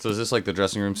So is this like the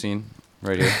dressing room scene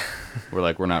right here?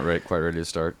 We're not quite ready to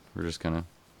start. We're just kind of.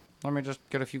 Let me just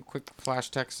get a few quick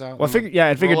flash texts out. Well, I figured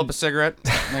roll up a cigarette.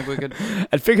 Maybe we could.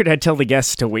 I figured I'd tell the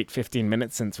guests to wait 15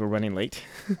 minutes since we're running late.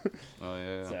 Oh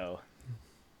yeah. So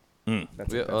we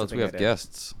have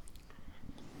guests.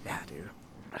 Yeah,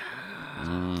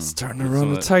 dude. Starting to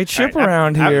run a tight ship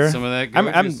around here. Some of that.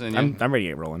 I'm ready to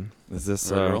get rolling. Is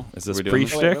this Are we doing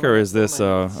pre-shtick or is this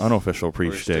unofficial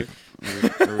pre-shtick?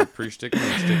 Are we pre-sticking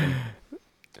or sticking?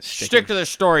 Stick to the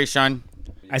story, son.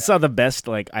 I saw the best.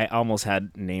 I almost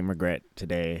had name regret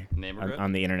today. Name regret?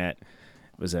 On the internet.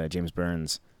 It was James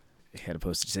Burns. He had a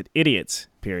post that said "idiots."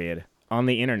 Period. On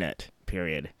the internet.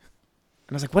 Period. And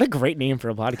I was like, what a great name for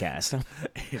a podcast.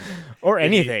 Or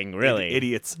anything, really.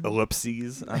 Idiots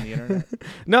ellipses on the internet.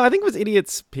 No, I think it was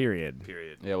idiots, period.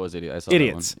 Yeah, it was idiot. I saw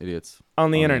Idiots. that one. Idiots.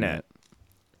 On the internet.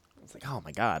 I was like, oh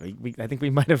my God. I think we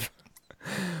might have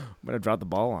dropped the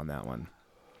ball on that one.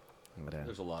 But,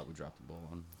 There's a lot we dropped the ball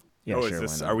on. yeah, Is sure.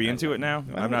 this, why not? are we into it now?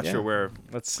 I'm not yeah. sure where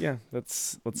Let's.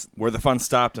 where the fun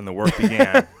stopped and the work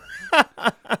began.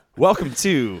 Welcome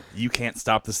to You Can't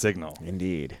Stop the Signal.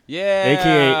 Indeed. Yeah.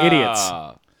 AKA idiots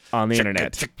on the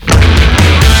internet.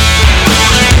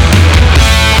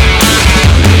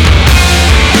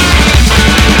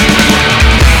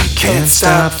 Can't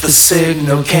stop the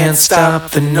signal, can't stop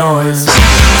the noise.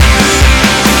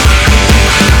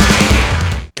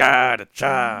 Got a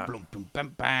job.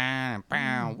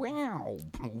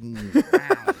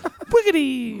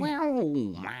 Wiggity.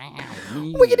 Wiggity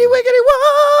wiggity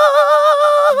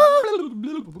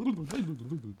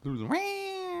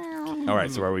All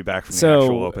right, so are we back from the So,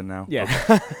 actual open now? Yeah.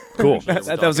 Cool.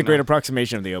 that was a great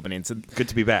approximation of the opening. So, Good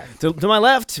to be back. to my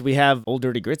left, we have Old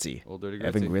Dirty Gritsy. Old Dirty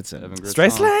Evan Gritzy. Gritson.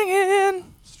 Straight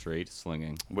slanging. Straight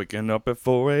slinging. Waking up at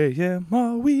 4 a.m.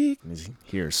 all week. He's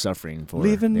here suffering for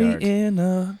Leaving the me art. in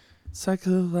a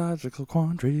psychological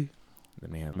quandary.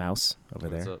 Then we have Mouse over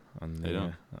What's there. up? On How you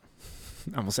doing?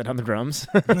 I almost said on the drums.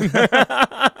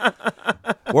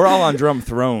 We're all on drum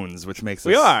thrones, which makes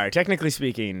We us... are, technically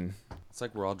speaking. It's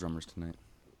like we're all drummers tonight.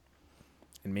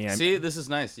 And me, I'm, See, this is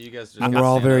nice. You guys just And got we're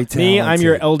all stand very up. me, I'm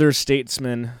your talented. elder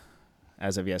statesman,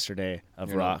 as of yesterday, of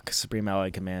You're rock, Supreme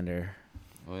Allied Commander,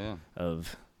 Oh yeah.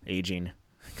 of aging.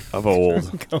 Of old.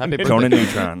 Happy Conan birthday.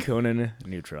 Neutron. Conan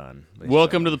Neutron.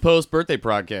 Welcome to the post birthday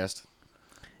podcast.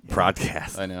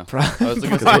 Podcast. I know. Pro- I was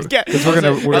looking for. podcast. Because we're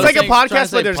gonna... It's We're, like a trying to podcast,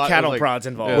 say but there's pod- cattle like- prods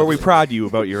involved. Yeah. where we prod you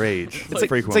about your age. It's like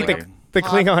frequently. the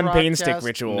Klingon pain stick Podcast?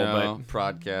 ritual, No,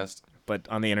 podcast. but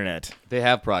on the internet. They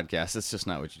have podcasts. It's just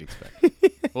not what you'd expect.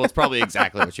 Well, it's probably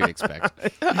exactly what you'd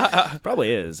expect.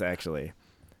 Probably is, actually.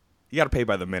 You got to pay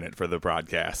by the minute for the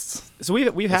broadcasts, So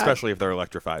we've had... especially if they're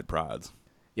electrified prods.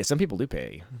 Yeah, some people do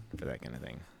pay for that kind of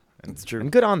thing. And, It's true.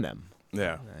 And good on them.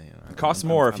 Yeah. You know, It costs I'm-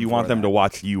 more I'm if you for want them that. to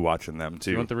watch you watching them, You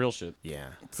too. want the real shit. Yeah,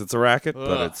 It's a racket, but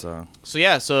Ugh. it's... So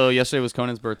yeah. So yesterday was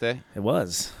Conan's birthday. it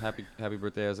was. Happy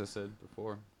birthday, as I said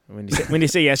before. When you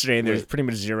say yesterday, there's pretty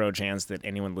much zero chance that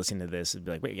anyone listening to this would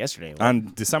be like, wait, yesterday? What?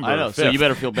 on December I know. 5th, So you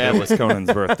better feel bad. it was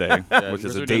Conan's birthday, Yeah, which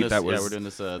is because a we're doing date this- that Yeah, was we're doing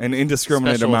this. an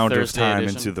indiscriminate special amount of Thursday time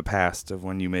edition. into the past of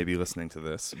when you may be listening to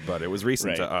this, but it was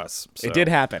recent Right. to us. So It did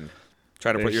happen.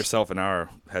 Try to put There's- yourself in our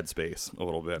headspace a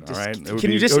little bit, all right? It would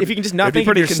Can you be- just, it would- if you can just not it'd be think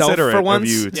of pretty yourself considerate for of once?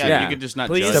 you to Yeah, yeah. you could just not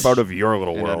Please. judge. step out of your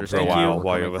little and world for a understand while where we're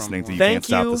while you're coming listening from. to You Thank Can't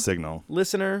Stop you. the Signal.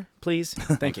 Listener, please.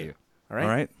 Thank you. All right. All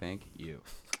right? Thank you.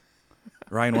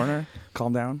 Ryan Werner,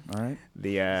 calm down, all right?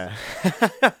 The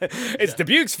it's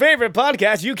Dubuque's favorite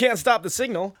podcast. You can't stop the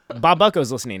signal. Bob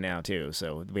Bucko's listening now too,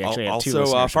 so we actually have two Also,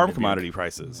 listeners from Farm Dubuque. Commodity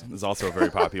Prices is also a very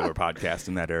popular podcast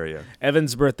in that area.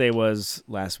 Evan's birthday was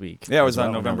last week. Yeah, it was as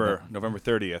on well. November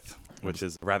 30th, which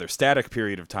is a rather static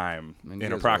period of time Man, you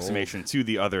in guys are approximation to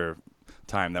the other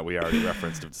time that we already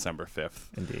referenced of December 5th.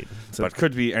 Indeed. So But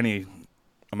could be any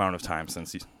amount of time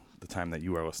since the time that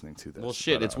you are listening to this. Well,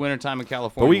 shit. But, It's wintertime in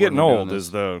California. But we when getting we're doing old this.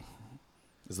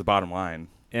 is the bottom line.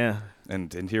 yeah,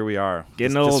 And here we are.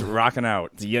 Getting just old. rocking out.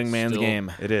 it's a young man's Still-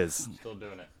 game. It is. Still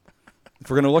doing it.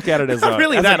 If we're gonna look at it as Not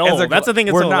really as that as old. That's the thing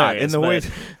that's we're so not in hilarious, the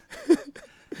way.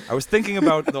 I was thinking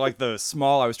about the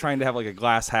small. I was trying to have like a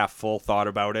glass half full thought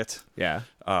about it. Yeah.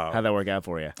 How'd that work out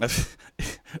for you?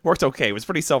 Worked okay. It was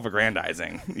pretty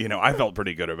self-aggrandizing. I felt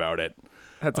pretty good about it.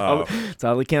 That's all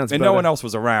that counts. And brother. no one else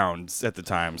was around at the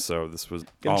time, so this was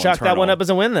all Chalk that one internal. up as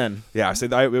a win then. Yeah, so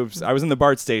I was in the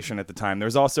BART station at the time. There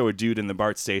was also a dude in the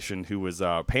BART station who was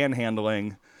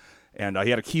panhandling, and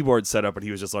he had a keyboard set up, but he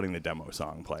was just letting the demo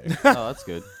song play. Oh, that's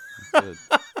good. That's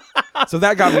good. So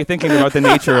that got me thinking about the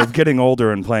nature of getting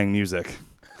older and playing music.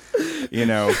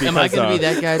 Because, Am I going to be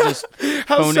that guy just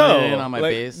How phoning so? it in on my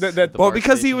Like, bass. that- at the Well, BART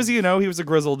because he station. was, he was a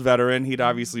grizzled veteran. He'd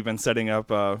obviously been setting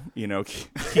up,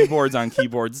 keyboards on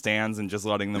keyboard stands and just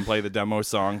letting them play the demo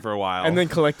song for a while. And then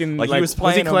collecting, like he was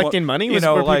playing, he collecting money? you Was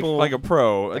know, where like people... like a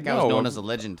pro. That guy was known as a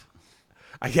legend.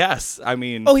 I guess. I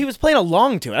mean, Oh, he was playing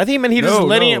along to it. I think he meant he was just No,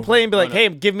 letting no. it play and be like, no. hey,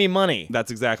 give me money. that's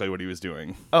exactly what he was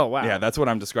doing. Oh, wow. Yeah, that's what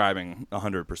I'm describing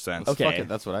 100%. Okay. Fuck it,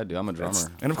 that's what I do. I'm a drummer.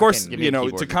 And of course, Give me a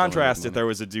keyboard to to tell me contrast to it, there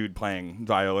was a dude playing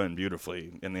violin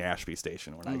beautifully in the Ashby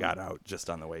station when I got out just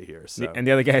on the way here. So And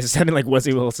the other guy is sounding like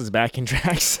Wesley Willis's backing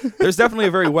tracks. there's definitely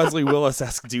a very Wesley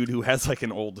Willis-esque dude who has like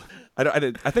an old. I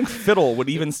think fiddle would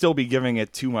even still be giving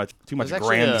it too much There's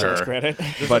actually a- grandeur. Credit.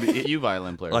 But a few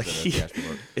violin players. like that he, have the Ashby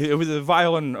Board. it was a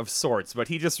violin of sorts, but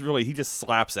he just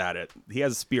slaps at it. He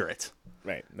has spirit.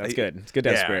 Right. That's good. It's good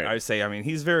to have Yeah, spirit. I would say. I mean,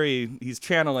 he's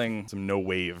channeling some no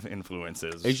wave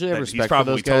influences. I usually that have respect he's for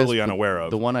probably those guys. totally but unaware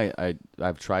of. The one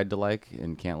I've tried to like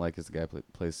and can't like is the guy who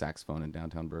plays saxophone in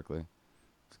downtown Berkeley.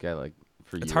 This guy like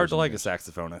for years. It's hard to and like a years.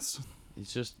 saxophonist.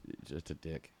 He's just a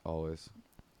dick always.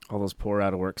 All those poor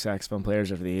out-of-work saxophone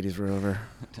players after the 80s were over.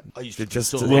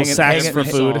 Just Little sax for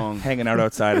food. hanging out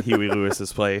outside of Huey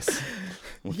Lewis's place.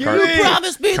 With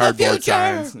promised me cardboard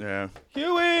signs. Yeah,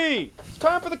 Huey! It's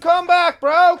time for the comeback,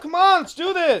 bro! Come on, let's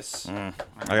do this! I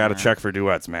got a check for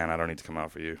duets, man. I don't need to come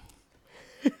out for you.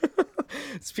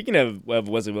 Speaking of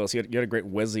Wesley Willis, you had a great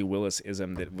Wesley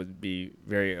Willis-ism that would be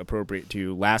very appropriate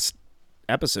to last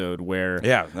episode where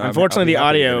Yeah, unfortunately the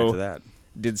I'll be happy to get audio into that.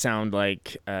 did sound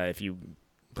like, if you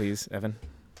please, Evan,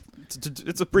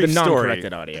 It's a brief the story.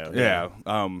 non-corrected audio. Yeah,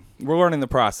 we're learning the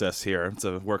process here. It's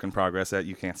a work in progress at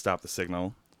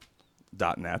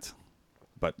youcan'tstopthesignal.net,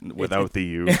 but without the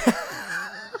U.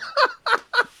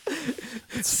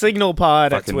 Signal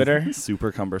Pod at Fucking Twitter.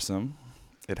 Super cumbersome.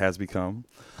 It has become.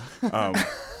 You're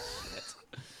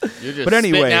just But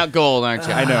anyway- spitting out gold, aren't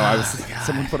you? I know.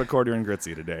 Someone put a quarter in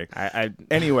Gritzy today.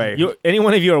 Anyway, Any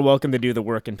one of you are welcome to do the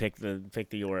work and pick the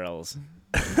URLs.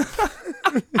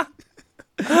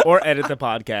 Or edit the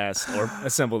podcast or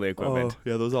assemble the equipment.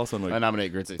 yeah, those all sound I like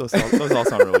nominate Gritzy. those all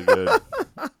sound really good.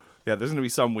 Yeah, there's gonna be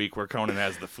some week where Conan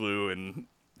has the flu and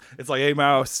it's like, hey,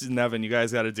 Mouse and Evan, you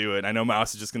guys got to do it. I know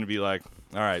Mouse is just gonna be like,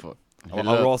 all right, Hit I'll it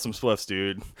up. roll some spliffs,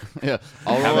 dude. Yeah,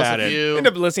 I'll Have roll us at a it. few. End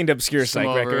up listening to obscure Some psych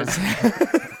over. records.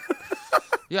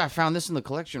 Yeah, I found this in the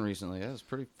collection recently. Yeah, it's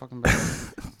pretty fucking bad.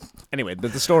 Anyway,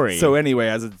 the story. So anyway,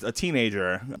 as a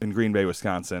teenager in Green Bay,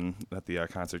 Wisconsin, at the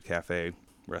Concert Cafe,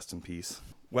 rest in peace,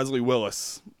 Wesley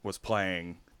Willis was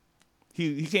playing.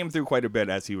 He came through quite a bit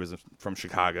as he was from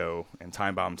Chicago, and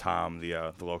Time Bomb Tom,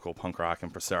 the local punk rock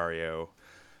impresario,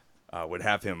 would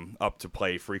have him up to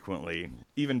play frequently,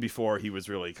 even before he was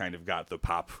really kind of got the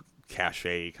pop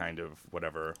cachet kind of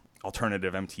whatever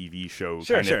alternative MTV show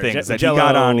Sure, kind sure. of things that Jell-O, he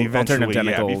got on Alternative eventually. Yeah,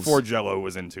 Tentacles. before Jell-O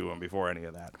was into him, before any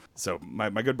of that. So my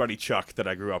good buddy Chuck that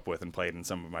I grew up with and played in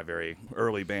some of my very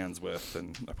early bands with,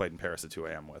 and I played in Paris at 2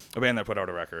 AM with, a band that put out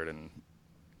a record and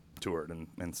toured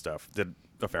and stuff, did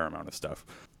a fair amount of stuff.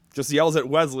 Just yells at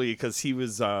Wesley because he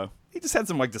just had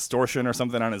some like distortion or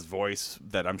something on his voice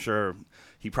that I'm sure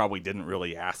he probably didn't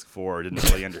really ask for, didn't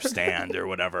really understand or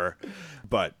whatever.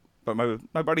 But my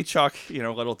buddy Chuck,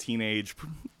 little teenage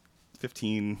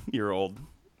 15-year-old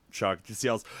Chuck just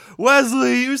yells,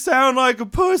 "Wesley, you sound like a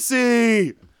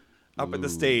pussy!" up at the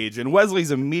stage. And Wesley's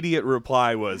immediate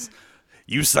reply was,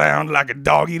 "You sound like a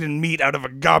dog eating meat out of a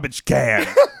garbage can."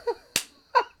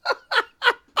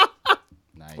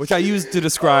 Nice. Which I used to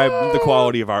describe the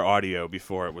quality of our audio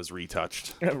before it was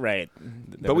retouched. right.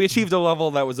 But we achieved a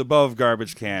level that was above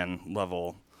garbage can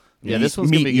level. Yeah, this one's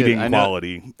gonna meat be good. eating I know-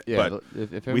 quality. Yeah, but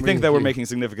if we think that we're everybody making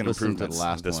significant listened to the improvements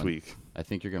last this one, week. I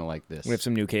think you're gonna like this. We have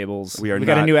some new cables. We are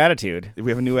got a not- new attitude. We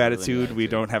have a new attitude. We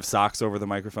attitude. don't have socks over the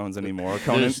microphones anymore.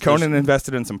 There's- Conan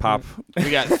invested in some pop.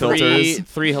 We got filters.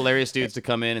 three hilarious dudes to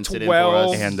come in and sit in for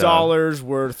us. And, $12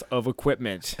 worth of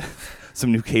equipment. some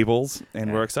new cables,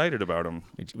 and we're excited about them.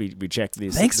 We checked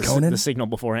these. Thanks, Conan. The signal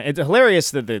beforehand. It's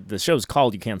hilarious that the show's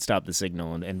called "You Can't Stop the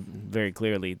Signal," and very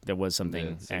clearly there was something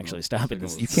Yeah, signal- actually stopping signal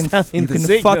this. was- You can stopping the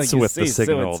signal, futz you with see, the so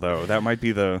signal, it's- though. That might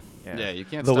be the Yeah, you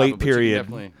can't the stop late it, but you can period.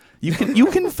 definitely- You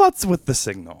can futz with the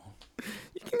signal.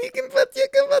 You can futz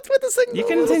with the signal. You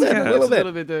can a little take bit, that. a little It's bit. a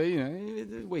little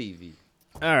bit, wavy.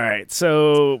 All right,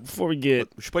 so before we get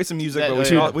We should play some music, That- but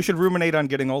yeah. we should ruminate on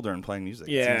getting older and playing music.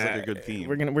 It seems like a good theme.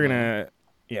 we're gonna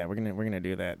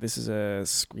do that. This is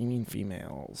Screaming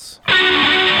Females.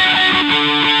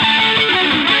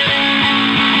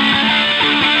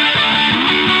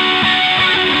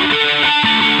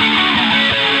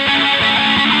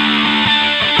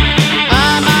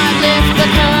 I might lift the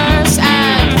curse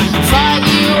and fight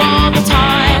you all the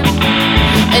time,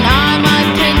 and I might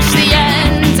pinch the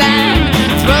ends and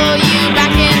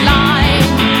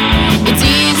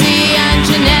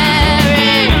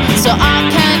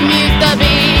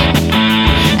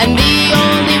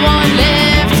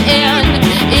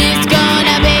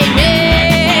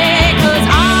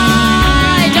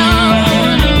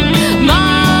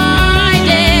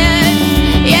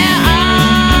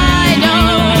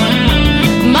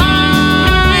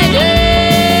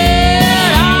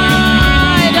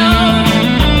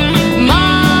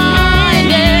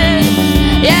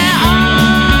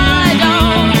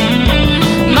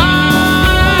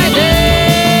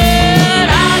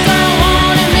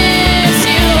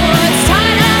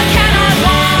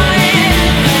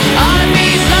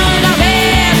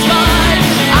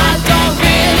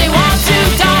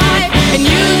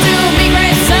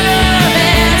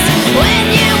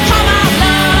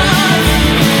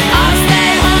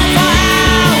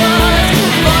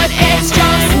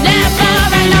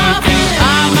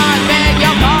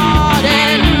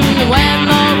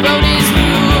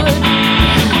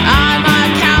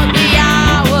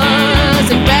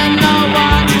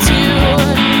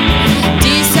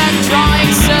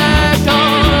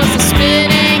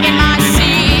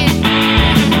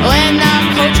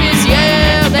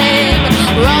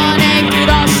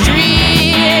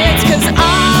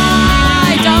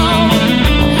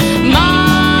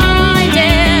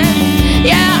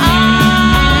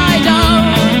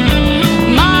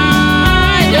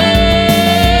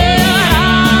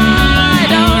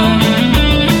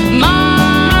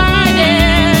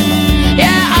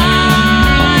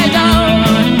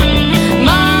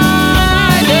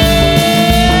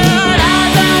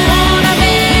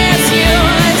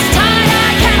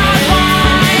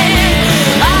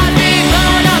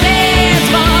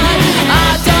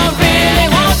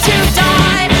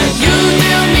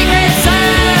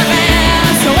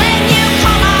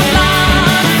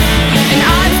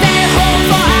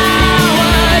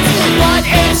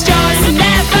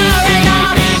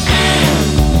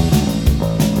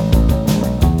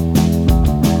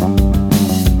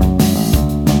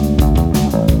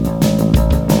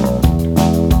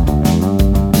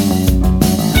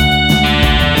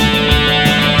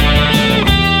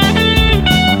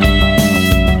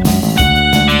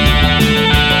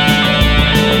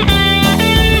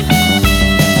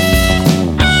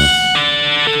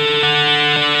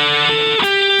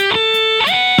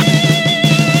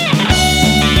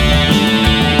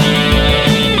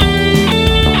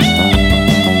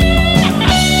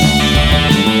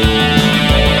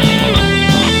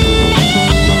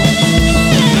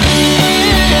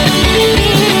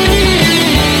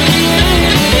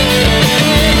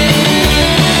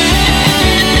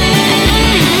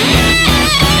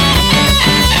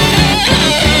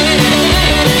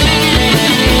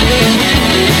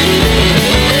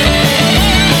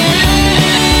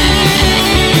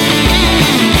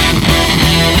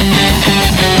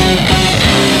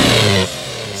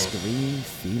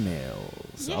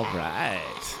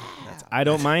I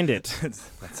don't mind it.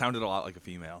 That sounded a lot like a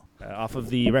female. Off of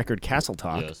the record Castle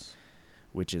Talk, Yes.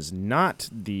 which is not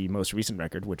the most recent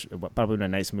record, which probably been a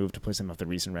nice move to play some off the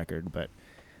recent record, but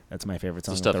that's my favorite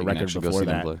song It's of stuff the you can record actually go before see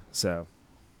them that. play. So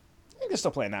I think they're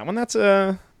still playing that one. That's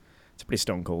it's a pretty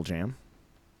stone cold jam.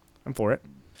 I'm for it.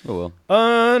 Oh,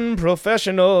 well.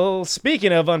 Unprofessional.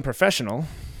 Speaking of unprofessional,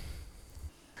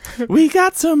 We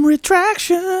got some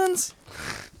retractions.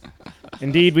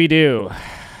 indeed we do.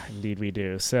 Indeed we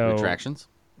do. So Retractions?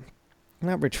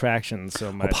 not retractions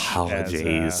so much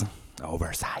Apologies. as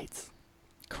Oversights.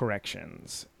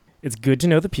 corrections. It's good to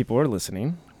know that people are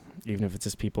listening, even if it's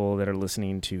just people that are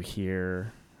listening to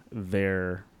hear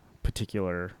their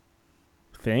particular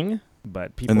thing.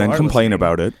 But people And then are complain listening.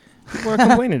 about it. People are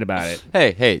complaining about it.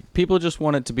 Hey, people just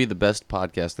want it to be the best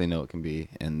podcast they know it can be,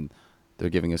 and they're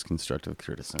giving us constructive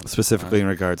criticism. Specifically in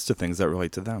regards to things that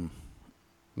relate to them.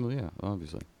 Well, yeah,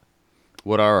 obviously.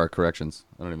 What are our corrections?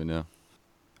 I don't even know.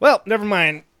 Well, never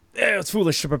mind. It's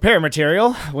foolish to prepare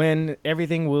material when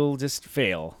everything will just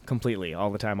fail completely, all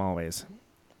the time, always.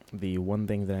 The one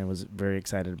thing that I was very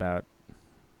excited about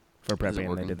for Is it prepping that I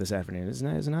working? did this afternoon is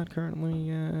not currently.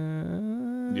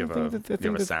 You have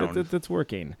a sound. that's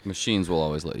working. Machines will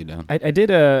always let you down. I made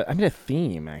a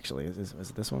theme actually. Was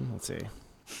it this one? Let's see.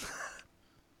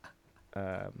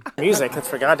 Music, that's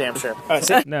for goddamn sure.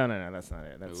 No, that's not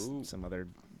it. That's Ooh. some other.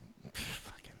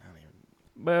 Fucking,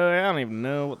 I don't even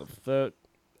know what the fuck.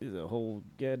 There's a whole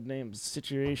goddamn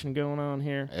situation going on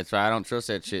here. That's right. I don't trust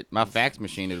that shit. My fax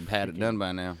machine would have had it done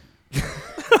by now.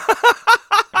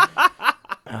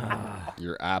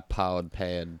 Your iPod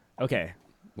pad, Okay,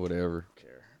 whatever.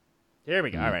 here we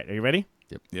go. All right, are you ready?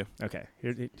 Yep. Yeah. Okay,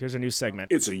 here's a new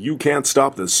segment. It's a You Can't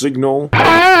Stop the Signal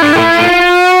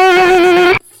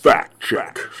fact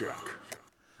check.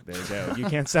 There you go. You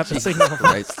can't stop the signal.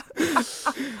 Christ.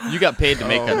 You got paid to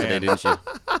make that today, didn't you?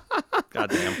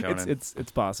 Goddamn, Conan.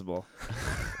 It's possible.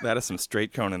 That is some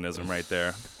straight Conanism right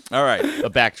there. All right. A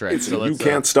backtrack. It's So a You let's,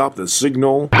 Can't Stop the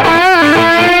Signal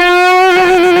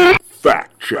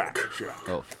fact check.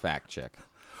 Oh, fact check.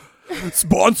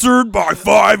 Sponsored by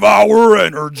 5 Hour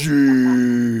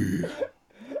Energy.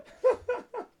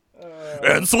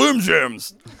 And Slim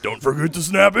Jims. Don't forget to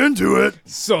snap into it.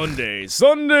 Sunday.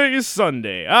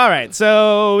 All right,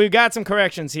 so we've got some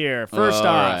corrections here. First All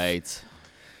off, right.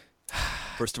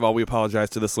 First of all, we apologize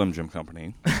to the Slim Jim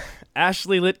Company.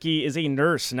 Ashley Litke is a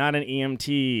nurse, not an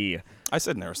EMT. I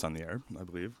said nurse on the air, I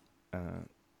believe.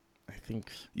 I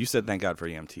think. You said thank God for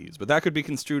EMTs, but that could be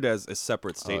construed as a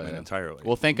separate statement yeah. entirely.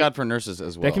 Well, thank God for nurses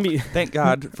as well. That can be. Thank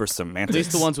God for At semantics.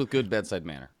 least the ones with good bedside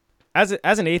manner. As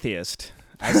an atheist,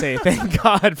 I say thank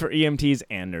God for EMTs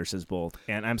and nurses both.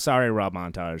 And I'm sorry, Rob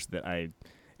Montage,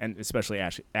 and especially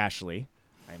Ashley,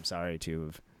 I'm sorry to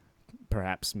have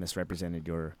perhaps misrepresented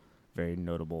your very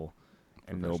notable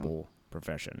and noble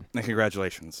profession. And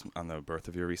congratulations on the birth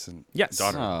of your recent Yes,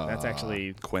 daughter, that's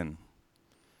actually Quinn.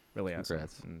 really awesome.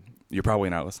 Congrats. And You're probably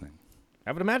not listening.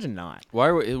 I would imagine not. Why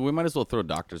are we might as well throw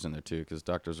doctors in there too, because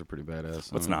doctors are pretty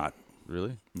badass. Let's I mean, not.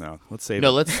 Really? No, let's save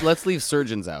No, it. let's leave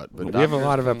surgeons out. But We have a doctors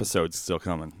lot of can- episodes still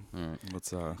coming. Alright.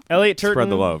 Let's Elliot Turton spread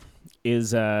the love.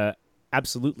 is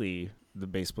absolutely the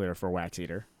bass player for Wax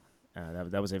Eater.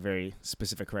 That was a very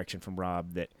specific correction from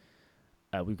Rob that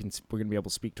we're going to be able to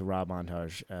speak to Rob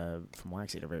Montage from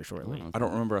Wax Eater very shortly. I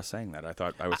don't remember us saying that. I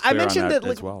thought I was I clear mentioned on that,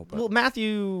 that as well. But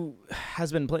Matthew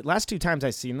has been playing. Last two times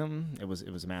I've seen them, it was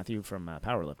Matthew from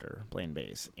Powerlifter playing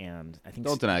bass, and I think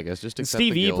Don't deny, guys. Just accept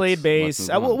Steve the E guilt. played bass. Let's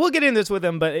move on. We'll get into this with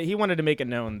him, but he wanted to make it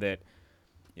known that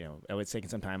Elliot's taking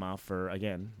some time off for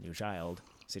again new child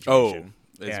situation.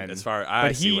 as far I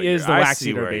but see he what is you're- the I Wax see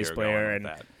Eater where bass you're player, going and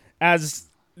with that. as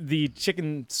the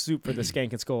chicken soup for the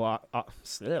Skank and Skull.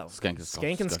 Skank and Skull.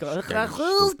 Skank and Skull.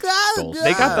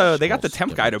 They got the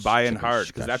temp guy to buy in hard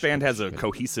because that band has a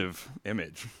cohesive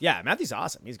image. Yeah, Matthew's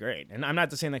awesome. He's great, and I'm not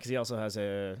just saying that because he also has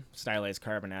a stylized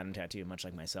carbon atom tattoo, much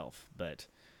like myself. But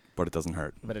But it doesn't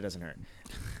hurt. it doesn't hurt.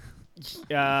 Is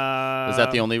that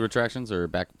the only retractions or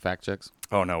fact checks?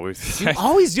 Oh no, we You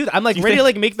always do that. I'm like ready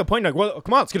to make the point. Like, well,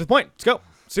 come on, let's get to the point. Let's go.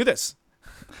 Let's do this.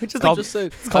 it's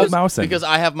called mousing. Because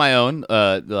I have my own.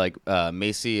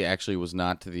 Macy actually was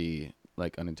not the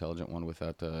unintelligent one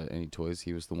without any toys.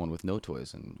 He was the one with no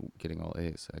toys and getting all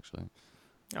A's actually.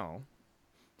 Oh,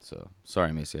 So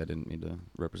sorry, Macy. I didn't mean to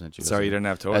represent you. Sorry you didn't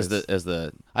have toys. As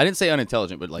the I didn't say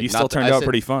unintelligent, but You not still turned I out said-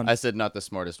 pretty fun. I said not the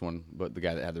smartest one, but the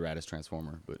guy that had the raddest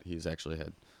transformer. But he's actually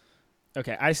had.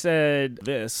 okay. I said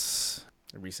this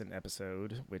a recent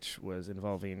episode, which was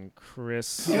involving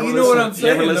Chris. You know what I'm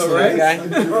saying, though, right?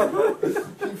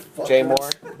 Jay Moore.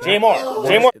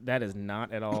 That is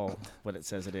not at all what it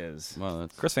says it is. Well,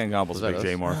 that's Chris Van Gompel's Was a that big us?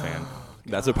 Jay Moore fan.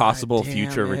 That's a possible damn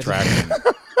future it. retraction.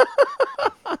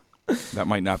 That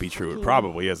might not be true. It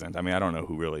probably isn't. I mean, I don't know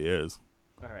who really is.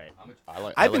 All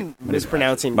right. I've been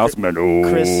mispronouncing Mouseman.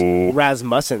 Chris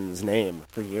Rasmussen's name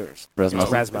for years.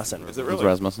 Rasmussen. Rasmussen. Is it It's really?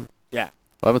 Rasmussen. Yeah.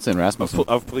 Well, I've been saying Rasmussen.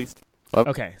 Of police.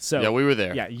 Okay, so Yeah, we were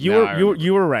there. Yeah, Now I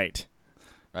you were right,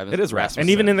 It is Rasmussen. and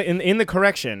even in the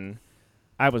correction,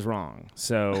 I was wrong.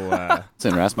 So It's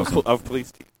in Rasmussen. Of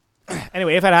police.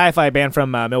 anyway, I've had a hi-fi band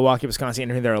from Milwaukee, Wisconsin,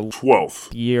 entering their 12th.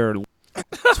 year,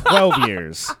 12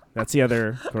 years. That's the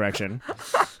other correction.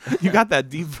 You got that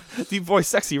deep voice,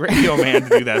 sexy radio man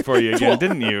to do that for you again,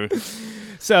 didn't you?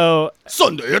 So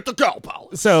Sunday at the Cow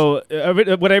Palace. So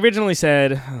what I originally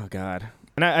said, oh god,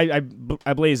 and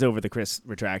I blazed over the Chris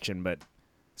retraction, but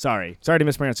sorry to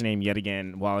mispronounce your name yet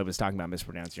again while I was talking about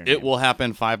mispronouncing your name. It will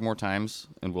happen 5 more times,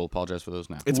 and we'll apologize for those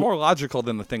now. It's more logical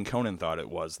than the thing Conan thought it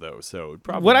was, though. So it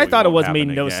probably what I thought it won't was made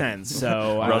happen no again. sense.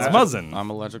 So Rasmussen. I'm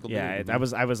allergical. yeah, to I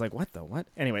was like, what the what?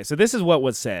 Anyway, so this is what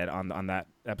was said on that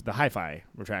the hi-fi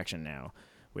retraction now,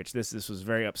 which this was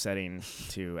very upsetting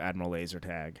to Admiral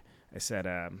Lasertag. I said,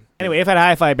 anyway, I've had a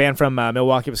hi-fi band from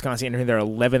Milwaukee, Wisconsin, entering their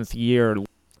 11th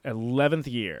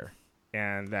year,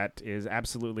 and that is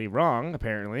absolutely wrong,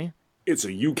 apparently. It's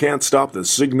a you can't stop the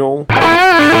signal.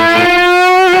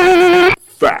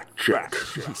 Fact check.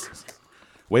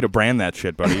 Way to brand that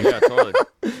shit, buddy. Yeah, totally.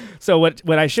 So what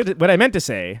I meant to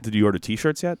say, Did you order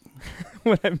T-shirts yet?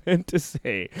 what I meant to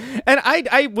say, and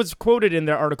I was quoted in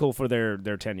their article for their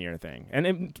 10-year thing,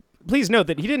 and please note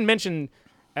that he didn't mention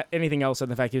anything else on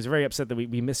the fact he was very upset that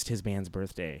we missed his band's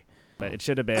birthday, but it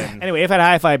should have been. Anyway, I've had a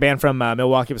hi-fi band from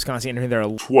Milwaukee, Wisconsin, entering their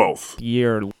 12th.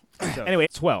 year. So, anyway,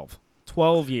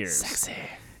 12 years. Sexy.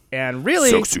 And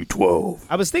really, 12.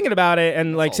 I was thinking about it,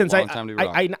 and like a since long time to be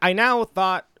wrong. I now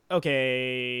thought,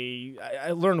 okay,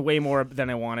 I learned way more than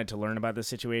I wanted to learn about this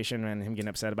situation and him getting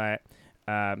upset about it.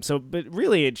 But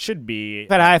really, it should be. I've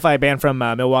had a hi-fi band from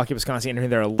Milwaukee, Wisconsin, entering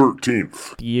their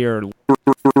 13th. year.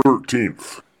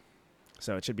 13th.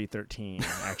 So it should be 13,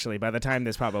 actually, by the time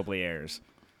this probably airs.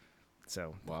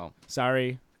 So, Wow.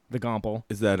 sorry, the Gomple.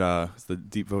 Is the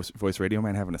deep voice radio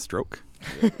man having a stroke?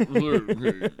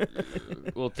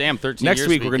 Well, damn, 13 Next years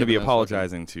week to we're going to be giving us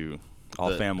apologizing to all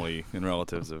The- family and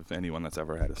relatives of anyone that's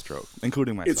ever had a stroke,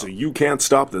 including myself. It's a you can't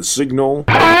stop the signal.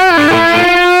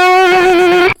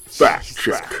 Fact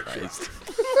check. fucking-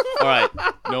 All right,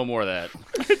 no more of that.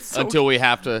 Until we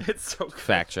have to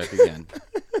fact check again.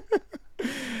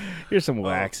 Here's some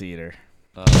wax eater.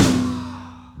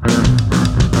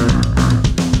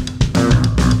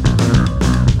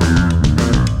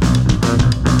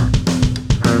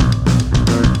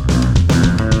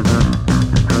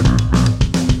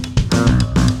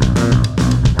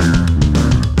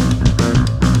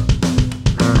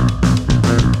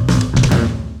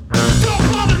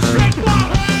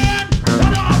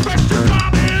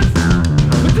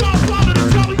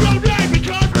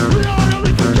 Because we don't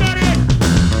really forget it.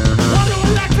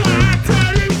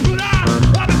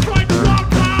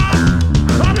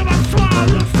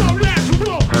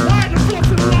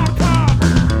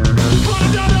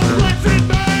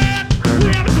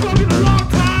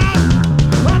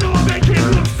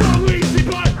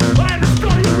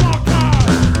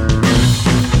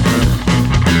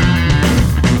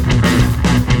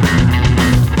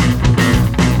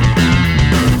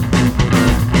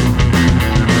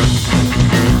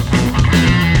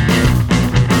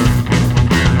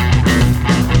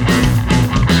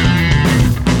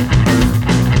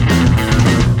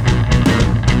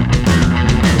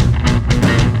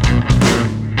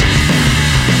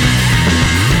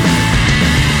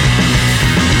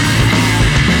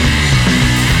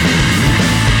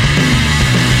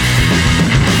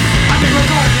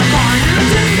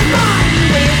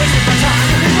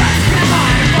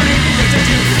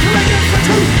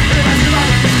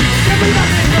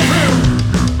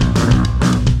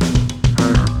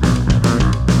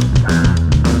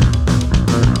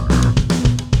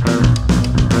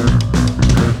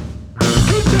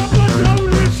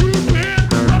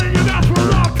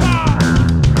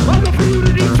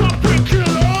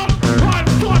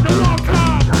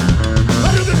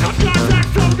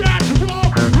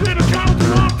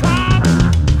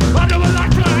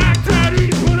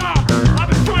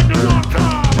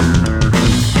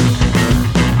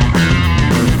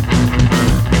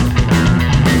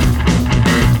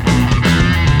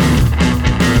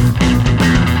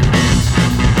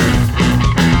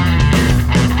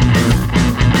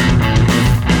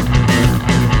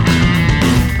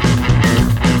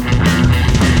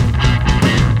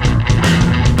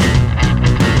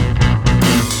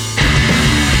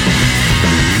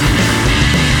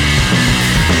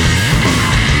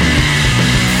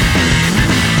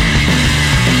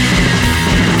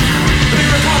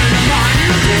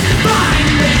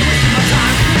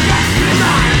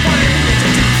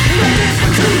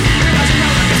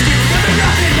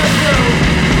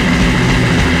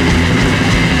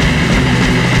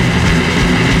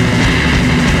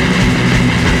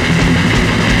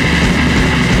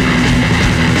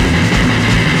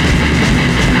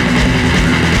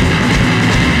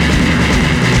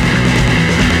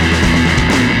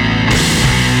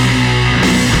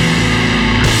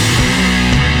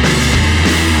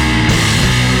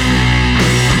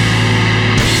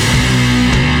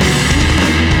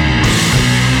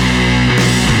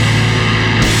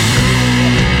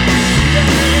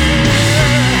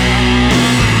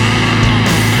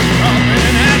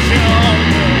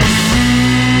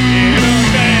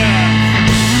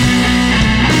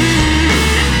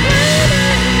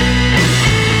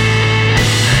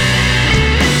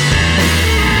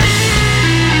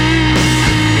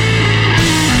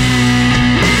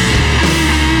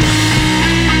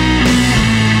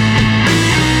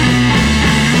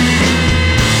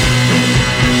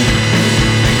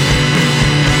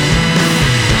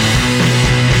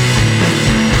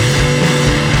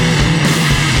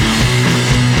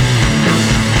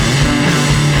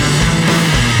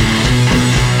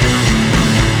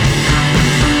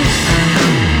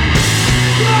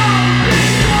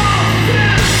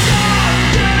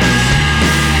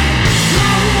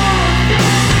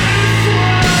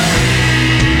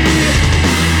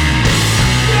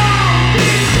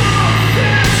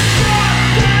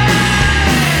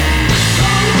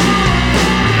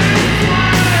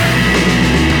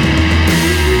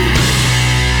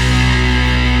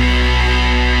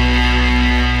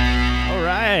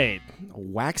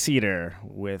 Wax Eater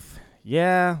with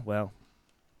yeah.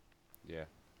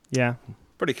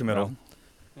 Pretty committal.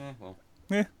 Well.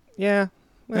 Yeah.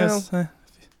 Well, Yes,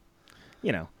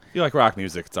 you know, if you like rock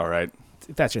music, it's all right.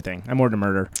 if that's your thing. I'm more to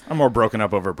murder. I'm more broken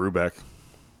up over Brubeck.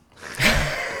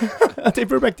 Dave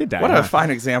Brubeck did die. What huh? a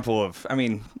fine example of, I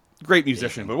mean, great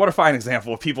musician, but what a fine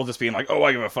example of people just being like, oh,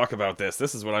 I give a fuck about this.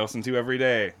 This is what I listen to every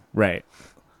day. Right.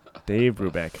 Dave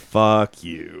Brubeck. Fuck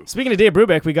you. Speaking of Dave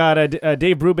Brubeck, we got a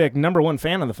Dave Brubeck #1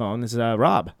 fan on the phone. This is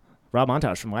Rob. Rob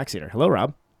Montage from Wax Eater. Hello,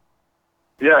 Rob.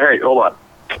 Yeah, hey, hold on.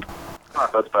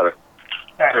 That's better.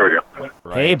 There we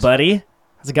go. Hey, buddy.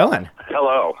 How's it going?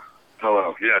 Hello.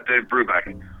 Yeah, Dave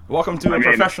Brubeck. Welcome to a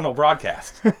professional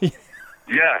broadcast.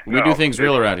 Yeah. We do things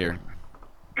real around here.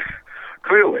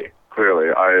 Clearly.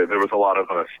 There was a lot of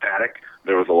static.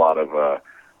 There was a lot of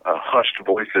hushed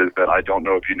voices that I don't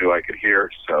know if you knew I could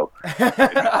hear. So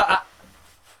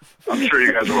I'm sure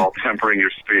you guys are all tempering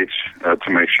your speech to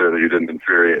make sure that you didn't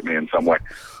infuriate me in some way.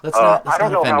 I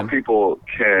don't know how people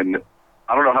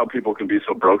can be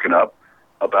so broken up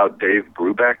about Dave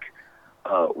Brubeck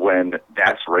when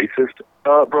That's Racist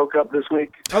broke up this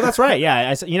week. Oh, that's right.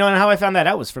 Yeah, and how I found that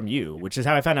out was from you, which is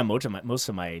how I found out most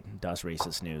of my Das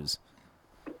Racist news.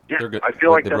 Yeah, They're good. I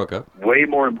feel like They that's broke up? way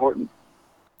more important.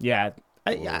 Yeah,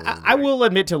 I will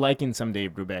admit to liking some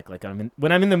Dave Brubeck. Like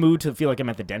when I'm in the mood to feel like I'm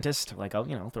at the dentist, like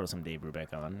I'll throw some Dave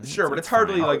Brubeck on. Sure, but it's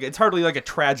hardly like a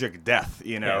tragic death,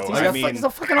 you know. Yeah, he's a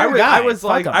fucking old guy. I was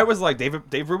like Dave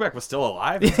Brubeck was still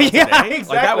alive until today.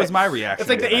 Exactly. Like that was my reaction. It's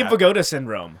like to the Abe that. Vigoda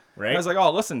syndrome, right? I was like,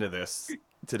 oh, listen to this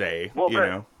today. Well, you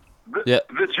know, this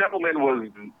gentleman was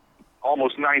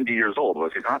almost 90 years old,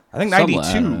 was he not? I think Somewhat,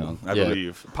 92, I don't know. I Yeah.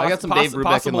 believe. I got some Dave Brubeck in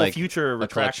possible like future a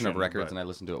collection of retraction, records, but- and I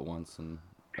listened to it once, and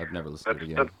I've never listened to it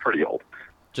again. That's pretty old.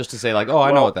 Just to say, like, oh,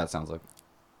 I know what that sounds like.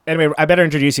 Anyway, I better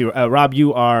introduce you. Rob,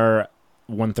 you are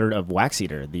 1/3 of Wax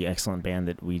Eater, the excellent band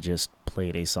that we just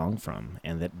played a song from,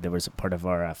 and that there was a part of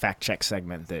our fact check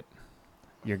segment that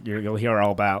you'll hear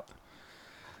all about.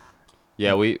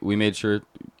 Yeah, we made sure to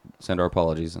send our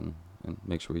apologies and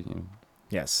make sure we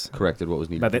Yes. corrected what was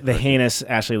needed. But the heinous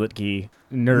Ashley Litke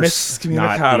nurse,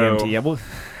 not Miscommunicado. EMT.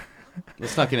 Yeah,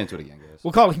 Let's not get into it again, guys.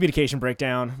 we'll call it a communication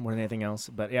breakdown more than anything else.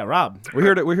 But yeah, Rob.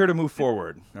 We're here to move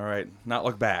forward. All right, not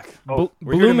look back. We're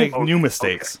We're here to make new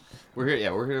mistakes. We're here.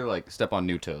 Yeah, we're here to like step on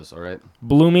new toes. All right.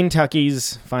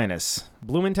 Bloomingtucky's finest.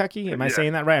 Bloomingtucky? Am I Yeah.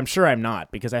 saying that right? I'm sure I'm not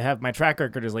because I have my track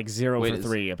record is like 0 for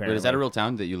 3 apparently. Wait, is that a real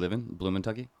town that you live in,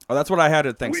 Bloomingtucky? Oh, that's what I had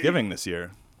at Thanksgiving this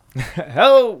year.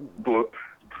 Oh,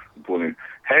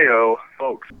 Hey-o,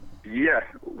 folks. Yeah,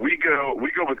 we go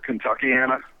with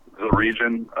Kentuckiana, the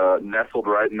region nestled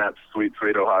right in that sweet,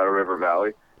 sweet Ohio River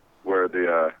Valley, where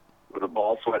the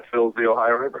ball sweat fills the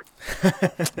Ohio River.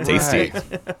 Tasty.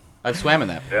 I've swam in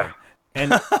that. Yeah.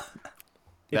 and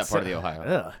That part of the Ohio.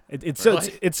 ugh.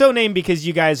 It's so named because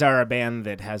you guys are a band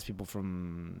that has people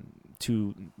from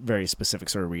 2 very specific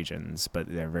sort of regions, but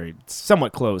they're very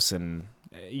somewhat close. And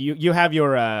you have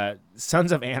your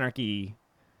Sons of Anarchy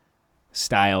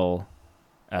style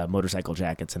motorcycle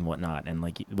jackets and whatnot, and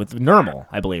like with Normal,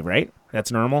 I believe, right?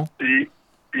 That's Normal. Yeah,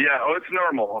 it's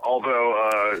normal.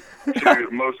 Although to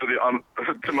most of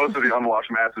the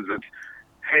unwashed masses, it's,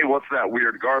 hey, what's that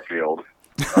weird Garfield?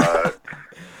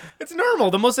 It's Normal,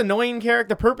 the most annoying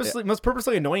character, most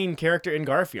purposely annoying character in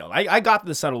Garfield. I got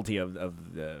the subtlety of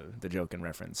the joke and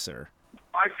reference, sir.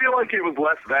 I feel like it was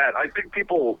less that. I think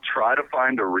people try to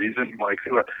find a reason, like,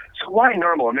 so why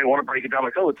Normal? And they want to break it down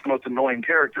like, oh, it's the most annoying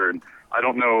character. And I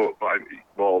don't know, I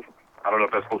don't know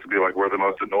if that's supposed to be like we're the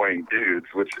most annoying dudes,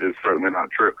 which is certainly not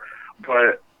true.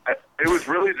 But it was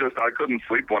really just I couldn't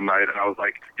sleep one night, and I was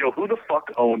like, yo, who the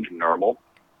fuck owned Normal?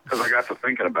 Because I got to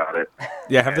thinking about it.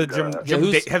 Yeah,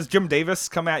 has Jim Davis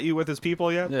come at you with his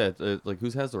people yet? Yeah, like who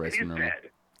has the rights to He's Normal? dead.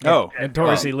 Oh,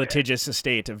 Notoriously litigious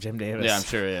estate of Jim Davis. Yeah, I'm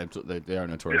sure. Yeah, they are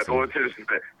notorious. Yeah,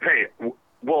 hey,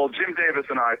 well, Jim Davis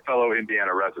and I, fellow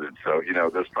Indiana residents, so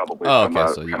there's probably some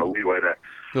kind of leeway there.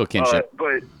 Little kinship.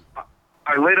 But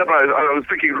I laid up. I was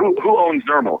thinking, who owns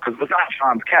Normal? Because it was not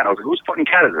Sean's cat. I was like, whose fucking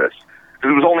cat is this? Because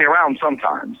it was only around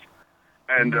sometimes.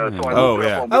 And so I looked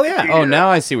it up on Wikipedia. Oh, now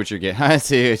I see what you're getting. I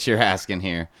see what you're asking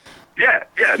here. Yeah,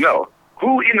 no.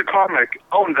 Who in the comic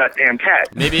owned that damn cat?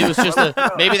 Maybe it was just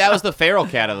maybe that was the feral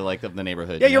cat of the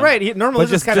neighborhood. Yeah, you're right. Normal but is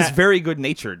just kind just of very good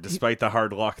natured despite the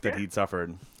hard luck that he'd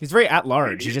suffered. He's very at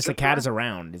large. He's just a cat is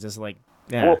around. He's just like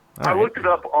yeah. Well, all I right. looked it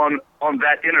up on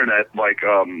that internet, like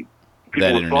people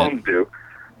That with internet. phones do,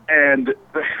 and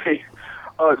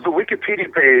the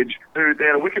Wikipedia page. They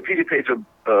had a Wikipedia page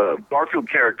of Garfield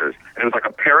characters, and it was like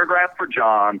a paragraph for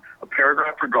John, a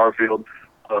paragraph for Garfield,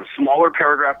 a smaller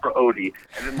paragraph for Odie,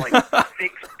 and then like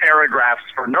 6 paragraphs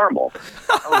for Normal.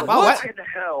 I was like, why in the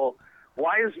hell?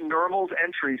 Why is Normal's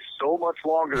entry so much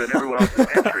longer than everyone else's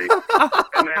entry?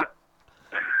 And then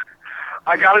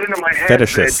I got it into my head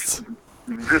Fetishists.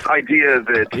 this idea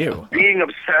that being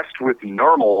obsessed with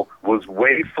Normal was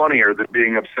way funnier than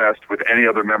being obsessed with any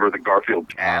other member of the Garfield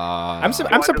cast.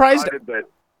 I'm surprised.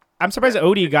 I'm surprised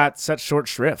Odie got such short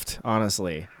shrift.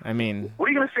 Honestly, I mean, what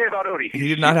are you going to say about Odie? He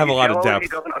did not have a lot of depth. He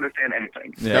doesn't understand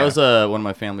anything. Yeah. That was one of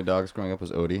my family dogs growing up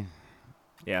was Odie.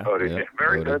 Yeah. Odie. Yeah,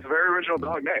 Odie. Odie. That's a very original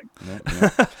dog name.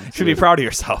 You should be proud of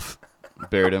yourself.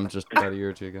 Buried him just about a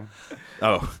year or two ago.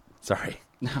 Oh, sorry.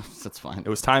 No, that's fine. It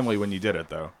was timely when you did it,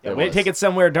 though. Yeah, way to take it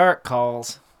somewhere dark.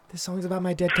 Calls. This song's about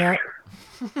my dead cat.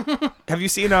 Have you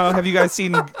guys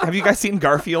seen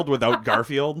Garfield without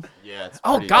Garfield? Yeah. It's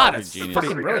Oh pretty, God, pretty it's genius.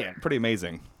 fucking brilliant. Pretty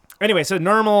amazing. Anyway, so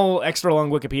Normal extra long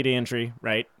Wikipedia entry,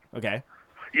 right? Okay.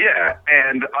 Yeah,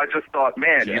 and I just thought,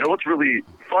 man, you know what's really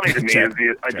funny to me is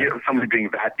the idea of somebody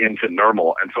being that into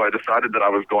Normal, and so I decided that I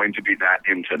was going to be that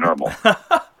into Normal.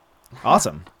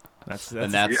 Awesome. That's why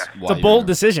it's a bold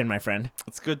decision, my friend.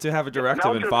 It's good to have a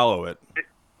directive and follow it.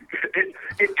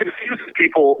 It confuses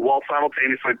people while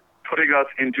simultaneously putting us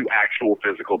into actual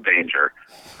physical danger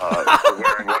for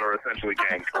wearing what are essentially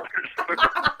gang colors.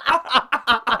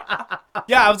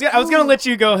 Yeah, I was gonna let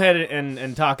you go ahead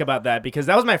and talk about that because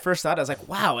that was my first thought. I was like,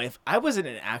 wow, if I was in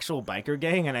an actual biker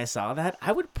gang and I saw that,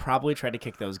 I would probably try to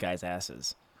kick those guys'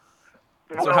 asses.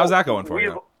 So how's that going for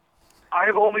you?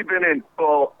 I've only been in,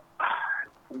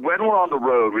 when we're on the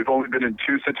road, we've only been in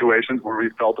 2 situations where we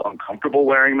felt uncomfortable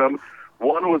wearing them.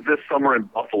 One was this summer in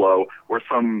Buffalo where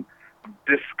some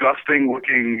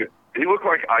disgusting-looking, he looked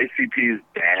like ICP's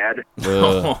dad,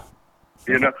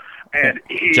 you know, and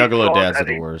he Juggalo dads are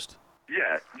the worst.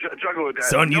 Yeah, Juggalo dads.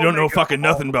 Son, you don't know fucking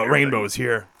nothing about rainbows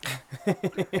here.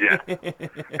 Yeah,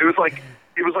 it was like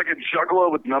a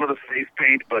Juggalo with none of the face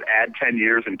paint, but add 10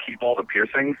 years and keep all the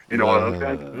piercings. You know one of those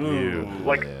guys?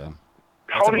 Like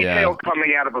ponytail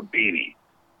coming out of a beanie.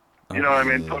 You know what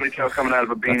I mean? Ponytail coming out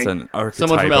of a beanie. That's an archetype.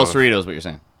 Someone from El Cerrito is what you're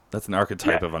saying. That's an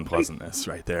archetype of unpleasantness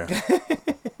right there.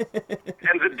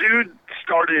 And the dude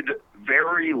started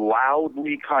very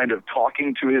loudly kind of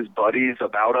talking to his buddies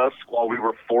about us while we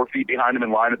were 4 feet behind him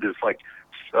in line at this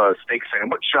steak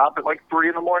sandwich shop at 3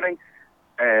 in the morning.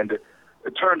 And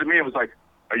it turned to me and was like,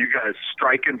 "Are you guys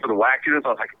striking for the wackiness?" I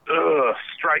was like, "Ugh,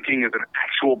 striking is an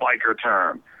actual biker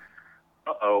term."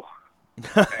 Uh-oh.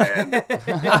 And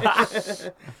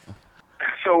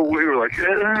so we were like,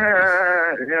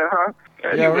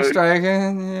 yeah, we're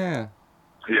striking, yeah.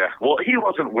 Yeah, well, he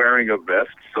wasn't wearing a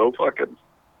vest, so fucking...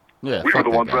 Yeah, we were the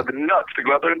ones who had the nuts to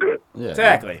go out there and do it. Yeah,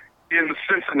 exactly. In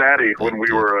Cincinnati, when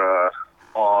we were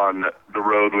on the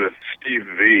road with Steve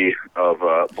V of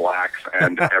Blacks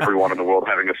and everyone in the world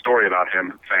having a story about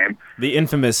him, fame. The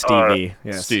infamous Stevie.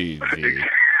 Yes. Steve V.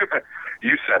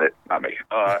 You said it, not me.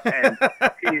 And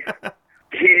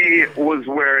he was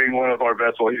wearing one of our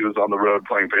vests while he was on the road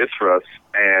playing bass for us.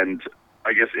 And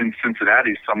I guess in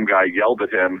Cincinnati, some guy yelled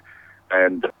at him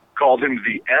and called him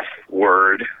the F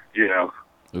word, you know,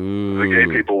 the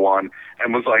gay people one,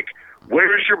 and was like,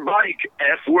 "Where's your bike,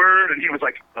 F word?" And he was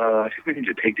like, "I think we need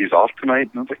to take these off tonight."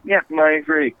 And I was like, "Yeah, I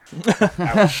agree."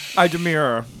 I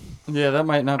demur. Yeah, that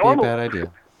might not be a bad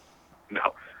idea.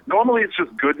 No. Normally it's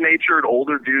just good-natured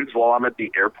older dudes while I'm at the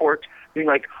airport being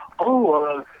like,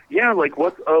 "Oh, yeah, like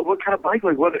what kind of bike,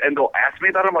 like what?" And they'll ask me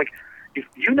about it. I'm like, if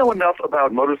you know enough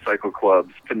about motorcycle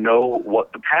clubs to know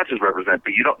what the patches represent,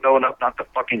 but you don't know enough not to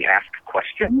fucking ask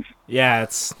questions. Yeah,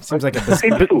 it seems like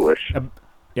foolish.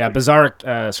 Bizarre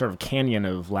sort of canyon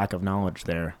of lack of knowledge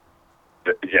there.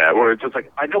 Yeah, where it's just like,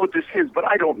 I know what this is, but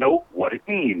I don't know what it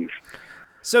means.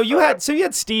 So you had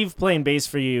Steve playing bass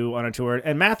for you on a tour,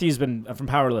 and Matthew's been from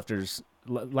Powerlifters.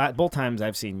 Both times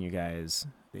I've seen you guys,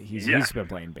 he's been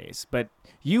playing bass. But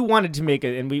you wanted to make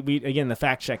it, and we again the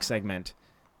fact check segment.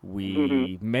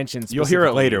 We mentioned you'll hear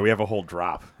it later. We have a whole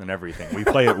drop and everything. We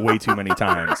play it way too many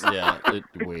times. Yeah,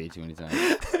 way too many times.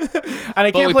 And I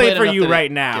can't play it for you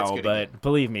right now, but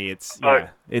believe me, it's. I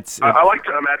like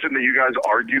to imagine that you guys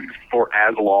argued for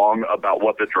as long about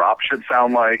what the drop should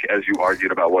sound like as you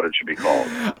argued about what it should be called.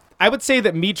 I would say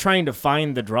that me trying to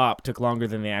find the drop took longer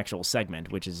than the actual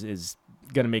segment, which is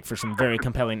going to make for some very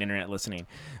compelling internet listening.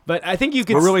 But I think you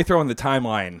can... We're really throwing the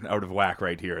timeline out of whack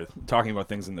right here, talking about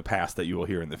things in the past that you will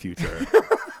hear in the future.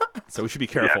 So we should be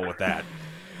careful with that.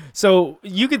 So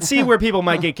you could see where people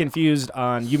might get confused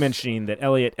on you mentioning that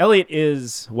Elliot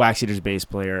is Wax Eater's bass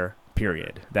player,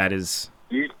 period. That is...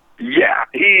 Yeah,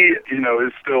 he,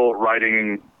 is still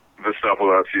writing the stuff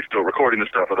with us. He's still recording the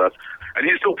stuff with us. And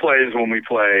he still plays when we're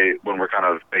kind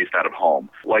of based out of home.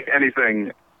 Like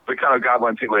anything, the kind of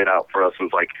guidelines he laid out for us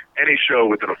was like any show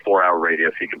within a 4-hour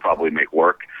radius he could probably make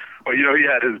work. But, he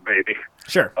had his baby.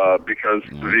 Sure. Because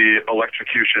the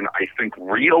electrocution, I think,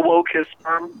 reawoke his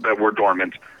sperm that were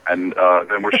dormant, and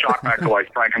then we're shocked back to,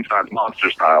 like, Frankenstein's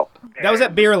monster style. That was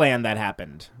at Beerland that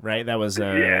happened, right? That was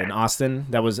in Austin.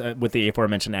 That was with the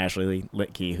aforementioned Ashley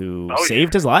Litke, who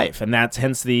saved his life. And that's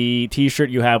hence the T-shirt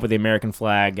you have with the American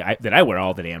flag that I wear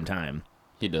all the damn time.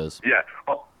 He does. Yeah.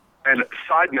 Well, and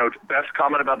side note, best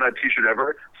comment about that T-shirt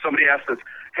ever, somebody asked us,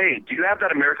 hey, do you have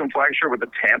that American flag shirt with a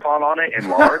tampon on it in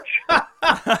large?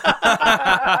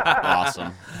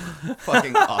 Awesome.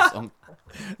 Fucking awesome.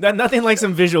 Nothing like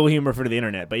some visual humor for the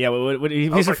internet, but yeah, what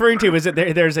he's referring to is that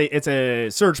it's a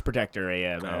surge protector,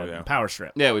 a power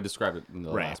strip. Yeah, we described it in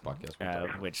the last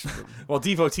podcast. Which, well,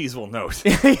 devotees will note.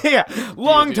 Yeah,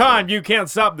 long time you can't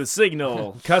stop the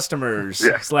signal. Customers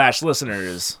 /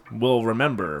 listeners will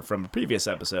remember from a previous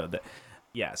episode that.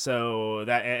 Yeah, so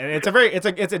that and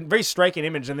it's a very striking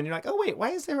image, and then you're like, oh wait, why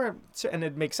is there a? And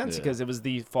it makes sense because it was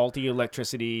the faulty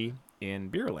electricity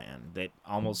in Beerland that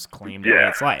almost claimed away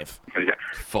its life. Yeah.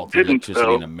 Faulty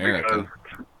electricity in America.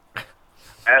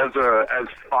 As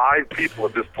 5 people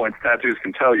at this point, tattoos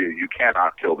can tell you, you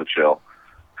cannot kill the chill.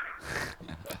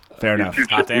 Fair enough. Too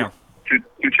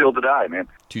chill to die, man.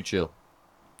 Too chill.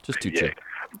 Just too chill.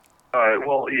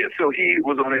 So he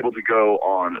was unable to go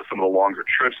on some of the longer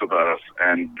trips with us,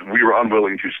 and we were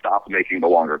unwilling to stop making the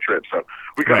longer trips. So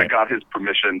we kind of got his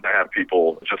permission to have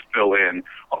people just fill in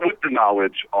with the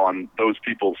knowledge on those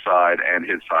people's side and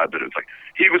his side. But it's like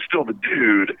he was still the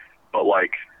dude, but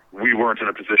like we weren't in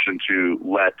a position to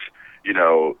let,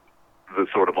 the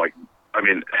sort of like, I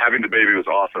mean, having the baby was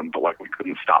awesome, but like we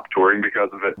couldn't stop touring because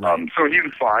of it. So he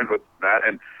was fine with that,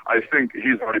 and I think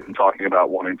he's already been talking about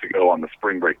wanting to go on the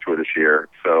spring break tour this year.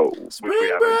 So which we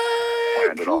haven't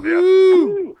planned at all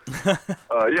yet.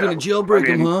 Gonna jailbreak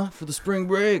him, huh? For the spring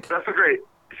break. That's a great.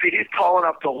 See, he's tall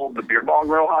enough to hold the beer bong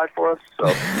real high for us. So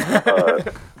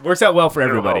works out well for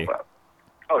everybody.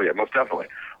 Oh yeah, most definitely.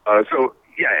 So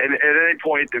yeah, and at any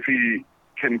point, if he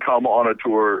can come on a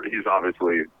tour, he's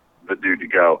obviously the dude to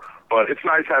go. But it's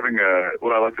nice having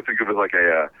what I like to think of as like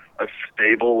a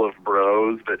stable of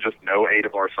bros that just know 8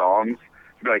 of our songs.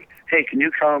 To be like, hey, can you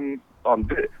come on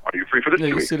this? Are you free for this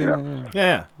 2 weeks?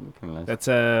 Yeah. That's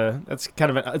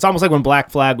kind of it's almost like when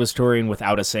Black Flag was touring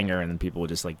without a singer, and then people would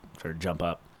just like sort of jump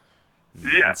up.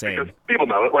 Yeah, because people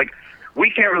know it. Like, we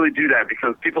can't really do that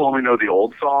because people only know the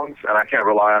old songs, and I can't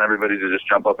rely on everybody to just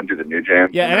jump up and do the new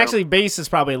jams. Yeah, and actually, bass is that's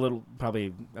probably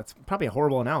a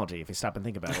horrible analogy if you stop and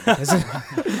think about it,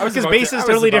 because bass is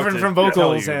totally different from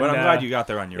vocals. But I'm glad you got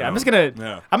there on your own.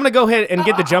 I'm gonna go ahead and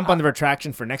get the jump on the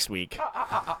retraction for next week.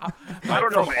 I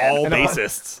don't know, all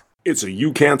bassists. It's a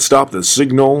You Can't Stop the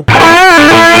Signal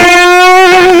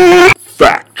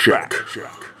fact check.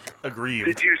 Agreed.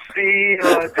 Did you see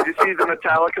the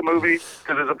Metallica movie?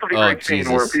 Because there's a pretty great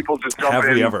scene where people just jump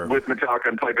in with Metallica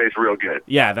and play bass real good.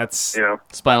 Yeah, that's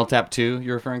Spinal Tap 2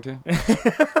 you're referring to?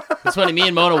 It's funny, me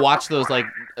and Mona watched those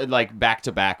like back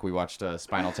to back. We watched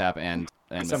Spinal Tap and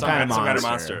some kind of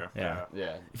monster. Yeah.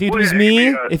 If it was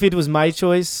me, if it was my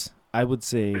choice, I would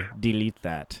say delete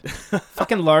that.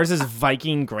 Fucking Lars's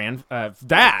Viking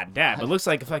dad, but looks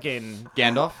like a fucking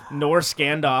Gandalf? Norse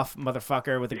Gandalf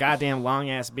motherfucker with a goddamn long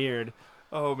ass beard.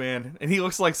 Oh man, and he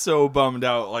looks like so bummed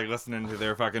out, like listening to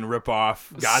their fucking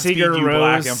rip-off Godspeed Sigur You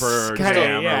Rós Black Emperor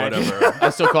jam or whatever. I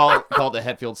still call it the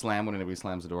Hetfield Slam when anybody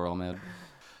slams the door all mad.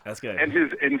 That's good. And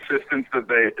his insistence that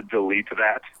they delete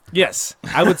that. Yes,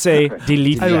 I would say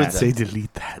delete that. I would say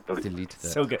delete that. Delete that.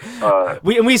 So good.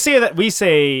 We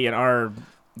say in our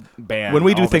band when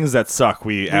we do things that suck,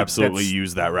 we absolutely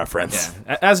use that reference.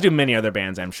 Yeah, as do many other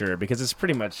bands, I'm sure, because it's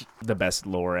pretty much the best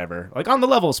lore ever. Like on the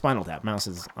level of Spinal Tap, Mouse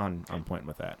is on point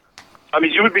with that. I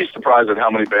mean, you would be surprised at how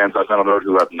many bands I've found on the road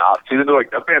who have not seen it. They're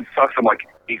like, that band sucks. I'm like,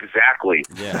 exactly.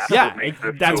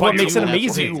 That's what makes it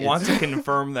amazing. You want to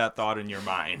confirm that thought in your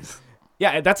mind.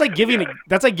 Yeah, that's like giving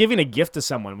a gift to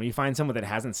someone. When you find someone that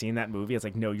hasn't seen that movie, it's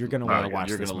like, no, you're gonna want to watch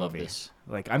this movie. You're gonna love this.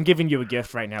 Like, I'm giving you a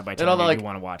gift right now by telling you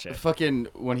want to watch it. Fucking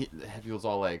when he was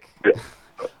all like.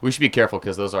 We should be careful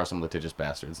because those are some litigious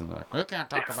bastards, and they're like, we can't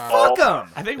talk about. Fuck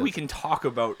them. I think we can talk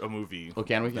about a movie. Oh,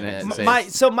 can we?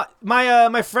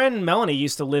 My friend Melanie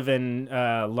used to live in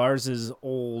Lars's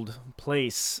old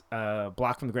place,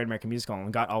 block from the Great American Music Hall,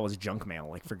 and got all his junk mail,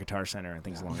 like for Guitar Center and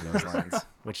things along those lines.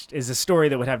 Which is a story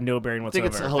that would have no bearing whatsoever. I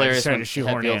think it's hilarious when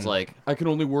Hetfield's like, I can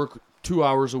only work 2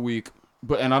 hours a week,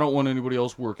 and I don't want anybody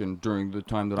else working during the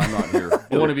time that I'm not here.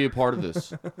 I want to be a part of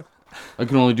this. I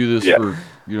can only do this for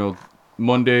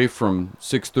Monday from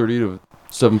 6:30 to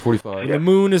 7:45. The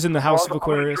moon is in the house of I'm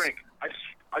gonna Aquarius. drink.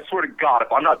 I swear to God,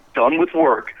 if I'm not done with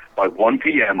work by 1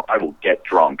 p.m., I will get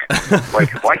drunk.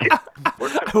 Like, why can't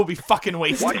I will be fucking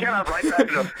wasted. why can't I write that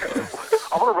into?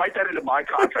 I want to write that into my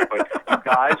contract. Like, you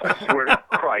guys, I swear to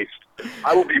Christ,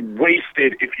 I will be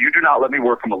wasted if you do not let me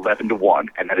work from 11 to 1,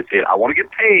 and that is it. I want to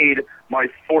get paid my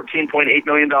 $14.8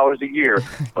 million a year.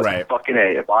 But Right. fucking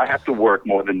A, if I have to work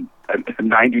more than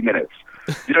 90 minutes.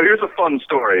 You know, here's a fun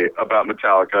story about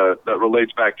Metallica that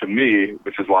relates back to me,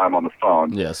 which is why I'm on the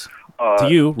phone. Yes. To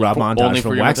you, Rob Montage Only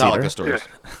from for your Wax Metallica Eater. stories.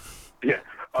 Yeah.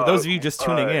 For those of you just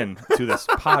tuning in to this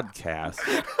podcast,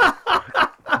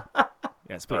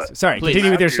 Yes, please. Sorry, Please. continue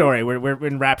with your Matthew. story. We're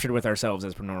enraptured with ourselves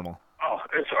as per normal. Oh,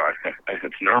 it's all right.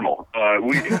 It's normal.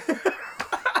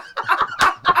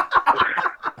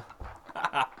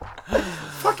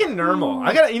 Fucking normal.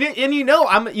 I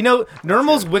gotta,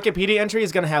 Normal's Wikipedia entry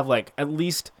is gonna have like at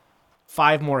least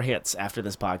 5 more hits after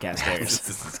this podcast airs.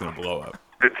 this is going to blow up.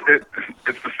 It's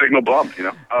the signal bump, you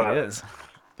know. It is.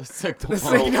 The signal The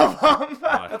bomb. signal bomb.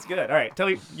 That's good. All right,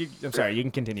 I'm sorry. You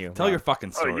can continue. Tell your fucking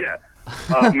Oh story. yeah,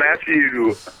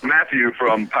 Matthew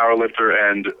from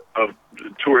Powerlifter and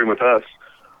touring with us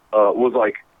was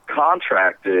like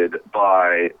contracted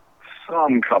by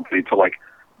some company to like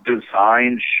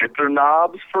design shifter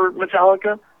knobs for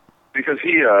Metallica because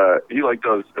he like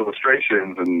does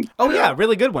illustrations and Oh yeah,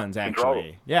 really good ones Control.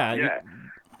 actually. Yeah. yeah.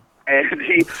 And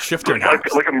he Shifter like,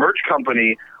 knobs. like a merch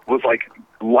company was like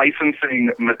licensing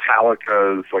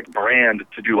Metallica's like brand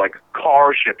to do like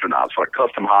car shifter knobs, like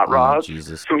custom hot rods.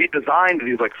 Jesus. So he designed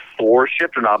these like 4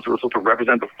 shifter knobs that were supposed to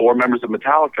represent the 4 members of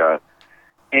Metallica.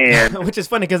 And Which is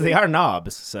funny because they are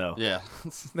knobs, so Yeah.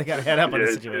 they gotta head up on the it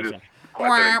is situation.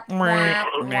 quite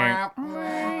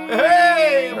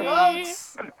Hey,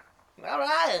 folks! All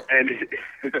right.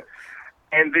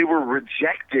 and they were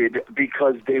rejected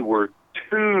because they were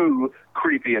too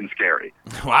creepy and scary.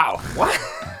 Wow.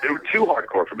 They were too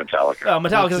hardcore for Metallica. Oh,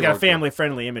 Metallica's got a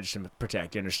family-friendly image to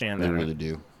protect. You understand They that? really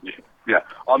do. Yeah,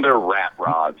 on their rat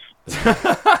rods.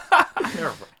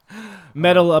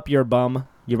 Metal up your bum.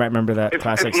 You might remember that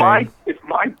classic saying. If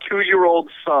my 2-year-old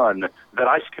son that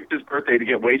I skipped his birthday to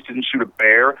get wasted and shoot a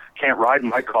bear can't ride in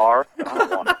my car, I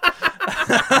don't want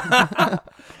it.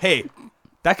 Hey,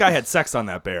 that guy had sex on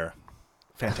that bear.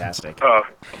 Fantastic.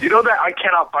 You know that I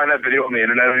cannot find that video on the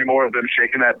internet anymore of them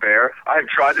shaking that bear. I have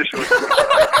tried to show it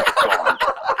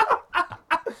to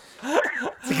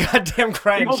It's a goddamn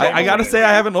crying People shame. I gotta say,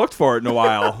 I haven't looked for it in a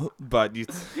while, but you,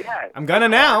 Yeah, I'm gonna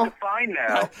now. it's fine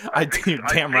now. you're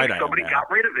damn right I am Somebody now. got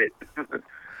rid of it.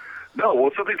 No,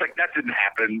 well, somebody's like, that didn't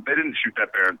happen. They didn't shoot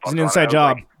that bear. And It's an inside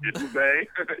job. Like, didn't they?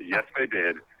 Yes, they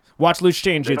did. Watch Luch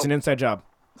change. It's an inside job.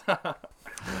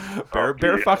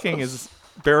 bear fucking is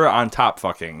bear on top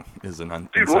fucking is an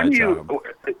Dude, inside when job.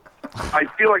 I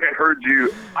feel like I heard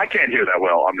you. I can't hear that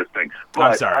well on this thing. But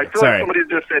I'm sorry. I feel Sorry. like somebody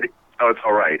just said, oh, it's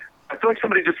all right. I feel like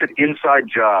somebody just said inside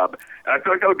job. And I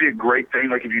feel like that would be a great thing,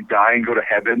 like if you die and go to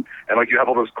heaven and like you have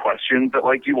all those questions that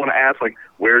like you want to ask, like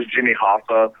where's Jimmy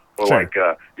Hoffa? Or Sure. like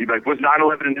you'd be like, was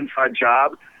 9/11 an inside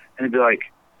job? And you'd be like,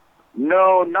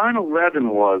 no,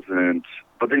 9/11 wasn't.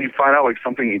 But then you find out like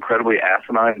something incredibly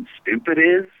asinine and stupid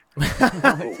is.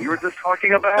 What we were just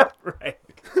talking about. Right.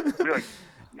 You'd be like,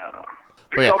 no.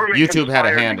 But yeah, Government YouTube had a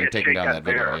conspired hand to in get taking Shake down that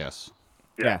video, bear. yes.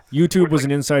 Yeah. YouTube was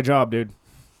an inside job, dude.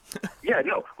 Yeah,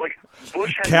 no, like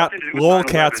Bush had nothing to do with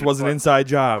Lolcats 9/11, was an but- inside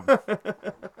job.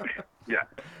 Yeah,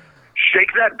 Shake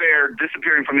That Bear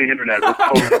disappearing from the internet was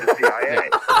posted to the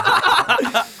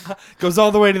CIA. Goes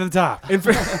all the way to the top.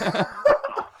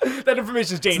 That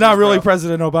information is dangerous. It's not really bro.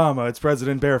 President Obama. It's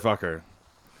President Bearfucker.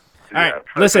 All right, Yeah,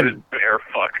 listen. President Bear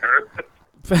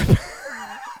fucker.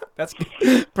 That's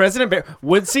President Bear.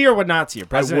 Would see or would not see?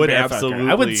 President would Bearfucker. absolutely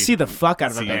I would see the fuck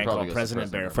out of a see- band Probably called go see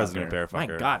President Bearfucker. President Bearfucker. My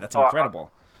God, that's Oh,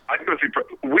 incredible. I'd go see.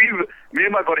 Me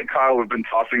and my buddy Kyle have been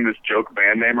tossing this joke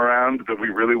band name around that we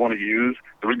really want to use.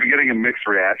 That we've been getting a mixed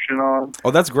reaction on.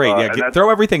 Oh, that's great. Yeah, and that's- throw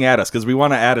everything at us because we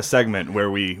want to add a segment where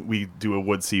we do a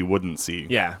would see, wouldn't see.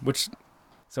 Yeah, which.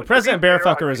 So President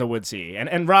Bearfucker is a would see,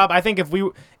 and Rob, I think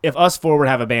if us four would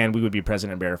have a band, we would be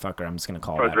President Bearfucker. I'm just gonna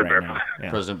call President that right now. Bearfucker. Yeah.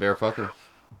 President Bearfucker.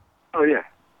 Oh yeah.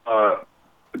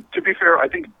 To be fair, I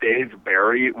think Dave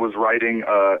Barry was writing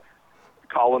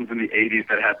columns in the 80s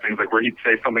that had things like where he'd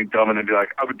say something dumb and then be like,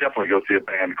 I would definitely go see a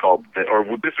band called, or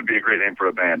this would be a great name for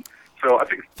a band. So I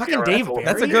think Fucking our Dave asshole- Barry?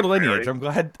 That's a good Dave lineage. Barry. I'm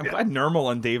glad Nermal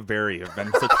and Dave Barry have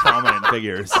been such prominent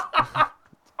figures.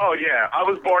 Oh yeah, I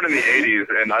was born in the 80s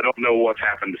and I don't know what's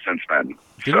happened since then.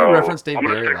 Did so we reference Dave I'm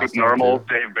gonna Barry stick with last time, normal too?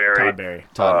 Dave Barry. Todd Barry.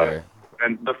 Todd Barry.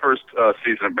 And the first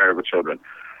season of Married with Children.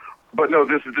 But no,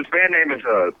 this band name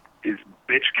is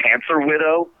Bitch Cancer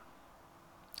Widow.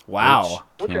 Wow.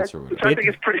 Which Cancer I, would which I think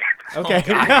is pretty. Okay.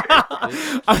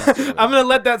 I'm gonna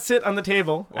let that sit on the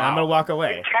table. And I'm gonna walk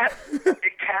away. It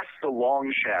casts a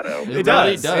long shadow. It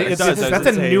does. It does. That's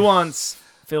a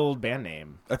nuance-filled band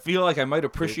name. I feel like I might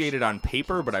appreciate it on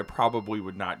paper, but I probably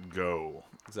would not go.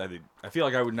 'Cause I feel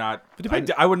like I would not.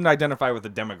 I wouldn't identify with the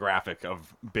demographic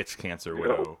of Bitch Cancer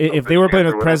Widow. If they were playing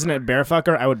with President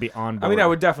Bearfucker, I would be on board. I mean, I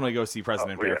would definitely go see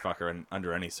President yeah. Bearfucker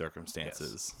under any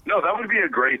circumstances. No, that would be a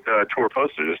great tour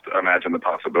poster. Just imagine the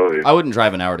possibilities. I wouldn't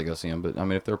drive an hour to go see him, but I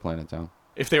mean, if they're playing in town.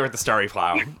 If they were at the Starry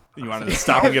Plow, you wanted to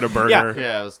stop and get a burger. Yeah.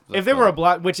 Yeah. If they were a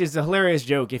block, which is a hilarious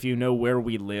joke if you know where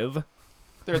we live,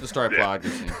 they're at the Star Plug.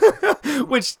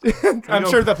 which I'm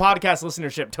sure the podcast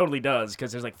listenership totally does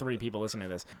because there's like 3 people listening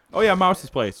to this. Oh yeah, Mouse's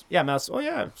place. Yeah, Mouse. Oh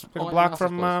yeah, it's like a Oh, yeah, block Mouse's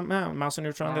from place. Mouse and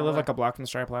Neutron. They live like a block from the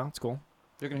Stripe Plow. It's cool.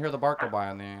 You can hear the bark go by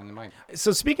on the mic.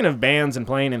 So speaking of bands and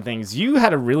playing and things, you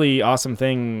had a really awesome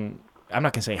thing. I'm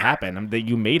not gonna say happen. That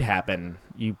you made happen.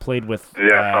 You played with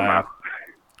somehow.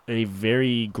 a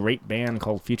very great band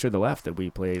called Future of the Left that we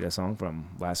played a song from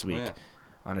last week yeah.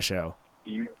 on a show.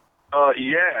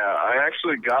 Yeah, I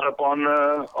actually got up on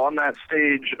that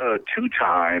stage 2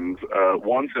 times,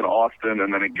 once in Austin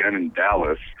and then again in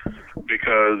Dallas,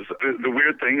 because the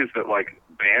weird thing is that like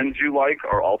bands you like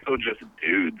are also just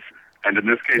dudes, and in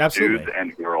this case, Absolutely. dudes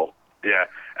and girl. Yeah,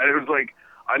 and it was like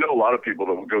I know a lot of people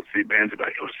that will go see bands and be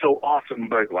like, "It was so awesome."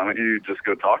 Like, why don't you just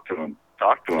go talk to them?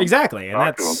 Talk to them. Exactly, and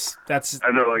Talk to that's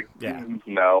And they're like, Yeah.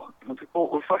 no. I was like,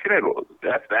 well fucking it. Well,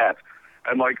 that's that.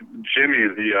 And like Jimmy,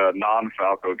 the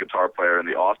non-Falco guitar player in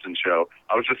the Austin show,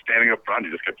 I was just standing up front.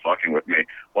 He just kept fucking with me.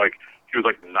 Like he was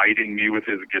like knighting me with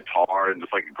his guitar and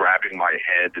just like grabbing my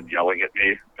head and yelling at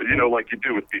me. You know, like you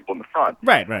do with people in the front.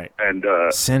 right. And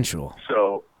Sensual.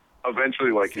 so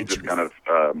eventually, like he just kind of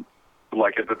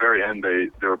like at the very end,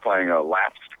 they were playing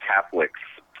Lapsed Catholics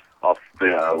off the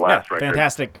last record.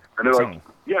 Fantastic And they're song. like,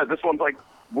 yeah, this one's like,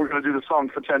 we're going to do the song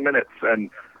for 10 minutes.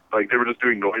 And like they were just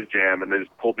doing noise jam, and they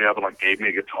just pulled me up and like gave me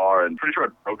a guitar, and pretty sure I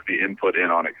broke the input in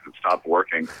on it because it stopped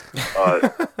working.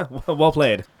 Well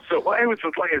played. So it was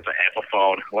just like it's an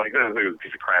Epiphone, like it was a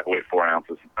piece of crap, weighed 4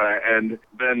 ounces. And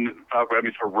then Falco had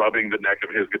me for rubbing the neck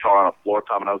of his guitar on a floor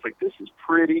tom, and I was like, this is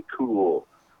pretty cool.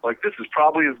 Like this is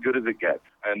probably as good as it gets.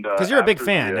 And Because you're a big after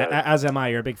fan, the, as am I.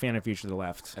 You're a big fan of Future of the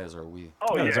Left. As are we.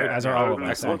 oh yeah, as are all of us.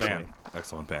 Excellent actually. band.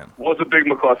 Excellent band. Was a big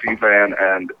McCluskey fan,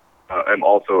 and I'm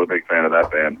also a big fan of that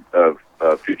band of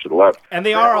Future of the Left. And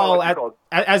they Yeah, are well, all, what's it called?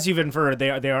 as you've inferred, they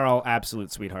are all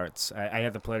absolute sweethearts. I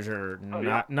had the pleasure,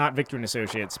 not Victor and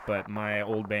Associates, but my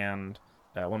old band,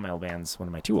 one of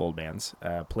my 2 old bands,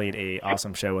 played a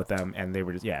awesome show with them, and they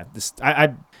were just,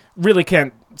 I really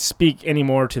can't speak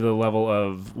anymore to the level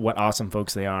of what awesome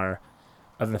folks they are,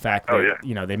 other than the fact that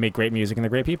they make great music and they're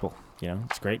great people.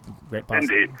 It's great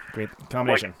Indeed. great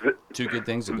combination. Like, 2 good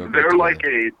things that go great they're together. like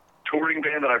a touring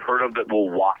band that I've heard of that will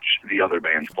watch the other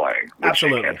bands playing. Which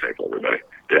Absolutely. You can't say for everybody.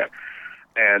 Yeah.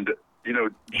 And,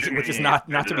 Jimmy Which is not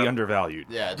to ended be up- undervalued.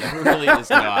 Yeah, that really is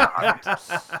not.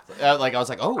 Like I was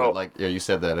like, like yeah, you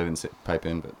said that. I didn't pipe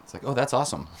in, but it's like, oh, that's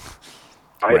awesome.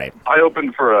 Right. I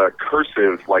opened for a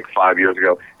Cursive like 5 years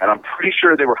ago, and I'm pretty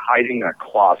sure they were hiding in a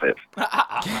closet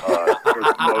for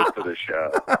most of the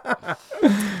show.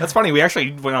 That's funny. We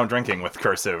actually went out drinking with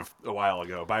Cursive a while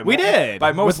ago. We did, by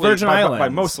with mostly, Virgin by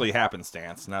Islands. mostly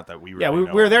happenstance. Not that we really Yeah, we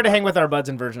know were there to them, hang with our buds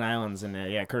in Virgin Islands,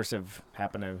 and Cursive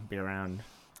happened to be around.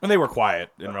 and they were quiet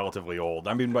and relatively old.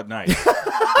 I mean, but nice.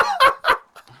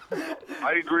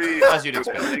 I agree. As you'd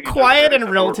expect. Everything you Quiet just said, and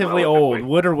except relatively for old.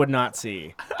 relatively. Would or would not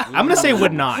see. I'm gonna say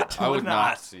would not. I would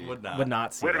not see. Would not. Would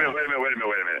not see. Wait a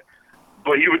minute.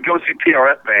 But you would go see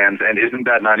PRF bands, and isn't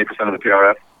that 90% of the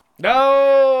PRF?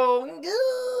 No.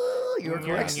 You're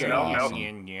correct.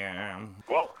 Yeah.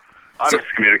 Well, I'm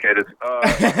excommunicated.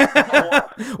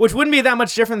 Which wouldn't be that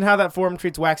much different than how that forum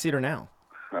treats Wax Eater now.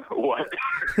 What?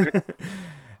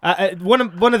 One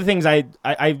of the things I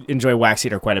enjoy Wax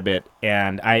Eater quite a bit,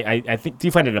 and I think do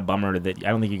you find it a bummer that I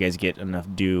don't think you guys get enough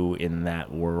due in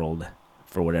that world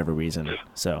for whatever reason.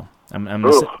 So I'm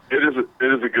Ugh, it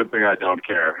is a good thing I don't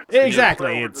care.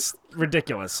 exactly We're it's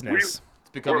ridiculousness. It's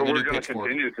becoming a we're new going to pitchfork.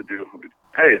 continue to do.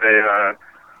 Hey,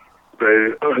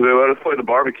 they let us play the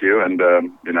barbecue, and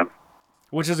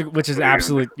Which is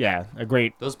absolutely a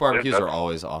great. Those barbecues Yeah, are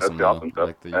always awesome. the awesome though.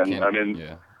 stuff. Like you And, can't. I mean,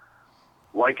 yeah.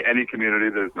 like any community,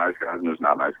 there's nice guys and there's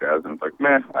not nice guys, and it's like,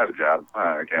 man, I have a job.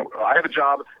 I have a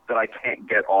job that I can't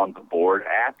get on the board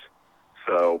at.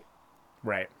 So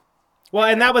Right. Well,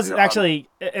 and that was actually,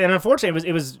 and unfortunately,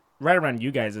 it was right around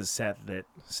you guys' set that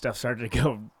stuff started to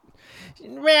go.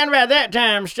 Around about that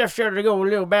time, stuff started to go a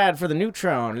little bad for the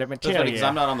Neutron. Let me That's tell funny you. because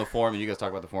I'm not on the forum, and you guys talk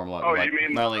about the forum a lot. Oh, like, you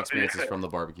mean- my only experience is from the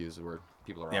barbecues where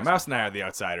people are Yeah, awesome. Mouse and I are the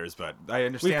outsiders, but I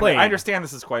understand. played. I understand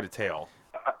this is quite a tale.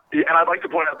 Yeah, and I'd like to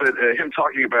point out that him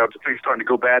talking about things starting to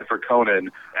go bad for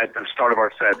Conan at the start of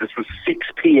our set, this was 6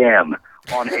 p.m.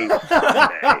 on a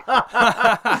Sunday.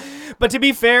 But to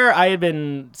be fair, I had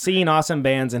been seeing awesome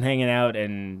bands and hanging out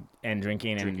and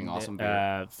drinking awesome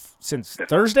beer. Since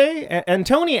Thursday. And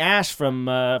Tony Ash from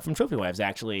Trophy Wives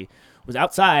actually was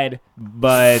outside,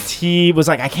 but he was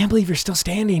like, "I can't believe you're still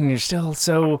standing. You're still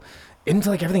so into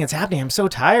like everything that's happening. I'm so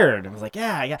tired." I was like,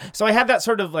 yeah. So I had that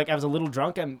sort of like, I was a little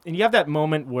drunk, and you have that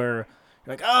moment where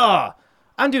you're like, "Oh,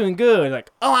 I'm doing good." Like,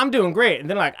 "Oh, I'm doing great." And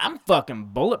then like, "I'm fucking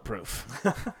bulletproof."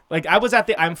 Like I was at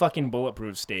the "I'm fucking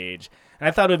bulletproof" stage, and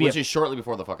I thought it would be Which is shortly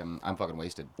before the I'm fucking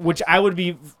wasted. which I would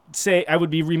be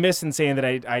remiss in saying that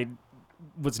I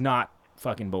was not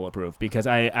fucking bulletproof, because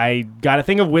I got a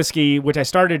thing of whiskey, which I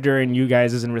started during you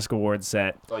guys' and Risk Awards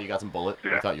set. Oh, you got some bullet?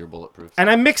 I thought you were bulletproof. And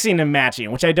I'm mixing and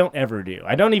matching, which I don't ever do.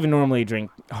 I don't even normally drink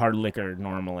hard liquor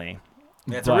normally.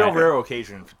 Yeah, it's a real rare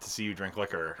occasion to see you drink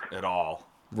liquor at all.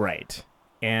 Right.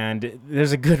 And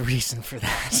there's a good reason for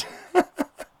that.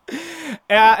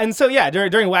 And so, yeah,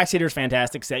 during Wax Eater's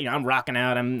fantastic set, I'm rocking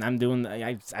out. I'm doing,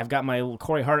 I've got my little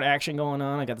Corey Hart action going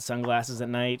on. I got the sunglasses at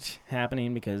night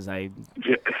happening because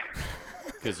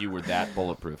Because you were that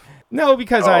bulletproof. No,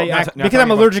 because because I'm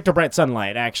allergic to bright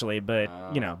sunlight, actually. But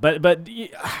but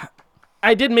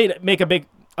I did make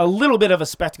a little bit of a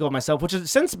spectacle of myself, which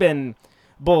has since been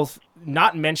both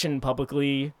not mentioned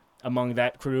publicly among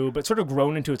that crew, but sort of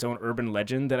grown into its own urban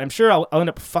legend that I'm sure I'll end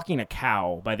up fucking a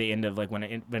cow by the end of when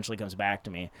it eventually comes back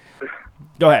to me.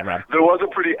 Go ahead, Rob. There was a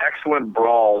pretty excellent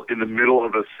brawl in the middle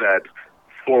of a set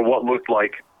for what looked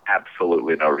like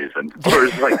absolutely no reason. Where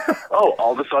it's like, oh,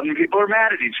 all of a sudden people are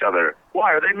mad at each other.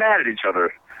 Why are they mad at each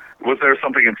other? Was there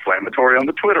something inflammatory on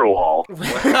the Twitter wall? Blew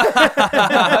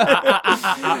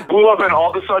up, and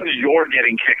all of a sudden you're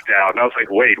getting kicked out. And I was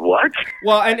like, wait, what?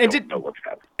 Well, I don't know what's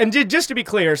happening. And just to be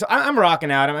clear, so I'm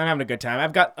rocking out. I'm having a good time.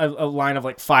 I've got a line of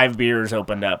like 5 beers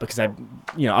opened up because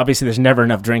obviously there's never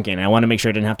enough drinking. I want to make sure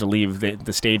I didn't have to leave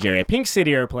the stage area. Pink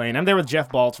City are playing. I'm there with Jeff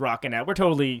Baltz rocking out. We're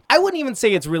totally, I wouldn't even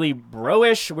say it's really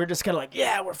bro-ish. We're just kind of like,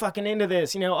 yeah, we're fucking into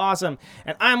this, awesome.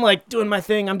 And I'm like doing my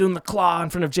thing. I'm doing the claw in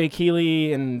front of Jake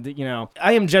Healy, and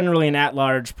I am generally an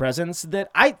at-large presence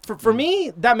that for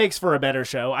me, that makes for a better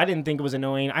show. I didn't think it was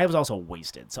annoying. I was also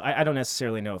wasted, so I don't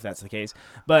necessarily know if that's the case.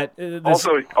 But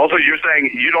also, you're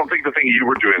saying you don't think the thing you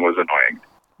were doing was annoying.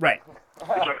 Right. Which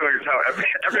I feel like is how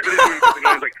everybody's doing something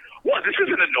annoying. Like, what? This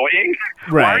isn't annoying?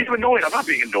 Right. Why are you annoying? I'm not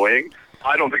being annoying.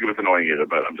 I don't think it was annoying either,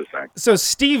 but I'm just saying. So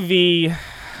Steve V,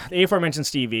 the aforementioned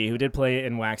Steve V, who did play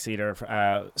in Wax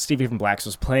Eater, Steve V from Blacks,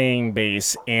 was playing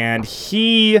bass, and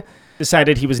he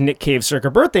decided he was Nick Cave's circa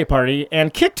birthday party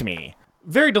and kicked me.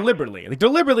 Very deliberately. Like,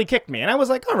 deliberately kicked me. And I was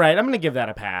like, all right, I'm going to give that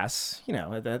a pass.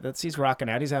 He's rocking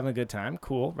out. He's having a good time.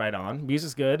 Cool. Right on.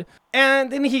 Music's good.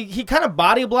 And then he kind of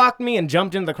body blocked me and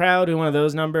jumped into the crowd doing one of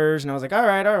those numbers. And I was like, all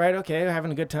right, okay,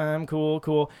 having a good time.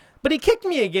 Cool. But he kicked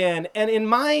me again. And in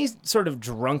my sort of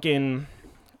drunken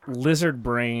lizard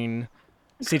brain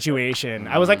situation,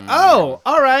 I was like, oh,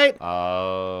 all right.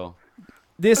 Oh.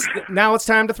 Now it's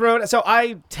time to throw it. So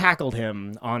I tackled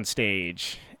him on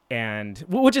stage. And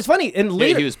which is funny, and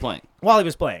later he was playing. While he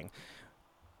was playing,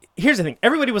 here's the thing: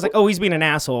 everybody was like, "Oh, he's being an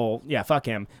asshole." Yeah, fuck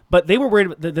him. But they were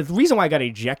worried. The reason why I got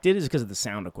ejected is because of the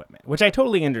sound equipment, which I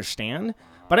totally understand.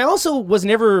 But I also was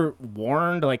never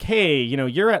warned, like, "Hey,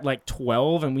 you're at like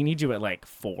 12, and we need you at like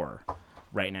 4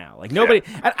 right now." Like nobody.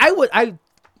 Yeah.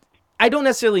 I don't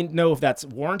necessarily know if that's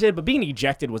warranted, but being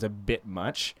ejected was a bit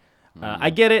much. I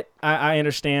get it. I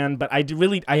understand, but I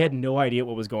had no idea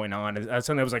what was going on.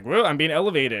 Suddenly I was like, well, I'm being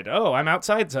elevated. Oh, I'm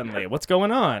outside suddenly. What's going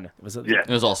on? It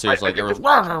was all serious. Like,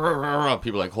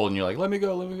 people like holding you like, let me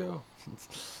go.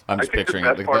 I'm just picturing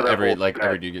every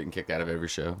dude getting kicked out of every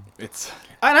show. And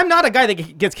I'm not a guy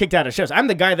that gets kicked out of shows. I'm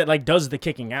the guy that like does the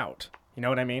kicking out. You know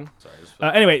what I mean?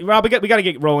 Sorry. Anyway, Rob, we got to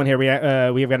get rolling here. We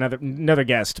have got another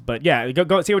guest, but yeah,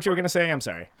 go see what you were gonna say. I'm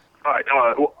sorry. All right.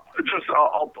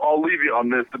 I'll leave you on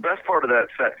this. The best part of that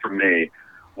set for me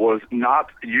was not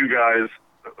you guys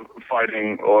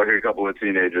fighting a couple of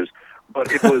teenagers,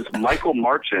 but it was Michael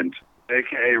Marchant,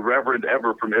 a.k.a. Reverend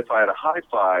Ever from If I Had a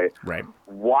Hi-Fi, right,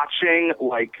 watching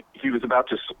like he was about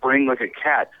to spring like a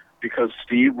cat because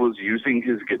Steve was using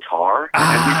his guitar,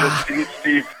 and we just see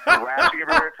Steve thrashing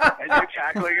everywhere, and you're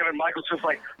tackling him, and Michael's just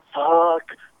like,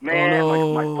 fuck, man,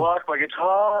 like my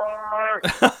guitar.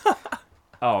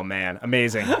 Oh, man.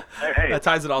 Amazing. Hey, that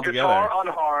ties it all together.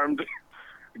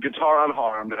 Guitar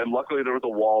unharmed, and luckily there was a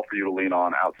wall for you to lean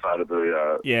on outside of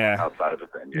the outside of the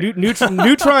thing. Yeah.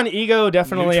 Neutron ego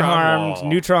definitely Neutron harmed. wall.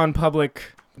 Neutron public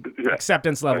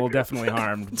acceptance level definitely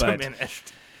harmed. But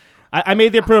Diminished. I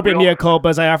made the appropriate mea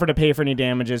culpas. I offered to pay for any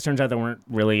damages. Turns out there weren't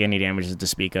really any damages to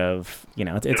speak of. You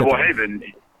know, it's a Well, thing. hey, then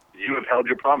you have held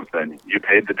your promise then. You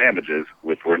paid the damages,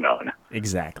 which were none.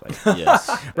 Exactly. Yes.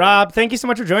 Rob, thank you so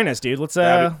much for joining us, dude. Let's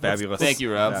Fabulous. Thank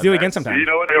you, Rob. let's do it again sometime. You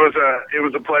know what? It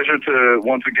was a pleasure to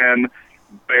once again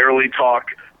barely talk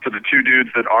to the two dudes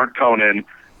that aren't Conan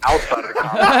outside of the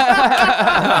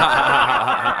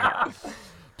comedy.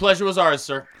 Pleasure was ours,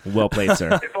 sir. Well played,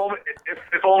 sir. If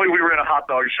only we were in a hot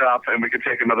dog shop and we could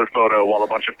take another photo while a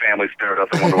bunch of families stare at us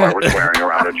and wonder why we're swearing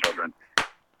around our children.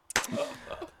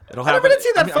 It'll happen. didn't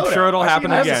see that I'm photo. sure it'll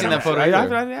happen I haven't again. seen that photo I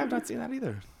either. have not seen that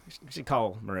either. We should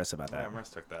call Marissa about that. Yeah,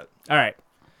 Marissa took that. All right.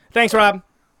 Thanks, Rob.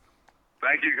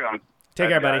 Thank you, guys. Take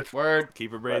care, buddy. Word.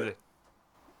 Keep it breezy.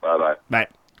 Bye-bye. Bye.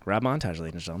 Rob Montage,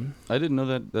 ladies and gentlemen. I didn't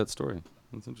know that story.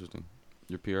 That's interesting.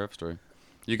 Your PRF story.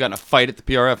 You got in a fight at the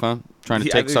PRF, huh? Trying to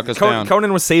take suckers down.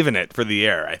 Conan was saving it for the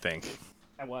air, I think.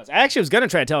 I actually was going to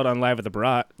try to tell it on live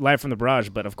from the barrage,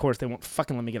 but of course they won't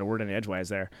fucking let me get a word in edgewise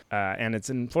there. And it's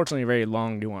unfortunately a very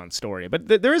long, nuanced story. But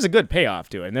there is a good payoff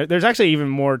to it. And there's actually even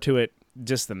more to it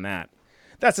just than that.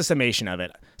 That's a summation of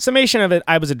it.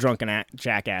 I was a drunken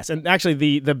jackass. And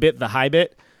actually the high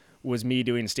bit was me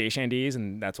doing station Ds,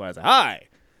 and that's why I was like, hi,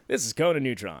 this is Conan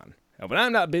Neutron. And when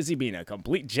I'm not busy being a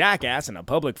complete jackass in a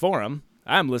public forum,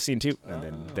 I'm listening to and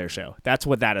then their show. That's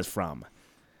what that is from.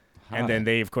 And then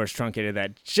they, of course, truncated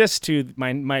that just to my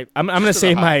I'm going to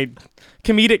say my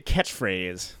comedic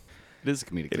catchphrase. It is a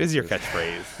comedic. It is your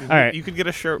catchphrase. All right. You could get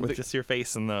a shirt with just your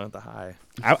face in the high.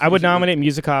 I would nominate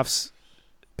Musikoff's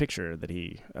picture that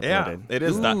he uploaded. Yeah, it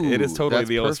is that. It is Ooh, totally that's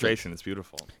the perfect. illustration. It's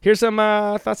beautiful. Here's some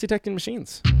thoughts detecting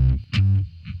machines.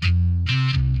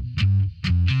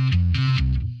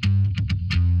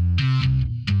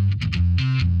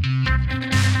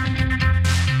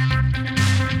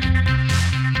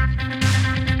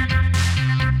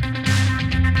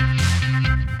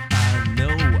 I know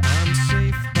I'm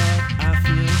safe, but I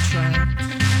feel trapped.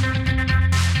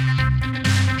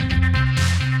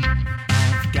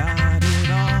 I've got it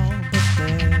all, but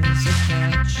there's a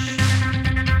catch.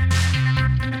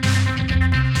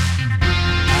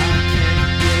 I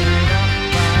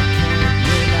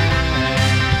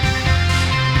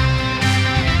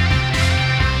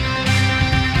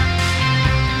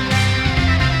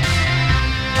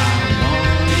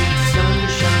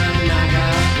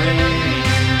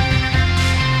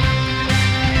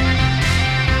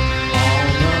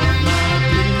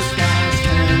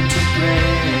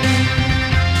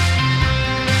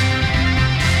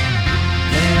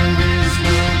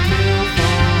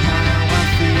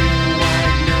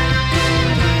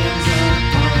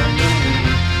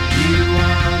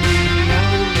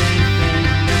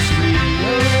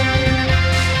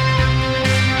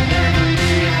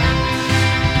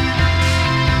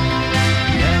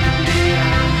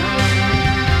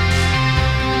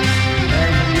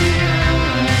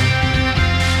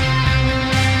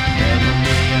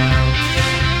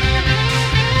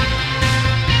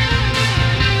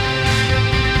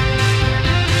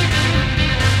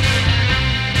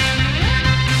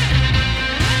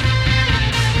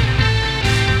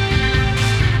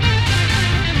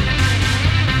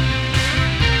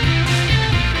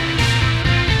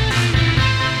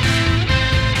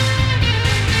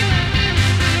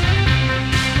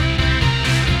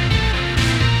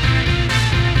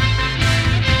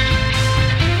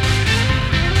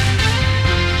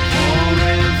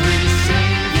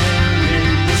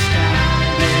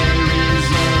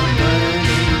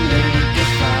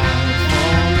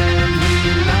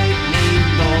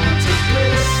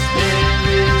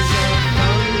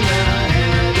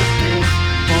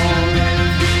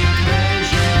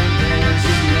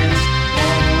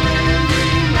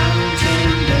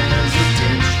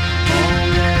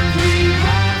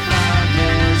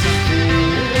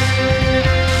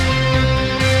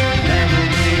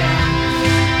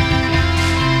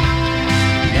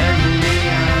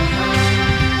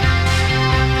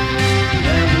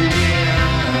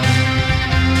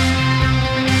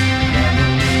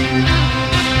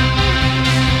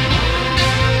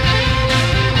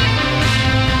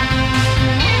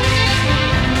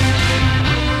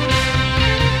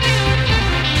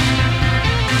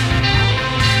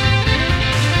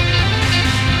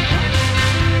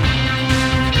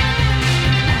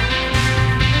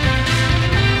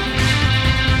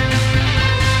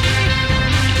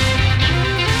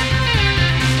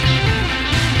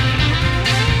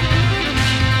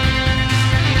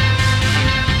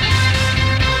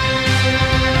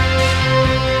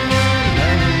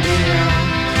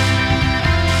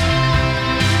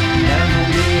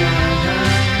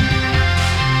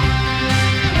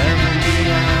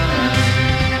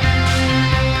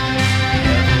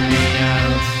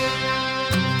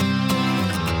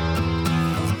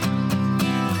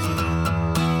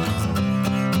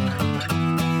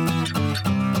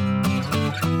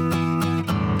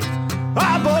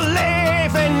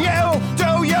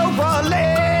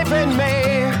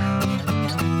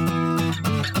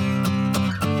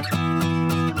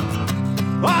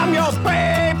I'm your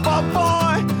paper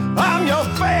boy. I'm your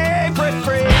favorite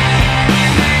freak.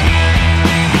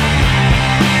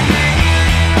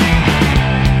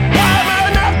 I'm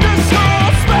an after-school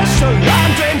special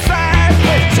London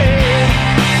sandwich team.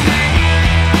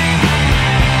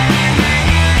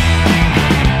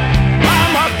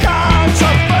 I'm a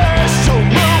controversial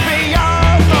movie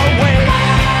of the week.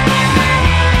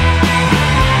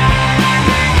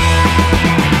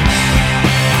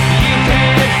 You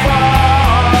can't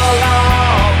fall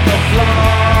off the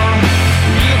floor.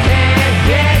 You can't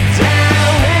get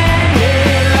down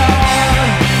any lower.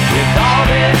 With all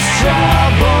this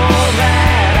trouble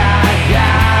that I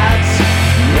got,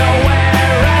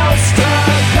 nowhere else to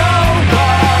go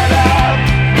but up.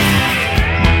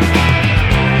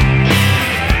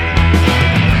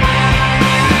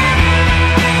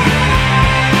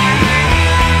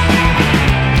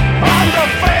 I'm the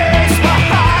face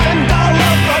behind all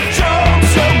of the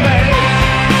jokes you make.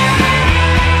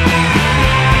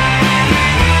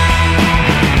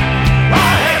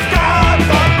 I have got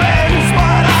the bends,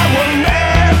 but I will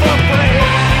never break.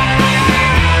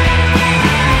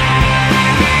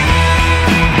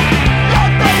 You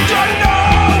think you know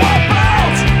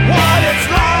about what it's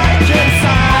like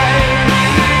inside.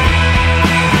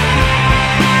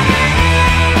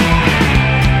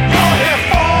 You're here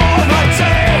for the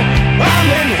day, I'm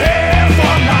in here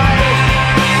for night.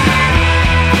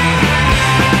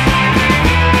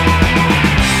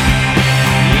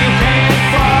 You can't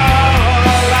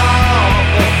fall off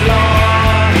the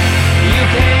floor. You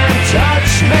can't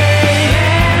touch me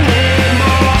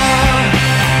anymore.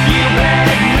 You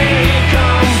made me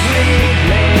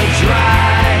completely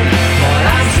dry, but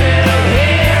I'm still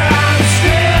here, I'm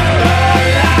still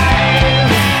alive.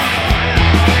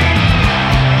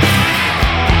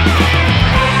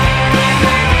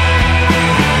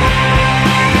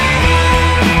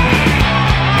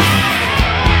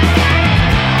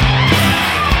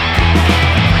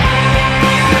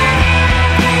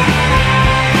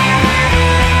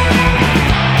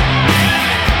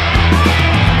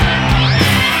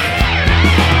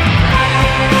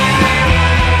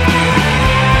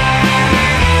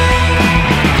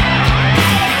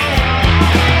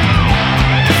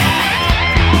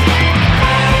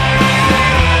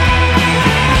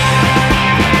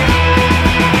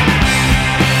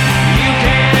 You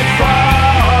can't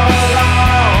fall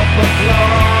off the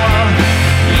floor.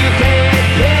 You can't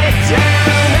get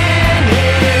down any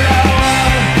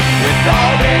lower. With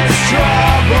all this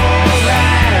trouble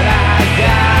that I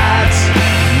got,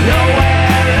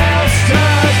 nowhere else to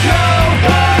go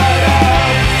but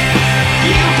up.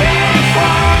 You can't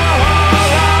fall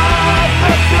off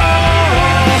the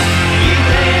floor. You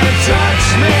can't touch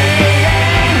me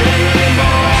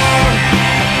anymore.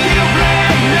 You've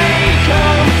left me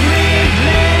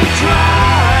completely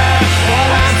dry, but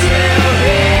I'm still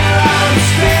here, I'm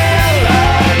still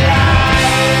alive.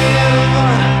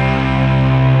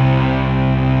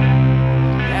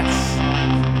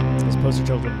 Yes. Those Poster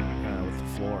Children with the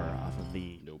floor off of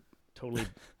the totally.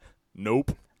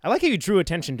 Nope. I like how you drew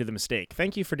attention to the mistake.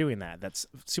 Thank you for doing that. That's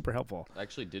super helpful. I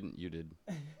actually didn't. You did.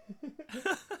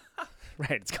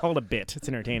 Right. It's called a bit. It's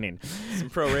entertaining. Some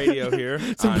pro radio here.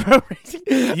 Some on- pro rating.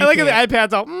 I like how the can't-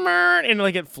 iPad's all "Mrrr," and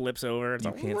like it flips over. It's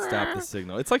You all, can't stop the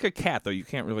signal. It's like a cat, though. You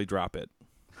can't really drop it.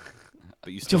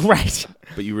 But you "Mrrr." still, Right.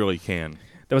 but you really can.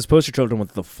 That was Poster Children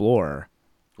with the floor,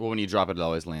 Well, when you drop it, it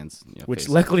always lands. which face.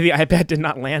 luckily the iPad did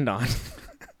not land on.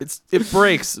 It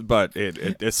breaks, but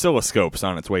it oscilloscopes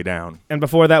on its way down. And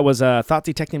before that was Thoughts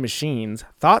Detecting Machines.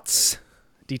 Thoughts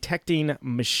Detecting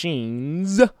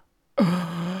Machines with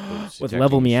Detecting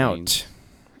Level Me Machines.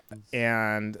 Out.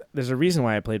 And there's a reason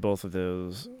why I played both of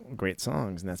those great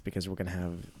songs, and that's because we're going to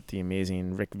have the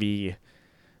amazing Rick V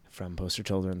from Poster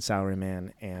Children,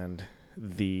 Salaryman, and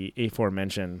the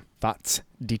aforementioned Thoughts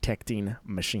Detecting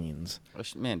Machines. Oh,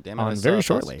 man, damn it! On I saw very Thoughts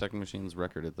shortly. Detecting Machines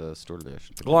record at the store today.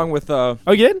 Along with Oh,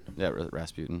 you did? Yeah,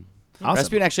 Rasputin. Awesome.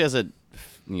 Rasputin actually has a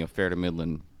fair to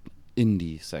Midland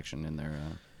indie section in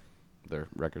their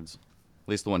records. At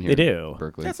least the one here. They do. In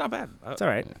Berkeley. that's not bad. It's all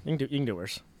right. You can do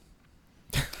worse.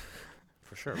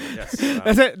 For sure. Yes.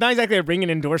 That's not exactly a ringing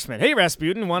endorsement. Hey,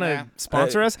 Rasputin, want to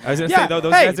sponsor us? I was gonna Yeah. say though,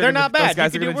 those Hey, guys they're are not gonna, bad. Those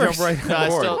guys You are can going do to jump right No, on I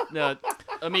board. still, no,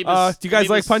 Amoebas, Do you guys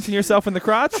like Amoebas- punching yourself in the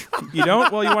crotch? You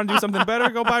don't? Well, you want to do something better?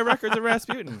 Go buy records of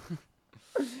Rasputin.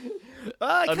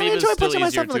 I kind of Amoeba's enjoy still punching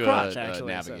myself in easier the to, crotch, actually. so-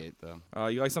 navigate, though.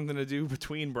 You like something to do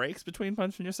between breaks, between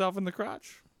punching yourself in the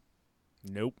crotch?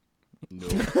 Nope. No.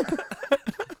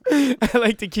 I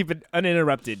like to keep it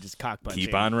uninterrupted, just cock punching.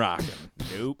 Keep on rocking.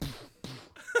 Nope.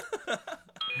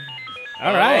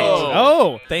 All right.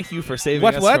 Oh. Thank you for saving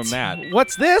What? us What? from that.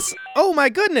 What's this? Oh my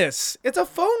goodness! It's a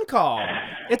phone call.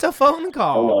 It's a phone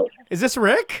call. Hello. Is this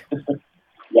Rick?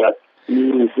 Yes. Can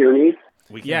you hear me?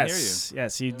 We can Yes.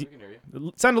 Yes. You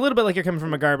sound a little bit like you're coming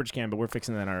from a garbage can, but we're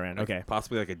fixing that on our end. hear you. Okay.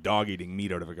 Possibly like a dog eating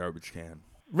meat out of a garbage can.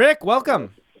 Rick,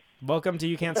 welcome. Welcome to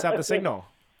You Can't Stop the Signal.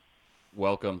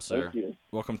 Welcome, sir. Thank you.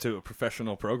 Welcome to a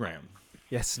professional program.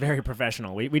 Yes, very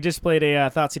professional. We just played a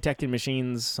Thoughts Detected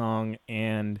Machines song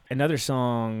and another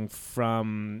song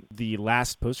from the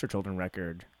last Poster Children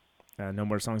record, No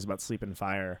More Songs About Sleep and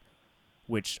Fire,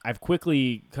 which I've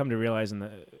quickly come to realize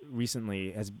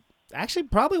recently has actually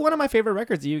probably one of my favorite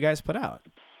records that you guys put out.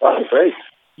 Oh, great.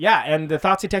 Yeah, and the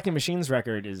Thoughts Detected Machines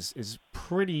record is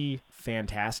pretty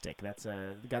fantastic. That's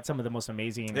got some of the most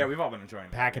amazing Yeah, we've all been enjoying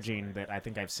that. packaging that I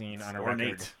think I've seen on a record.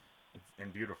 Ornate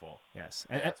and beautiful. Yes.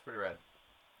 That's pretty rad.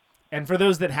 And for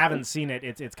those that haven't seen it,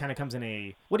 it kind of comes in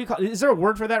a, what do you call it? Is there a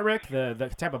word for that, Rick?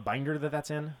 The type of binder that's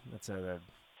in? That's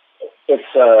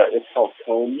It's called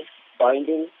comb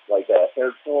binding, like a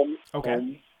hair comb. Okay.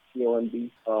 Comb,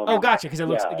 C-O-M-B. oh, gotcha, because it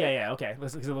looks, yeah. okay,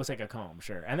 because it looks like a comb,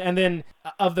 sure. And then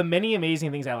of the many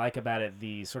amazing things I like about it,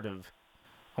 the sort of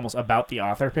almost about the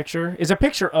author picture is a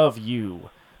picture of you,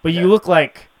 but you look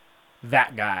like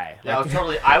that guy. Yeah,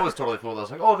 Like, I was totally fooled. I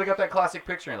was like, oh, they got that classic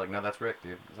picture. And you're like, no, that's Rick,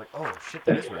 dude. I was like, oh, shit,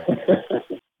 that is Rick.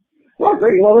 Well,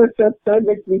 great. Well, that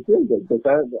makes me feel good because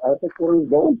I think what I was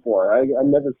going for. I'm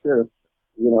never sure. I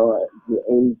was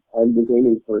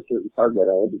aiming for a certain target.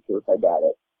 I wasn't sure if I got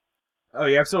it. Oh,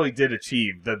 you absolutely did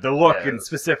achieve the look Yeah, and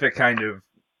specific kind of,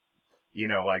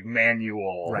 like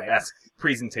manual-esque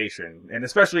presentation. And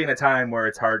especially in a time where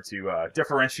it's hard to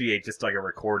differentiate just like a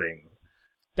recording.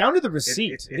 down to the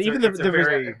receipt.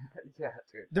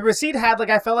 The receipt had, like,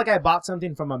 I felt like I bought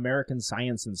something from American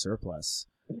Science and Surplus.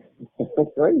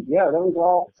 Great. Yeah, that was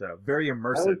all. It's very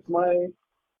immersive.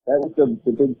 That was the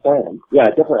big plan. Yeah,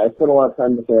 definitely. I spent a lot of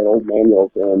time looking at old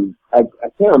manuals, and I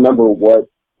can't remember what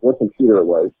computer it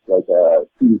was, like a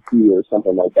PDP or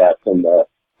something like that from the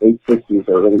late 60s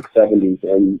or early 70s,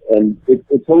 and it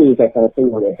totally was that kind of thing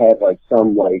where they had like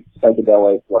some like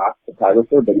psychedelic rock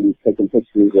photographer, but he was taking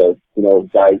pictures of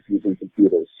guys using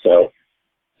computers. So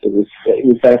it was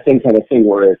that same kind of thing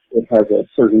where it has a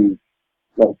certain,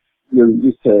 like, you're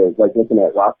used to like looking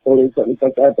at rock photos and things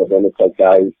like that, but then it's like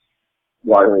guys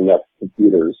wiring up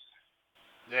computers.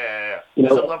 Yeah.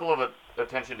 There's a level of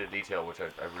attention to detail, which I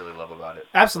really love about it.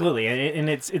 Absolutely, and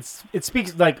it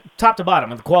speaks like top to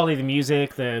bottom of the quality of the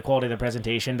music, the quality of the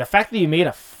presentation, the fact that you made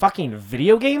a fucking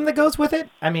video game that goes with it.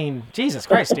 I mean, Jesus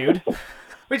Christ, dude. What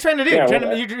are you trying to do?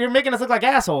 Yeah, you're making us look like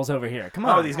assholes over here. Come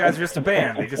on. Oh, these guys are just a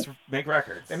band. They just make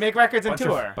records. They make records and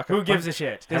tour. Who gives a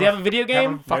shit? Does he have a video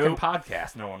game? Have a fucking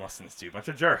podcast no one listens to. Bunch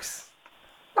of jerks.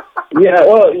 Yeah,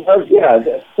 well,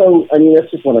 yeah. So, I mean, that's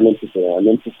just what I'm interested in. I'm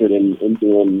interested in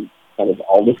doing kind of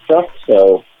all this stuff.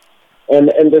 So, and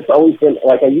there's always been,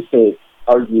 like, I used to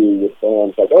argue with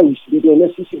bands, like, oh, you should be doing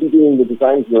this, you should be doing the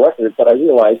designs of your record. But I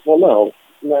realized, well, no,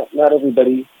 not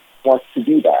everybody wants to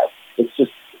do that. That's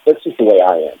just the way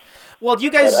I am. Well, you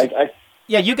guys,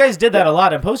 you guys did that a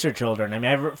lot in Poster Children. I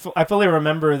mean, I fully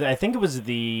remember that. I think it was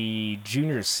the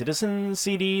Junior Citizen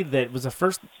CD that was the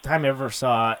first time I ever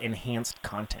saw enhanced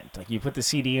content. Like, you put the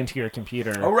CD into your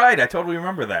computer. Oh, right. I totally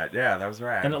remember that. Yeah, that was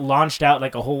rad. And it launched out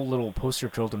like a whole little Poster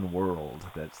Children world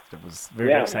that was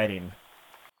very exciting.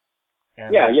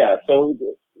 And, So,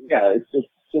 it's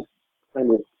just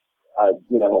kind of, I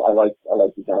like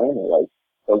design. I like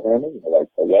programming. I like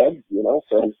the web.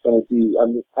 So I'm just going to do.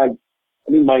 I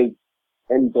mean, my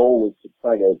end goal is to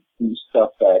try to do stuff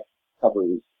that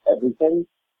covers everything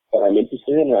that I'm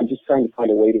interested in, and I'm just trying to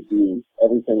find a way to do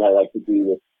everything I like to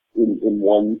do in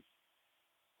one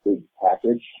big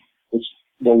package, which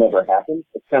will never happen.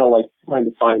 It's kind of like trying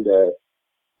to find a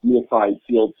unified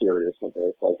field theory or something.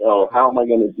 It's like, oh, how am I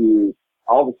going to do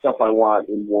all the stuff I want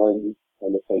in one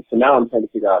kind of thing? So now I'm trying to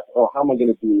figure out, oh, how am I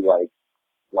going to do like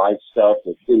live stuff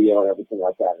with video and everything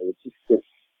like that? And it's just It's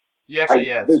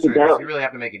true. You really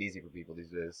have to make it easy for people these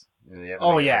days. The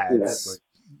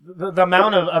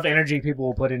amount of energy people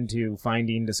will put into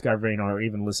finding, discovering, or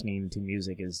even listening to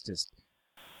music is just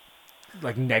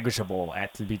like negligible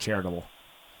to be charitable.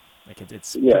 Like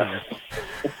it's the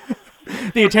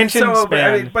attention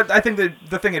span. But I think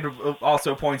the thing it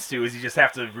also points to is you just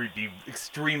have to be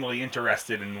extremely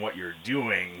interested in what you're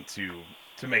doing to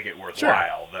make it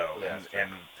worthwhile, though,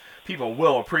 and people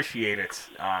will appreciate it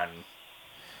on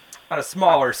on a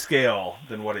smaller scale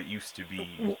than what it used to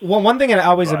be. Well, one thing I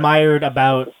always But- admired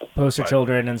about Poster but-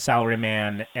 Children and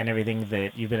Salaryman and everything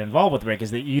that you've been involved with, Rick,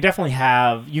 is that you definitely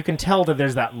you can tell that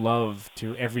there's that love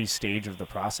to every stage of the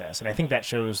process. And I think that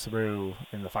shows through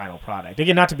in the final product.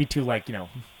 Again, not to be too,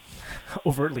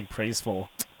 overtly praiseful.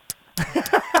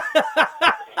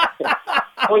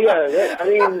 Well, yeah, I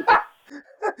mean...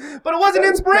 But it was an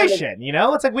inspiration, you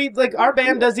know? It's like our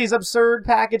band does these absurd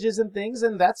packages and things,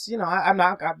 and that's,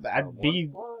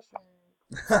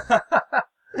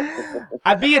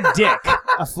 I'd be a dick,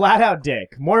 a flat-out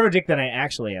dick, more of a dick than I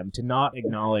actually am, to not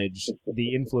acknowledge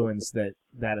the influence that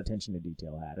attention to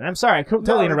detail had. And I'm sorry, I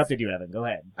totally interrupted you, Evan. Go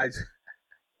ahead.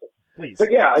 Please.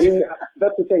 But yeah, I mean,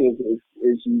 that's the thing is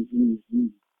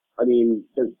you I mean,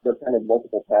 there's kind of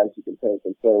multiple paths you can take,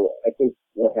 and so I think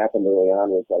what happened early on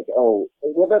was like,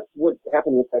 that's what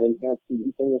happened with that enhanced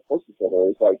TV thing with Poster Children.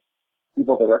 It's like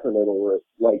people at the record label were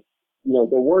like,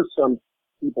 there were some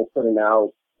people putting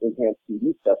out enhanced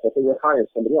TV stuff that they would hire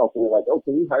somebody else, and they're like,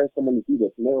 can you hire someone to do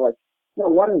this? And they were like, no,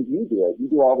 why don't you do it?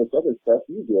 You do all this other stuff,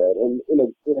 you do it. And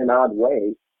in an odd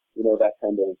way, that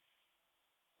kind of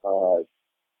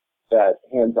that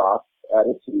hands-off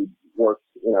attitude worked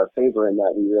in our favor in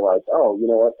that we realized, you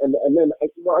know what, and then I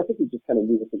think we just kind of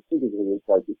knew this instinctively. It's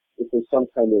like if there's some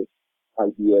kind of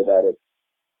idea that it's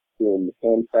been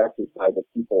handcrafted by the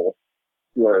people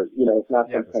who are, it's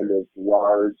not some kind of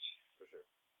large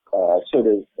sort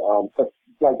of, but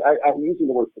like I'm using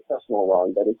the word professional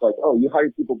wrong, but it's like, you hire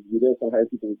people to do this and hire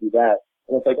people to do that,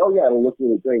 and it's like, yeah, it'll look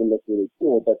really great and look really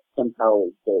cool, but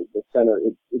somehow the center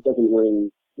it doesn't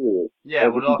ring true. Yeah,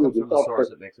 when it all comes from the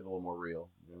source, it makes it a little more real.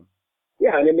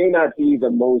 Yeah, and it may not be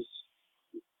the most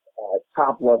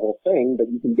top level thing, but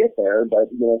you can get there.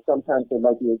 But sometimes there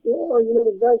might be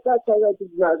that's how that is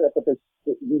not that, but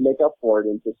you make up for it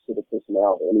in just sort of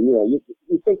personality. I mean,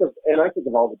 you think of, and I think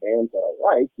of all the bands that I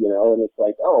like, and it's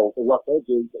like, the rough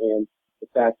edges and the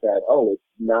fact that it's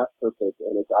not perfect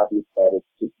and it's obvious that it's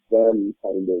just them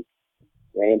kind of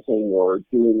ranting or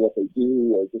doing what they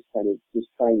do or just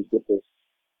trying to get this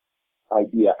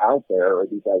idea out there or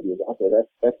these ideas out there,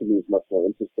 that to me is much more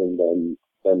interesting than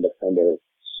the kind of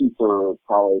super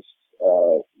polished,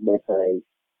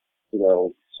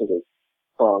 sort of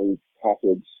strong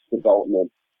package development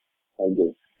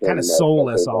kind of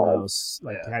soulless almost,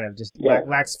 kind of just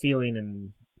lacks feeling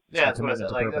and that's what it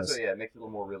makes it a little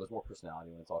more real. There's more personality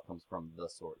when it all comes from the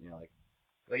sort, like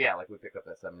we picked up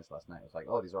that 7-inch last night. It was like,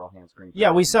 these are all hand screen.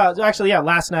 Yeah, we saw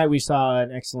last night we saw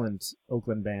an excellent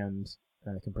Oakland band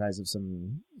comprised of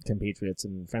some compatriots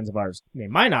and friends of ours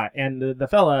named Minot, and the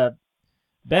fella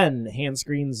Ben hand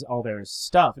screens all their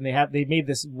stuff, and they made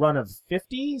this run of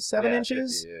 57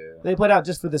 inches. 50, yeah. They put out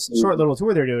just for this short little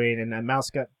tour they're doing, and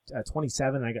Mouse got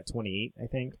 27, and I got 28, I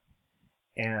think,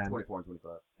 and 24 and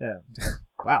 25. Yeah,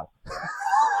 wow.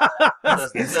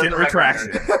 Instant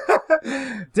retraction.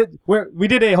 We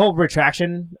did a whole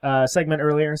retraction segment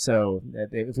earlier, so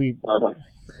if we.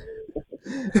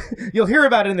 You'll hear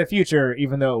about it in the future,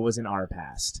 even though it was in our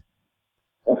past.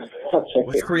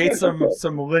 Which creates some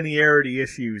linearity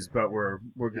issues, but we're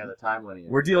the time linear.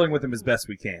 We're dealing with them as best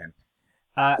we can.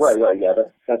 Right, yeah.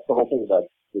 That's the whole thing about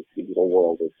this digital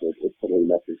world. It's totally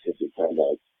messy if you kind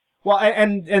of. Well,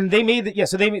 and they made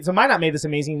so Minot made this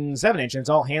amazing 7-inch, and it's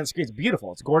all hand screened. It's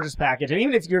beautiful. It's a gorgeous package, and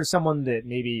even if you're someone that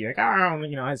maybe like,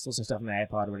 I still some stuff on the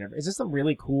iPod or whatever, it's just some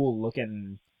really cool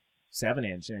looking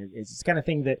 7-inch, and it's the kind of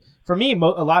thing that for me, a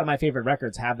lot of my favorite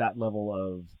records have that level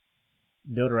of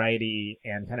notoriety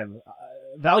and kind of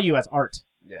value as art,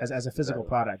 as a physical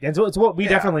product, and so it's what we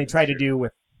definitely try to do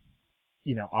with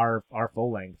our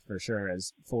full length for sure,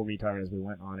 as full retard as we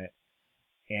went on it.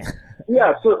 And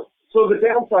yeah, so the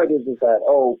downside is that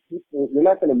people, you're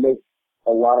not going to make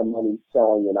a lot of money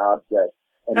selling an object,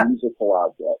 a musical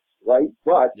object, right?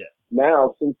 But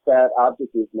now, since that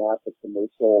object is not the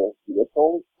commercial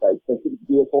vehicle, like the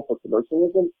vehicle for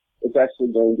commercialism, it's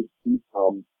actually going to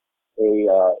become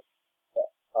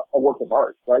a work of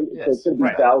art, right? Yes, so it's going to be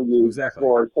valued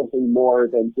for something more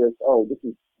than just, this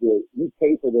is you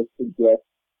pay for this to get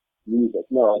music.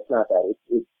 No, it's not that.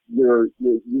 It's you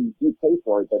pay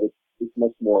for it, but it's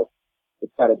much more.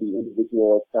 It's got to be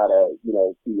individual. It's got to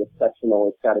be exceptional.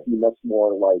 It's got to be much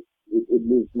more like it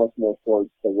moves much more towards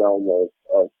the realm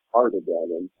of art again.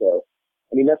 And so,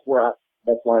 I mean, that's why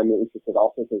I'm interested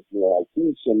also because I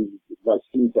teach and my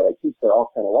students that I teach, they're all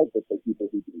kind of like this. They're people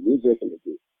who do music and they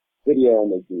do video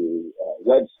and they do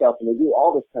web stuff and they do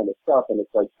all this kind of stuff. And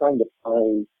it's like trying to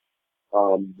find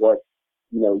what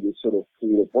your sort of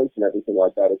creative voice and everything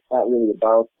like that. It's not really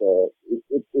about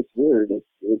it's weird.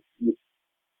 It's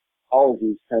all of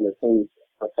these kind of things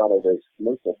are thought of as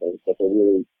commercial things, but they're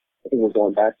really I think we're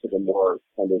going back to the more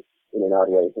kind of in an odd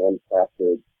way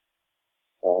handcrafted,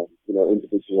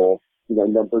 individual,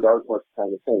 numbered artwork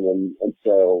kind of thing. And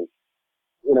so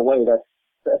in a way that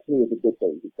to me is a good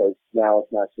thing, because now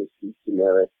it's not just these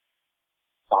generic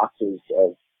boxes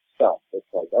of stuff. It's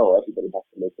like, oh, everybody has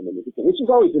to make them individually, which has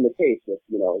always been the case with,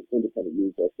 independent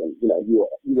music. And, you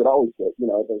would always get,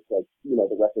 there's like,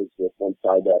 the records with one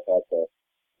side that had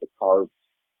the carved,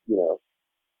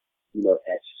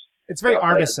 etched. It's very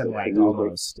artisan-like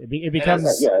almost. It becomes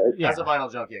as a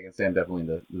vinyl junkie, I can stand definitely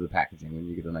in the packaging when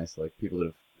you get a nice people that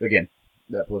have again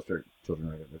that Poster Children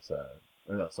record. It's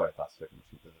Thoughts Stricken.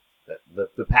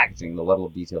 The packaging, the level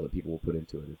of detail that people will put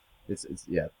into it. It's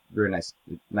very nice,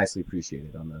 nicely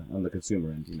appreciated on the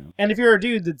consumer end, And if you're a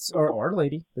dude or a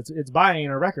lady that's buying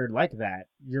a record like that,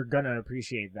 you're gonna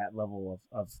appreciate that level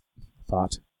of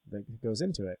thought that goes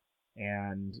into it,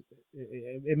 and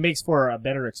it makes for a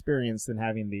better experience than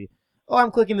having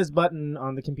I'm clicking this button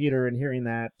on the computer and hearing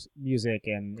that music,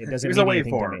 and it doesn't mean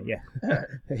anything to me. Yeah,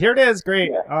 here it is.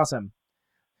 Great, awesome.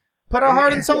 Put our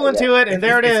heart and soul into it, and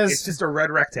there it is. It's just a red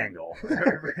rectangle.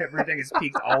 Everything is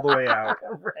peaked all the way out.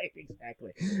 Right,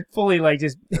 exactly. Fully,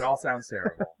 it all sounds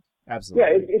terrible. Absolutely.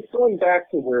 Yeah, it's going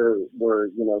back to where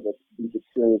these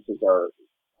experiences are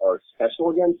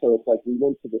special again. So it's like we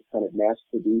went to this kind of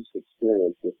mass-produced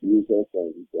experience with music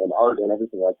and art and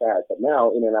everything like that. But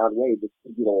now, in an odd way, this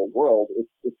digital world,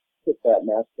 it's put that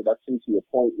mass production to a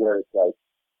point where it's like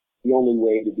the only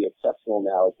way to be exceptional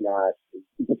now is not,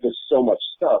 because there's so much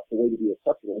stuff, the way to be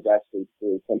exceptional is actually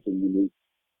to something unique,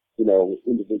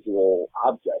 individual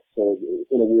objects. So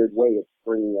in a weird way, it's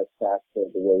bringing us back to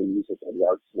the way music and the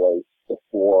arts was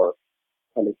before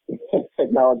kind of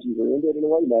technology ruined it in a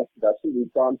way, mass production.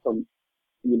 We've gone from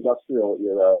the industrial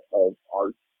era of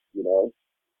art,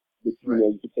 which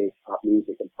you could say pop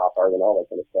music and pop art and all that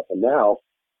kind of stuff. And now,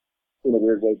 in a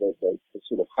weird way, the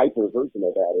sort of hyper version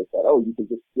of that is that, you can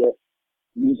just get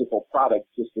musical products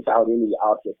just without any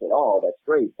object at all. That's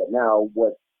great. But now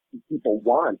what people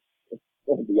want is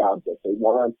the object. They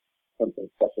want something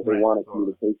special. They want a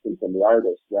communication from the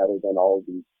artist rather than all of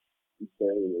these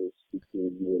barriers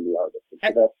between you and the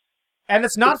artist. And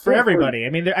it's not for everybody. I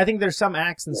mean, I think there's some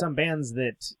acts and some bands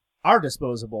that are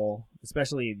disposable,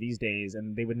 especially these days,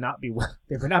 and they would not be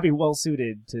well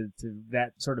suited to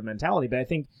that sort of mentality. But I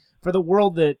think for the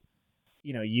world that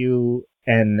you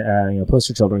and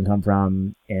Poster Children come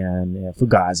from, and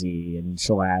Fugazi and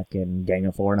Shellac and Gang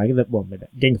of Four, and I give that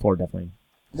Gang of Four definitely.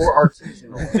 More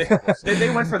artisanal. they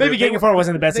went for maybe Gang of Four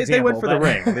wasn't the best example. They went for the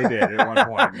ring. They did at one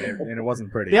point, and it wasn't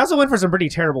pretty. They also went for some pretty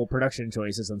terrible production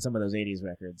choices on some of those 80s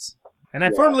records. And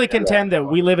I firmly contend that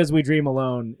We Live As We Dream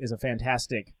Alone is a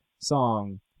fantastic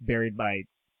song buried by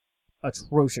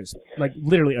atrocious,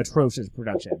 literally atrocious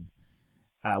production,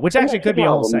 which actually could be a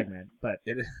whole segment. But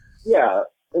yeah,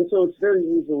 and so it's very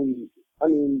easily. I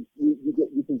mean,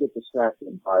 you can get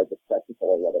distracted by the spectacle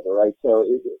or whatever, right? So,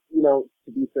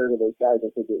 to be fair to those guys, I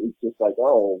think it was just like,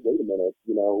 oh, wait a minute,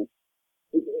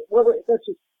 that's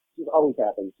just always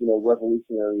happens,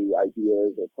 revolutionary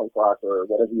ideas or punk rock or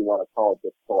whatever you want to call it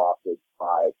gets co-opted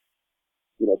by,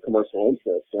 commercial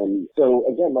interest. And so,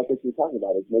 again, like what you're talking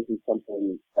about, is making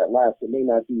something that lasts. It may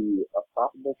not be a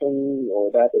profitable thing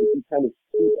or that, but if you kind of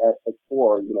keep at the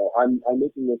core, I'm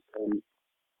making this and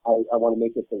I want to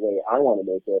make it the way I want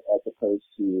to make it, as opposed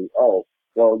to,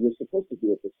 you're supposed to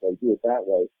do it this way, do it that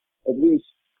way. At least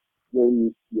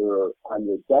when you're on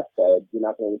your deathbed, you're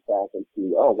not going to look back and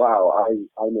see, oh, wow,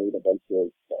 I made a bunch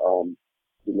of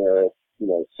generic,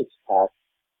 six-pack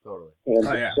cans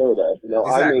of soda.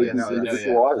 I made these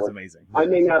individual artwork. Amazing. I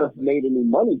may not have made any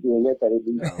money doing it, but at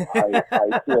least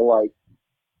I feel like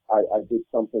I did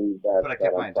something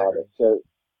that I'm proud of. So,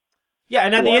 yeah,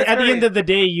 and at the end of the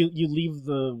day, you leave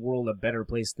the world a better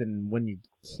place than when you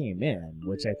came in,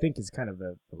 which I think is kind of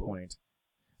the point.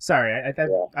 Sorry,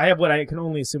 I have what I can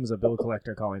only assume is a bill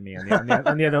collector calling me on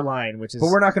the other line, which is.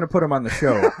 But we're not going to put him on the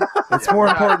show. It's more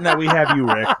important that we have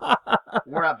you, Rick.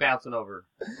 We're not bouncing over.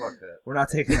 Fuck that. We're not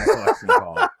taking that collection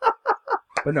call.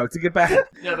 But no, to get back.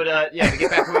 No, but to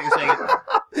get back to what you're saying.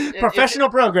 Professional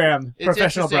program.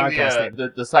 Professional broadcasting.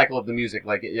 The cycle of the music,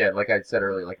 like I said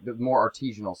earlier, the more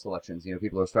artisanal selections.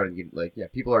 People are starting to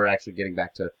get people are actually getting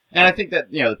back to, and I think that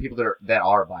the people that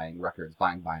are buying records,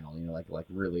 buying vinyl,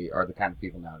 really are the kind of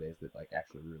people nowadays that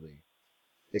actually really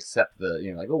accept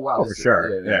the oh wow, for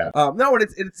sure, yeah. No, and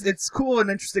it's cool and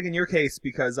interesting in your case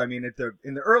because I mean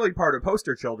in the early part of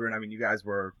Poster Children, I mean you guys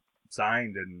were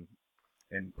signed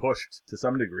and pushed to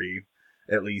some degree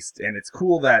at least, and it's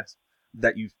cool that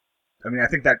you, I mean, I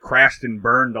think that crashed and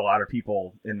burned a lot of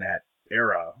people in that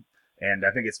era, and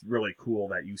I think it's really cool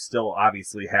that you still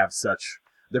obviously have such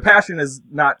the passion is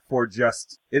not for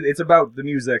just it's about the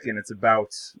music, and it's about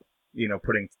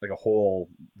putting like a whole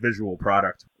visual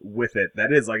product with it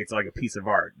that is like it's like a piece of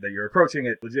art that you're approaching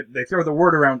it legit. They throw the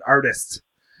word around artist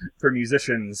for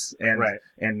musicians and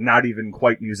not even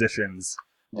quite musicians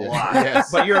a lot.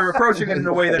 Yes. But you're approaching it in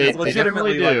a way that is They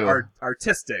legitimately definitely like do.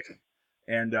 artistic.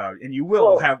 And you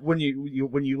will have when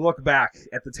you look back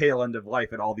at the tail end of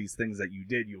life at all these things that you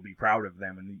did, you'll be proud of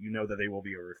them, and you know that they will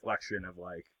be a reflection of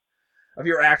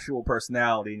your actual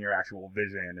personality and your actual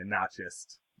vision, and not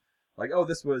just like, oh,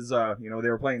 this was they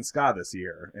were playing ska this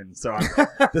year, and so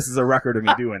this is a record of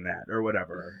me doing that or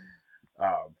whatever.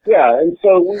 Yeah, and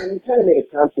so we kind of made a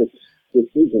conscious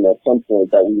decision at some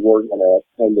point that we were gonna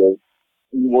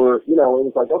it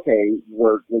was like, okay,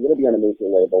 we're going to be on a major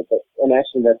label, and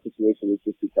actually that situation was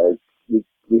just because we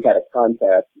had a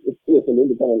contract with an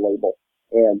independent label,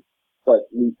 and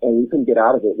we couldn't get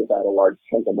out of it without a large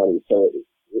chunk of money. So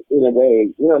in a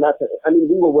way, we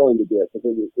were willing to do it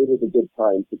because it was a good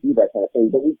time to do that kind of thing,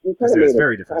 but we kind of made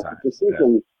a conscious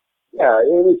decision. Yeah,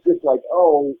 it was just like,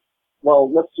 oh, well,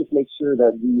 let's just make sure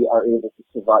that we are able to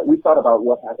survive. We thought about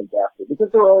what happened after, because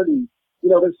there were already,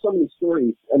 there's so many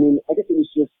stories. I mean, I guess it was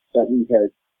just that we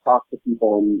had talked to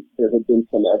people and there had been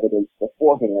some evidence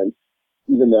beforehand,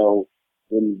 even though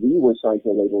when we were signed to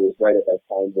a label, it was right at that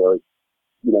time where,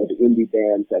 the indie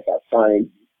bands that got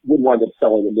signed would wind up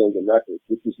selling 1 million records,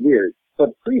 which is weird.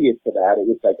 But previous to that, it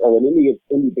was like, oh, an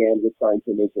indie band was signed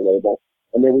to a major label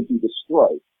and they would be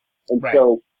destroyed. And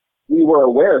so we were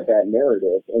aware of that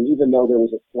narrative. And even though there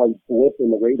was a slight blip in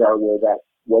the radar where that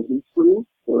wasn't true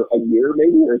for a year,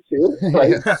 maybe, or two,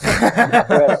 right?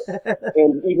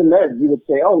 And even then, you would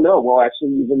say, oh, no, well,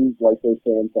 actually, even like those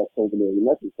bands that sold 1 million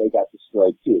records, they got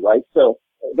destroyed too, right? So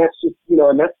that's just,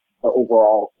 and that's the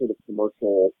overall sort of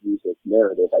commercial music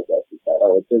narrative, I guess, is that,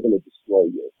 oh, they're going to destroy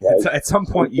you, right? At some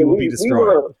point, you will be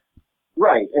destroyed.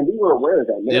 Right, and we were aware of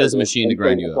that narrative. It is a machine to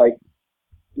grind you up. Like,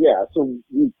 yeah, so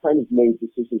we kind of made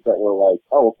decisions that were like,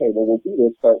 oh, okay, well, we'll do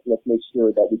this, but let's make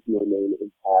sure that we can remain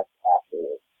intact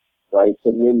afterwards, right?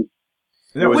 So then,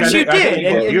 which you did,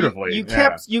 and beautifully.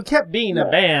 You kept being a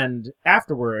band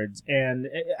afterwards, and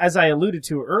as I alluded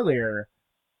to earlier,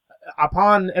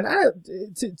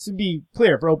 to be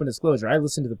clear, for open disclosure, I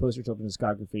listen to the Poster Children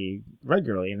discography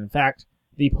regularly, and in fact,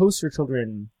 the Poster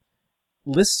Children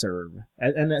listserv,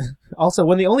 and also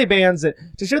one of the only bands that,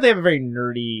 to show they have a very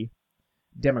nerdy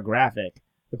demographic,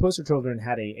 the Poster Children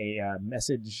had a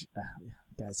message.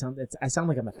 God, I sound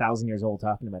like I'm 1,000 years old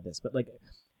talking about this, but like,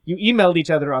 you emailed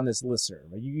each other on this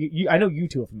listserv. I know you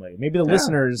two are familiar. Maybe the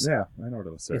listeners. Yeah, I know what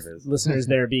a listserv is. Listeners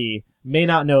may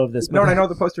not know of this. No, I know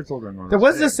the Poster Children one. There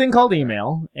was this thing called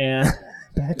email, and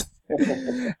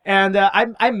and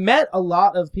I met a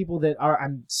lot of people that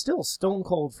I'm still stone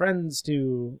cold friends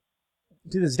to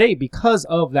this day because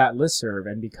of that listserv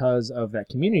and because of that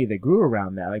community that grew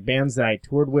around that. Like bands that I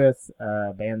toured with,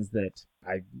 bands that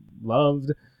I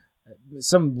loved.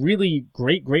 Some really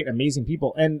great, amazing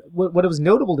people. And what was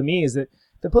notable to me is that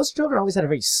the Poster Children always had a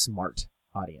very smart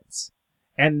audience.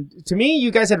 And to me,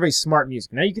 you guys had very smart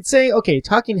music. Now, you could say, okay,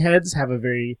 Talking Heads have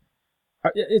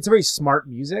it's very smart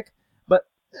music, but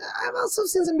I've also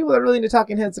seen some people that are really into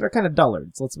Talking Heads that are kind of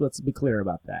dullards. Let's be clear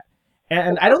about that.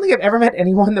 And I don't think I've ever met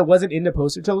anyone that wasn't into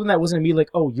Poster Children that wasn't immediately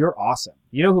like, oh, you're awesome.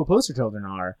 You know who Poster Children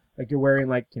are. Like, you're wearing,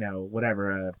 like,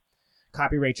 whatever, a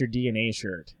Copyright Your DNA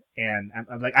shirt. And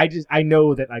I'm like, I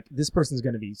know that like this person's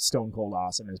going to be stone cold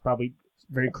awesome and is probably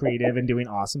very creative and doing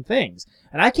awesome things.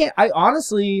 And I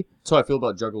honestly. That's how I feel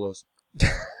about Juggalos.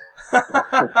 I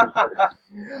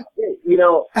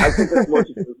think that's more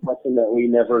just a reflection that we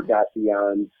never got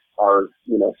beyond our,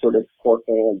 sort of core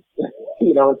fans.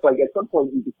 It's like at some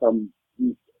point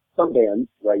some bands,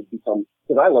 right, because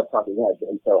I love Talking Heads,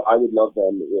 and so I would love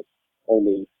them if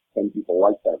only 10 people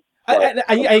liked them.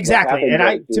 Exactly,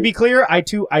 and to be clear, I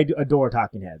adore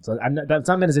Talking Heads. That's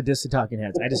not meant as a diss to Talking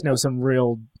Heads. I just know some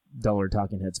real duller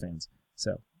Talking Heads fans.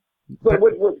 So, but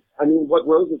what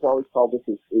Rose has always called this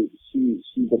is she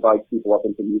divides people up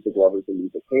into music lovers and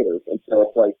music haters, and so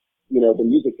it's like the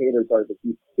music haters are the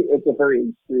people. It's a very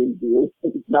extreme view.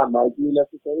 It's not my view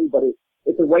necessarily, but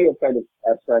it's a way of kind of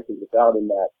abstracting this out in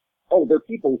that. Oh, there are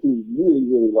people who really,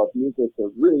 really love music. They're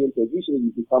really into it. Usually,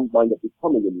 you wind up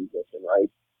becoming a musician, right?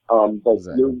 But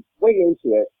you're way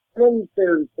into it. And then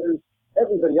there's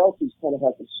everybody else who's kind of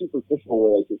has a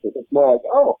superficial relationship. It's more like,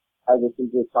 oh, I listen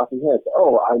to Talking Heads.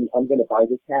 Oh, I'm going to buy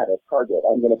this hat at Target.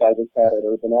 I'm going to buy this hat at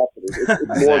Urban Outfitters.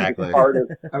 It's more just part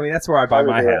of. I mean, that's where I buy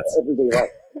my hats. Everyday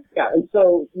life. Yeah, and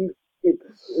so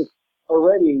it's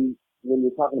already, when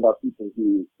you're talking about people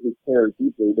who care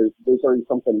deeply, there's already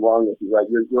something wrong with you, right?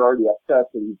 You're already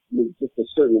obsessed and you're just a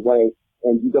certain way.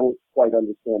 and you don't quite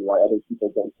understand why other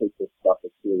people don't take this stuff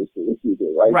as seriously as you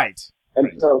do, right? Right. And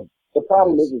so the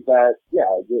problem is that, yeah,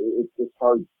 it's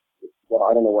hard. Well,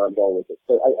 I don't know where I'm going with this,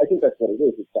 but I think that's what it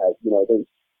is. It's that, you know,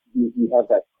 you have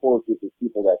that core group of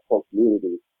people, that core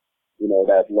community, you know,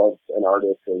 that loves an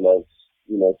artist or loves,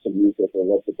 you know, some music or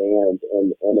loves a band.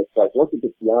 And it's like, once it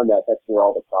gets beyond that, that's where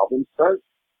all the problems start.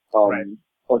 Or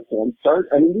can start.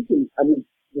 I mean,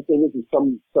 the thing is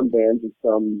some bands and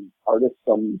some artists,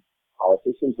 some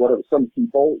politicians, whatever, some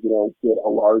people, you know, get a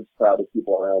large crowd of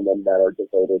people around them that are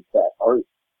devoted, that aren't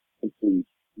complete,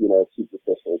 you know,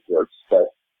 superficial jerks. But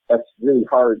that's really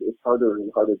hard. It's harder and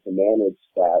harder to manage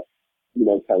that, you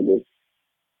know, kind of,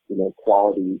 you know,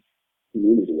 quality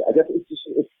community. I guess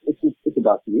it's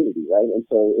about community, right? And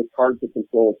so it's hard to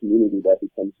control a community that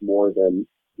becomes more than,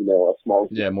 you know, a small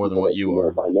group more than what you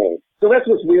are by name. So that's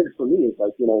what's weird for me is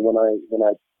like, you know, when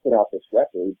I put out this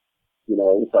record, you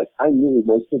know, it's like I knew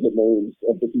most of the names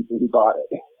of the people who bought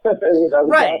it.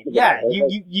 Right? Yeah.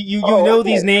 You know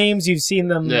these names. You've seen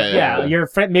them. Yeah. You're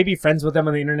maybe friends with them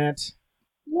on the internet.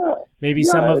 Yeah. Maybe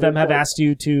some of them have asked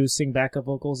you to sing backup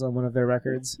vocals on one of their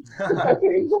records.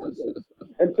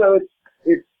 And so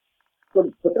but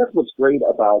that's what's great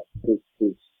about this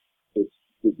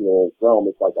digital realm.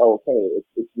 It's like, oh, okay,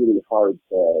 it's really hard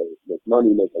to make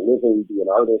money, make a living, be an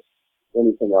artist,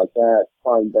 anything like that.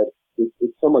 Fine, but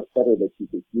it's so much better that you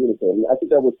can communicate. And I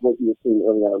think that was what you were seeing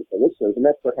early on with the listeners, and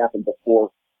that's what happened before,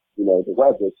 you know, the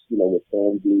web, which, you know, with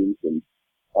fanzines and,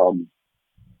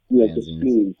 you know, just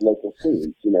scenes, local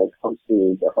scenes, you know, punk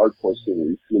scenes, the hardcore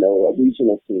scenes, you know,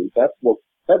 regional scenes. That was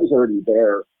already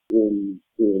there in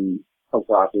punk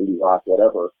rock, indie rock,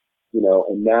 whatever, you know,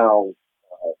 and now,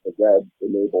 the web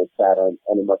enables that on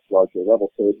a much larger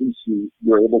level. So at least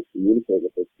you're able to communicate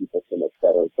with those people so much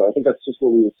better. So I think that's just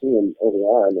what we were seeing early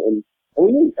on. And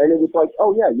it was like,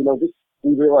 oh yeah, you know,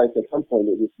 we realized at some point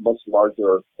it was much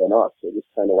larger than us. It was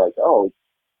kind of like, oh,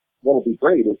 what'll be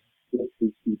great is if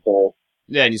these people.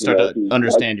 Yeah, and you start to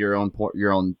understand your own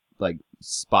like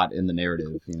spot in the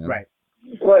narrative, you know. Right.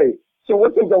 Right. So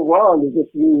what can go wrong is if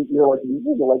you're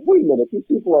like, wait a minute, these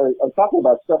people are talking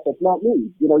about stuff that's not me.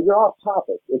 You know, you're off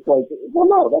topic. It's like, well,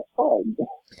 no, that's fine.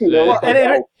 You know,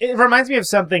 and it reminds me of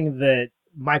something that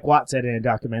Mike Watt said in a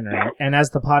documentary. And as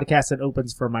the podcast that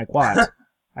opens for Mike Watt,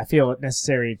 I feel it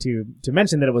necessary to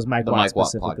mention that it was Mike Watt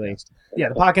specifically. Yeah,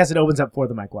 the podcast that opens up for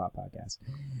the Mike Watt podcast.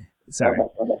 Sorry.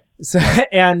 So,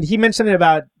 and he mentioned it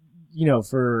about, you know,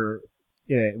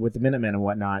 with the Minutemen and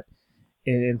whatnot.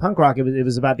 In punk rock, it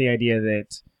was about the idea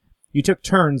that you took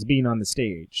turns being on the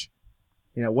stage.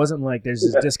 You know, it wasn't like there's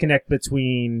this disconnect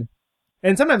between,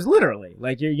 and sometimes literally,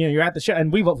 like you're at the show,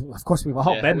 and we've all been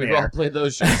there. We've all played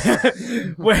those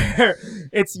shows where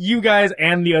it's you guys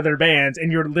and the other bands,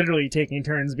 and you're literally taking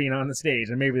turns being on the stage,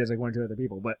 and maybe there's like one or two other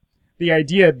people, but the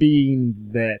idea being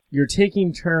that you're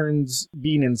taking turns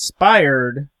being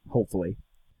inspired, hopefully,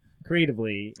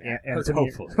 creatively, and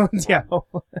hopefully. Yeah.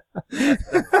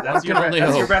 That's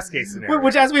your best case scenario.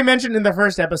 Which, as we mentioned in the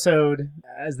first episode,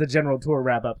 as the general tour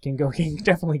wrap up, can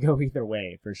definitely go either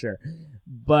way for sure.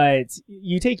 But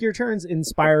you take your turns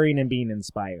inspiring and being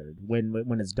inspired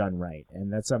when it's done right,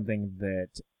 and that's something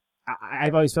that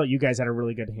I've always felt you guys had a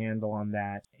really good handle on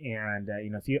that, and you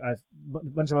know, a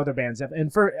bunch of other bands have,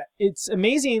 and it's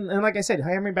amazing. And like I said,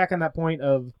 hammering back on that point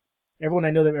of. Everyone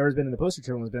I know that has been in the poster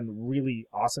children has been really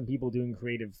awesome people doing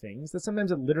creative things. That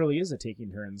sometimes it literally is a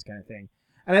taking turns kind of thing.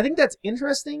 And I think that's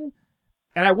interesting.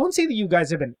 And I won't say that you guys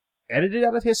have been edited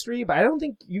out of history, but I don't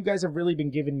think you guys have really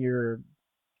been given your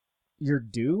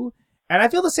due. And I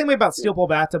feel the same way about Steel Pole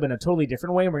Bathtub in a totally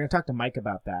different way. And we're going to talk to Mike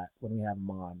about that when we have him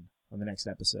on the next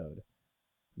episode.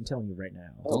 I'm telling you right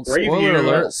now. Spoiler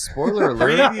alert. Spoiler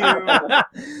alert.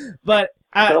 But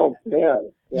I'll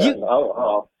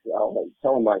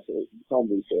tell him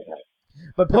we say hi.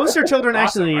 But Poster Children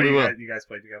actually, you guys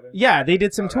played together. Yeah, they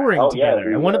did some touring together.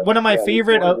 Yeah, and one of my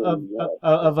favorite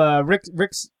of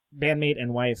Rick's bandmate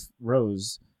and wife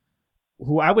Rose,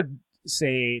 who I would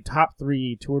say top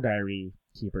 3 tour diary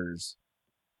keepers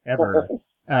ever.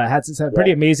 Had some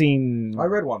pretty amazing. I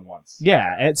read one once.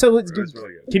 Yeah, and so it was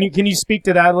really good. Can you speak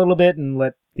to that a little bit and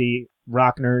let the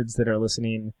rock nerds that are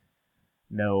listening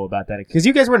know about that? Because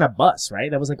you guys were in a bus,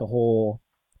 right? That was like a whole.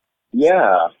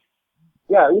 Yeah,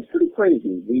 it was pretty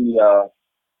crazy. That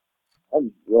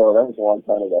was a long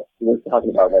time ago. We were talking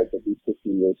about like at least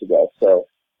 15 years ago. So,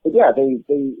 but yeah, they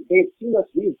had seen us.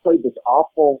 We had played this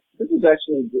awful. This is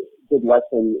actually a good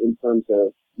lesson in terms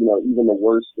of, you know, even the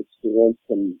worst experience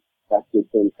can have good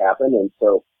things happen. And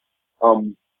so,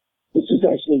 this is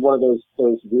actually one of those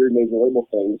weird major label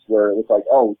things where it was like,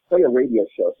 oh, play a radio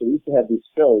show. So we used to have these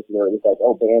shows where it was like,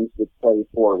 oh, bands would play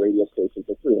for a radio station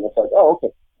for free. And it's like, oh,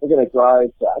 okay, we're going to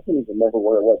drive to, I can't even remember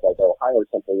where it was, like Ohio or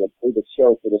something, and play the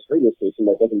show for this radio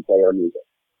station that doesn't play our music.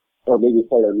 Or maybe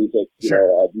play our music,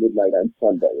 at midnight on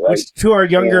Sunday, right? Which, to our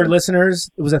younger listeners,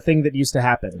 it was a thing that used to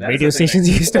happen. Radio stations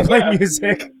used to play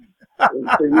music.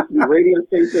 There used to be radio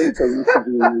stations. There used to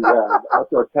be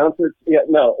outdoor concerts. Yeah,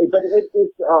 no, but it's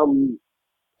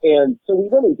and so we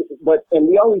went into, and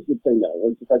we always would say no.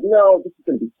 We're just like, no, this is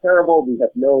going to be terrible. We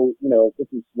have no, this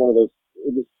is one of those,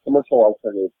 it was commercial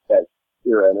alternatives that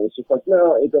era, and it was just like,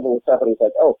 no, it doesn't what's happening. It's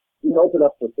like, oh, we open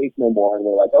up for Faith No More, and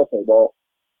we're like, okay, well,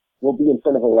 we'll be in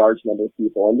front of a large number of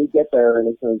people, and we get there, and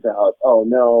it turns out, oh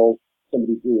no,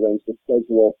 somebody's rearranged the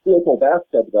schedule. Steel Pole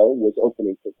Bathtub, though, was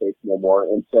opening for Faith No More,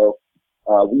 and so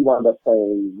we wound up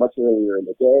playing much earlier in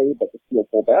the day, but the Steel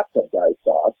Pole Bathtub guys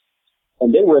saw us,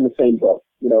 and they were in the same boat.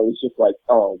 It was just like,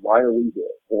 oh, why are we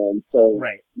here? And so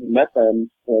we met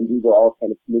them, and we were all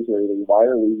kind of commiserating, why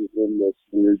are we in this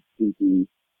weird, creepy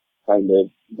kind of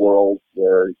world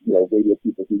where, radio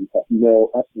people who have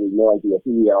absolutely no idea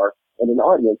who we are, and an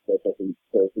audience that doesn't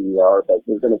care who we are, but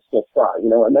we're going to still try,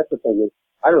 and that's the thing is,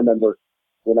 I remember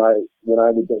when I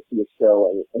would go see a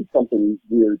show and something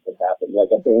weird would happen, like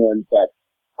a band that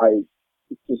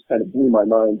it just kind of blew my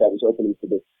mind that was opening for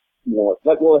this,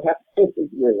 it happened this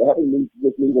year. It happened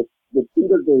with me with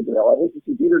Peter Gabriel. I went to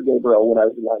see Peter Gabriel when I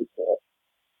was in high school.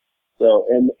 So,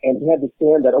 and he had this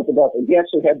band that opened up, and he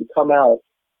actually had to come out,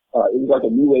 it was like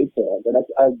a new wave band, and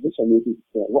I wish I knew who this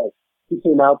band was. He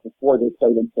came out before they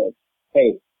played and said,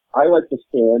 hey, I like this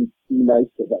band, be nice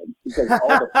to them. Because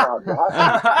all the crowd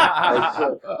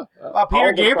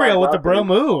Peter Gabriel with the bro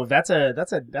move. That's an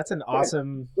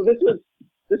awesome. So this was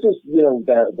the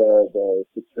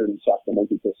security shop, the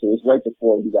Monkey Fish. It was right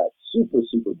before he got super,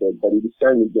 super big, but he was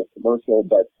starting to get commercial,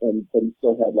 but he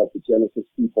still had like the Genesis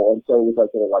people, and so it was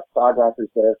like there were like prog rockers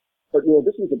there. But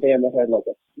this was a band that had like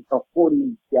a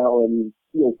 40-gallon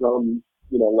steel drum,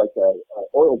 like a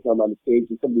oil drum on the stage,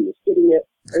 and somebody was hitting it,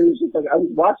 and it was just like I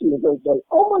was watching it, and I was like,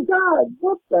 oh my god,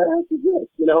 what the heck is this?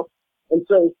 And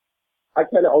so I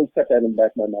kind of always kept that in the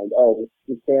back of my mind. Oh,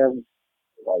 this band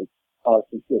like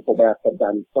some Steel Bathtub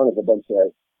down in front of a bunch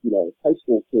of high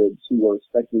school kids who were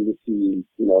expecting to see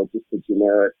just a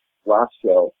generic rock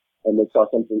show, and they saw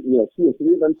something, 2 or 3 of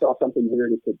them saw something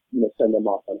weird that could send them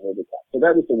off on a handicap. So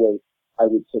that was the way I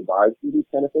would survive through these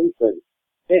kind of things. But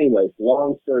anyway,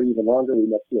 long story even longer, we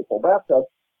met Steel Pole Bathtub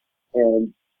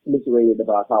and commiserated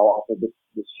about how awful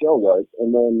this show was.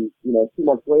 And then, 2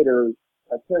 months later,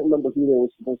 I can't remember who they were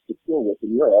supposed to tour with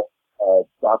in Europe,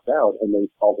 dropped out, and they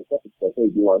called us up and said, hey,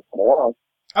 do you want to come along?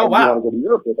 Oh, and wow. Do you want to go to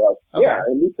Europe with us? Okay. Yeah,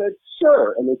 and we said,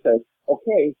 sure. And they said,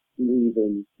 okay, we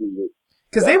even do it.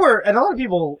 Because they were, and a lot of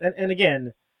people, and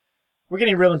again, we're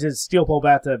getting real into Steel Pole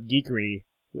Bathtub geekery,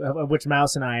 of which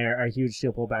Mouse and I are huge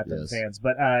Steel Pole Bathtub fans,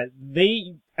 but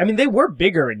they were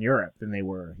bigger in Europe than they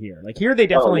were here. Like here, they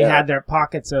definitely had their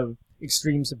pockets of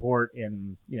extreme support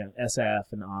in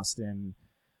SF and Austin,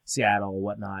 Seattle,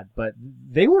 whatnot, but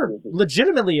they were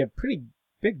legitimately a pretty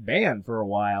big band for a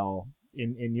while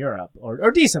in Europe,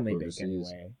 or decently big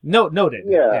anyway. Noted.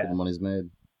 Yeah. The money's made.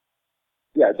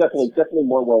 Yeah, definitely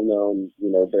more well known,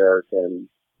 there than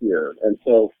here. And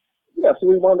so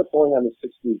we wound up going on a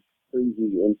 6-week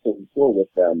crazy insane tour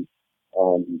with them,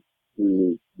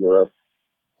 through Europe,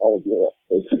 all of Europe,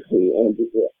 basically. And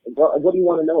what do you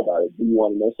want to know about it? Do you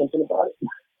want to know something about it?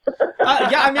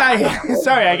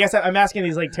 Sorry, I guess I'm asking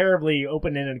these like terribly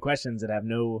open-ended questions that have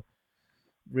no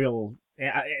real.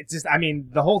 It's just,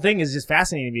 the whole thing is just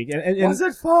fascinating to me. And was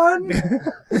it fun?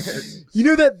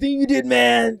 That thing you did,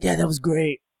 man? Yeah, that was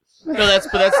great. No, that's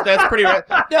pretty right.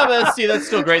 Yeah, but that's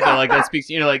still great though. Like that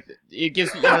speaks, it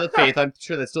gives the faith. I'm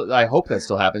sure that still. I hope that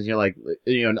still happens.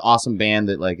 An awesome band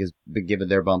that like has been given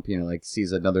their bump.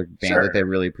 Sees another band that they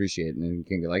really appreciate, and then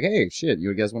can go like, hey, shit,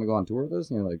 you guys want to go on tour with us?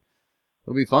 And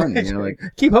it'll be fun.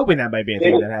 Keep hoping that might be a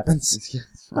thing that happens.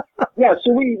 Yeah.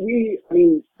 So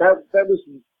that was.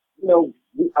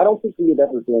 I don't think we had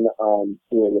ever been on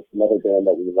tour with another band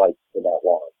that we liked for that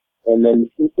long. And then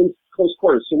in close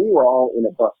quarters, so we were all in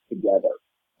a bus together.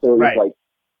 So it was like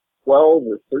 12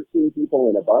 or 13 people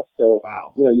in a bus. So,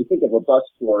 you think of a bus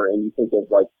tour and you think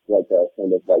of like a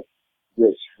kind of like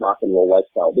rich rock and roll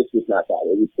lifestyle. This was not that.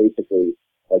 It was basically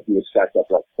like you were stacked up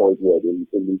like cordwood in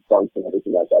these bunks and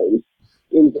everything like that.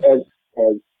 It was as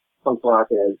punk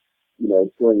rock as,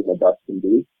 touring in a bus can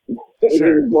be. It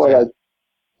was more like,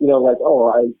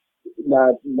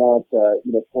 not 4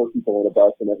 people in a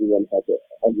bus and everyone has a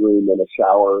room and a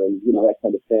shower and, that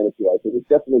kind of fantasy life. It was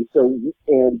definitely so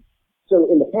so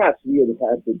in the past, we had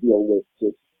had to deal with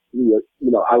just,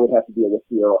 I would have to deal with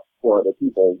 4 other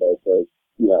people,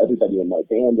 everybody in my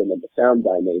band and then the sound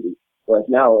guy maybe. Whereas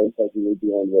now it's like we were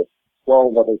dealing with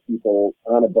 12 other people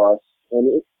on a bus,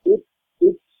 and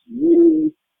it's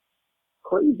really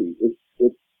crazy.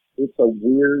 It's a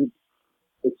weird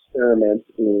experiment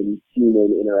in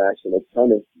human interaction. It's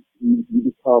kind of, you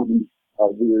become a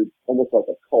weird, almost like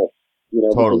a cult.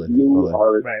 Totally.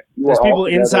 Right. There's people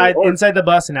inside the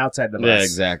bus and outside the bus. Yeah,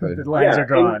 exactly. The lines are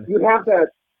drawn. You have that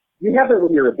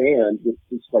when you're a band.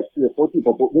 It's like 3 or 4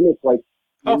 people, but when it's like,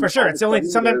 oh, for sure. It's the only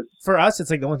sometimes for us. It's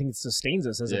like the only thing that sustains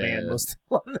us as a band most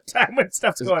of the time when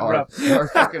stuff's going rough. Our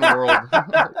fucking world.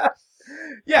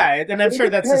 Yeah, and I'm sure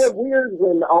that's kind of weird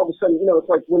when all of a sudden, it's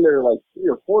like when there are like 3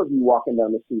 or 4 of you walking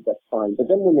down the street, that's fine. But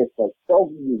then when it's like 12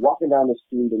 of you walking down the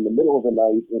street in the middle of the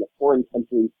night in a foreign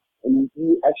country, and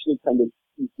you actually kind of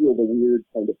you feel the weird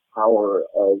kind of power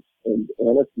of and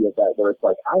anarchy of that, where it's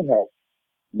like I have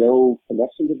no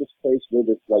connection to this place. We're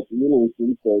this like little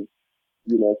group of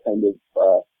kind of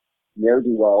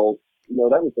ne'er-do-wells.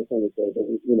 That was the thing that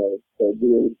the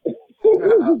weird. It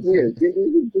was weird. It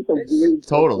was just a weird.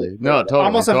 Totally. No, totally.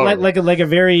 Almost totally. like a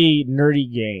very nerdy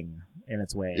gang in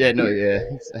its way. Yeah, no, yeah,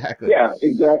 exactly. Yeah,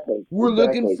 exactly. We're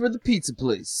looking for the pizza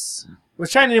place. We're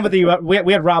chiming in with the.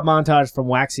 We had Rob Montage from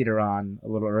Wax Eater on a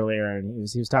little earlier, and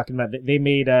he was talking about they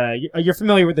made. You're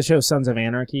familiar with the show Sons of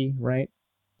Anarchy, right?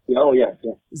 Oh yeah.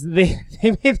 They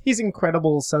made these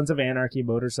incredible Sons of Anarchy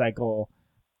motorcycle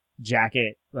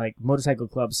jacket, like motorcycle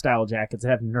club style jackets that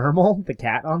have Nermal the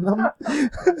cat on them.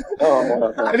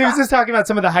 And he was just talking about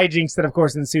some of the hijinks that, of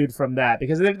course, ensued from that,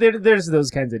 because there's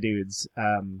those kinds of dudes.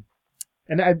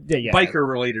 Biker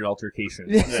related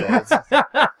altercations.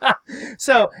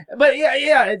 So, but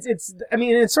it's. I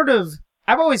mean, it's sort of.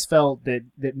 I've always felt that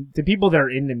the people that are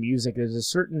into music, there's a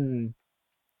certain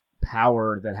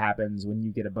power that happens when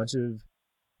you get a bunch of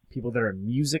people that are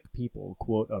music people,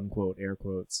 quote unquote, air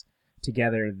quotes,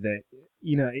 together, that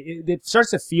it starts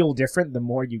to feel different the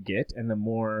more you get, and the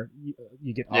more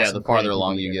you get awesome the farther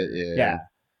along you get. Yeah.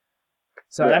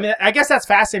 So I mean, I guess that's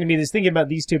fascinating to me, just thinking about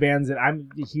these 2 bands that I'm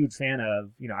a huge fan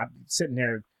of. I'm sitting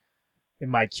there in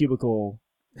my cubicle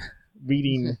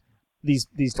reading these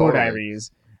tour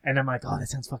diaries, and I'm like, oh, that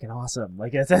sounds fucking awesome.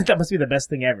 Like that must be the best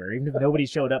thing ever. Even if nobody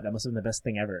showed up, that must have been the best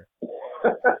thing ever.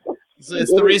 So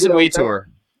it's the reason we tour.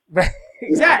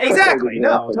 Exactly.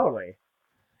 No, totally.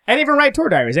 And even write tour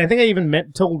diaries. I think I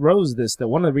even told Rose this, that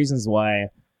one of the reasons why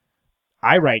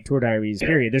I write tour diaries,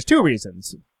 period. There's 2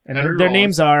 reasons. And their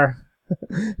names are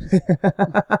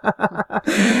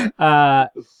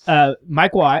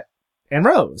Mike Watt and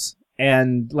Rose.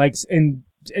 And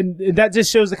that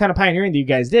just shows the kind of pioneering that you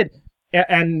guys did.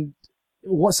 And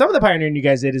some of the pioneering you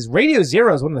guys did is Radio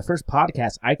Zero is one of the first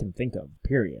podcasts I can think of,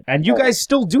 period. And you guys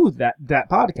still do that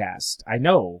podcast. I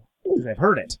know. I've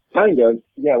heard it. Kind of.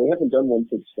 Yeah, we haven't done one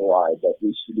since July, but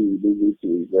we need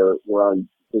to. We're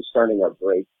starting our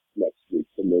break next week,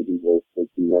 so maybe we'll do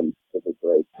one for the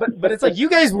break. But it's like you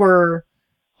guys were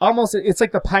almost. It's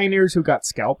like the pioneers who got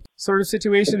scalped sort of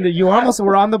situation, that you almost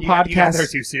were on the podcast. You got there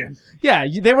too soon. Yeah,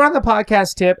 they were on the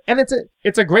podcast tip, and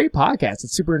it's a great podcast.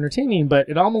 It's super entertaining, but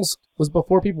it almost was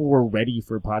before people were ready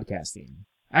for podcasting.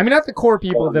 I mean, not the core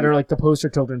people that are like the poster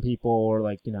children people, or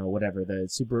like, whatever, the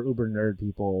super uber nerd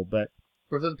people, but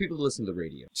for the people who listen to the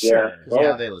radio. Sure.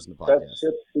 Yeah, they listen to podcasts. That's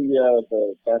just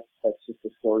that's just the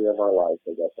story of our lives,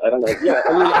 I guess. I don't know. Yeah,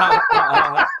 I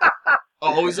mean,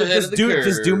 always ahead of the curve.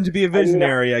 Just doomed to be a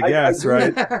visionary, I guess,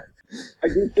 right? I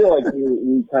do feel like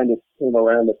we kind of came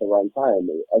around at the wrong time.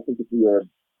 I think if we were,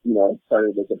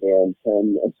 started with a band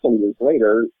 10 years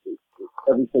later,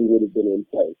 everything would have been in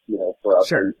place, for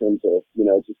us in terms of,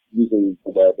 just using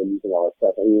the web and using all that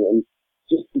stuff. I mean, and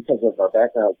just because of our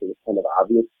backgrounds, it was kind of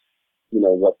obvious,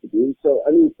 what to do. So,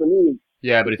 I mean, for me...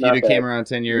 Yeah, but if you'd have came around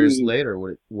 10 years later,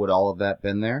 would all of that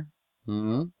been there?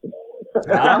 Mm-hmm.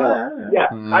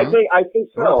 I think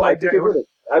so.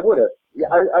 I would have. Yeah,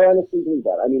 I honestly believe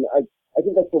that. I mean, I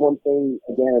think that's the one thing,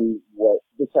 again, what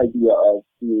this idea of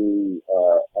being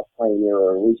a pioneer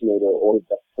or originator or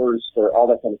the first or all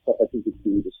that kind of stuff, I think is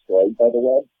being destroyed by the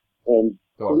web. And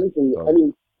the reason, I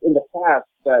mean, in the past,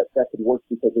 that could work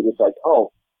because it was like,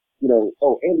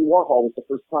 Andy Warhol was the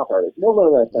first pop artist. No,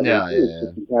 that's not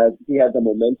true. He had the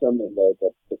momentum and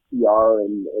the PR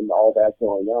and all that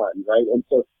going on, right? And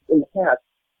so in the past,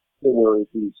 there were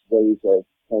these ways of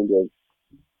kind of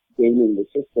gaming the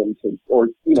system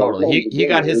totally. He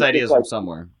got his ideas from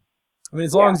somewhere. I mean,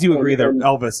 as long as you agree that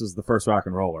Elvis was the first rock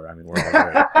and roller, I mean, we're all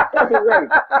right. Right,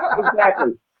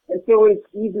 exactly. And so it's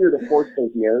easier to force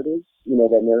those narratives,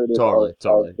 that narrative Totally.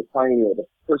 of the pioneer, the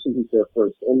person who's there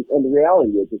first. And the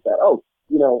reality is that,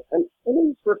 and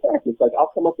then for a fact, it's like,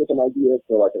 I'll come up with an idea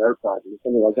for like an art project or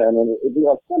something like that, and then it'll be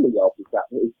like somebody else has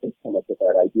come up with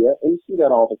that idea, and you see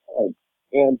that all the time.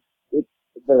 And it's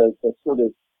the sort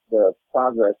of the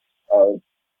progress of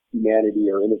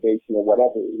humanity or innovation or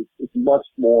whatever. It's much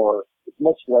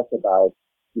less about,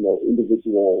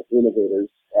 individual innovators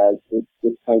as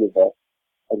it's kind of a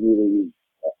really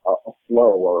a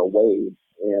flow or a wave.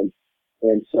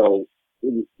 And so,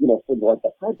 for like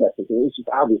the podcast, it was just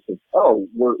obvious that,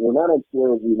 we're not on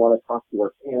tour. We want to talk to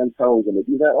our fans. How are we going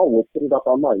to do that? Oh, we'll put it up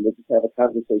online. We'll just have a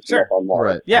conversation up online.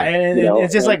 Right. Yeah, and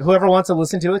it's just like whoever wants to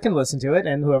listen to it can listen to it,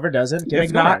 and whoever doesn't can If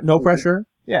ignore not, it. no pressure.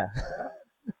 Yeah.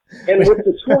 And with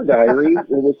the tour diary, it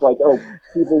was like,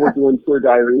 people were doing tour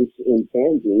diaries in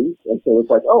fanzines, and so it's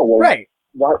like, right.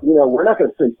 Why, we're not going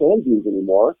to print fanzines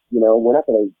anymore. We're not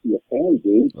going to be a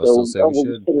fanzine, so we'll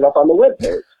just put it up on the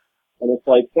webpage. And it's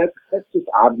like, that's just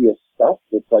obvious stuff.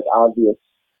 It's like obvious.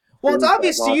 Well, it's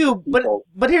obvious to you,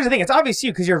 but here's the thing: it's obvious to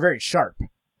you because you're very sharp.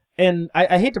 And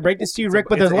I hate to break this to you, Rick,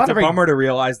 but there's a lot of bummer to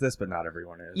realize this, but not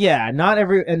everyone is. Yeah, not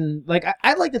every, and like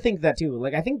I'd like to think that too.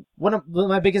 Like I think one of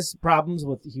my biggest problems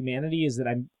with humanity is that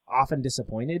I'm often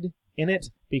disappointed in it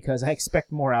because I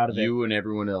expect more out of it. You and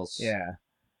everyone else. Yeah,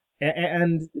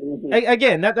 and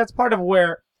again, that's part of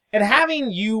where, and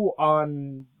having you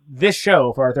on this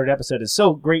show for our third episode is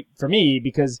so great for me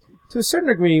because to a certain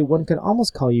degree, one could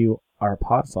almost call you our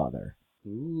podfather.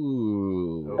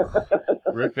 Ooh.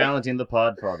 Rick Valentine, the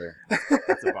Podfather.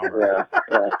 That's a bummer.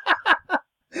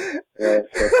 Yeah,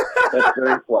 that's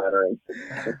very flattering.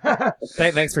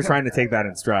 Thanks for trying to take that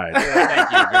in stride.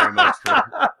 Thank you very much.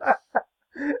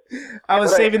 I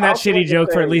was saving that shitty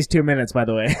joke for at least 2 minutes, by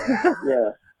the way.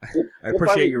 Yeah. I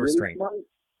appreciate your restraint.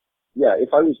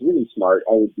 If I was really smart,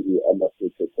 I would be a much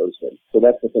richer person. So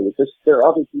that's the thing. There are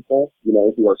other people,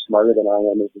 who are smarter than I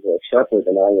am, who are sharper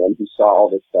than I am, who saw all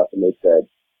this stuff and they said,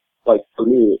 like, for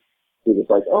me, it was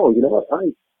like, oh, you know what,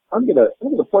 I'm gonna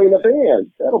play in a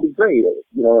band. That'll be great.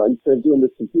 Instead of doing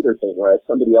this computer thing, whereas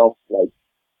somebody else, like,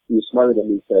 who was smarter than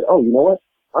me said, oh, you know what,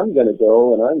 I'm gonna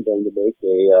go and I'm going to make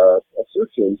a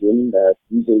search engine that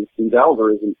uses these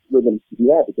algorithms to do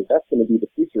that because that's going to be the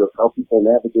future of how people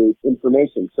navigate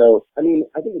information. So, I mean,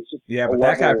 I think it's just but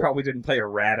that guy probably didn't play a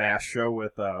rad-ass show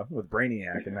with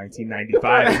Brainiac in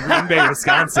 1995 in Green Bay,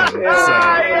 Wisconsin.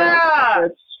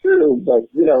 That's true, but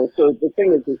so the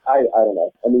thing is, I don't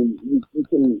know. I mean, you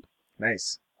can.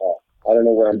 Nice. I don't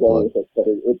know where I'm going with this, but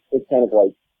it's kind of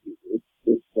like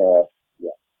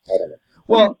I don't know.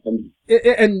 Well,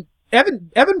 and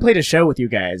Evan played a show with you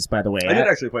guys, by the way. I did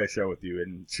actually play a show with you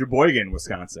in Sheboygan,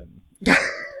 Wisconsin.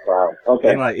 Wow.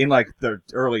 Okay. In the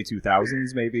early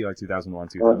 2000s, maybe like 2001,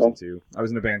 2002. I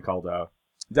was in a band called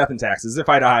Death and Taxes. If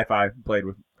I Had a Hi-Fi, played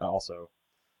with also.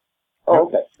 Oh,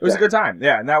 okay. It was a good time.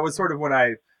 Yeah, and that was sort of when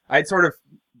I'd sort of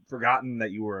forgotten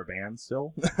that you were a band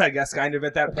still, I guess, kind of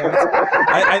at that point.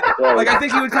 I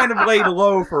think you had kind of laid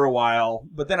low for a while,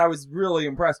 but then I was really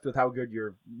impressed with how good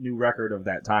your new record of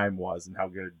that time was and how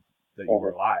good that you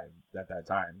were live at that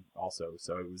time also.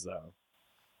 So it was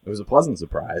a pleasant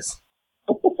surprise.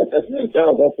 I think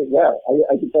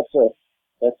that's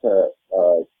a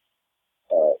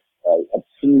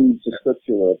true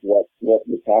description of what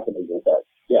was happening with that.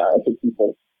 Yeah, I think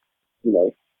people,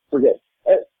 forget.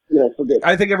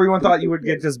 I think everyone thought you would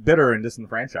get just bitter and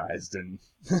disenfranchised and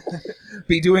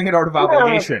be doing it out of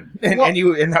obligation, and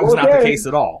that was not the case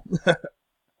at all.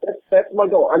 That's my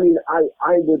goal. I mean,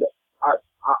 I would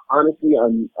honestly,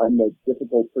 I'm a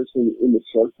difficult person in the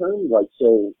short term. Like,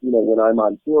 so when I'm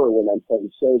on tour, when I'm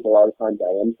playing shows, a lot of times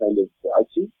I am kind of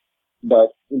grouchy.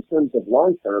 But in terms of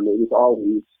long term, it was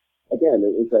always, again,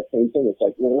 it was that same thing. It's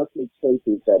like, let's make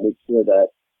choices that make sure that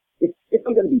if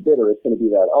I'm going to be bitter, it's going to be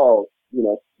that,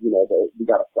 we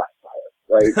got a flat tire,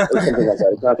 right? Or something like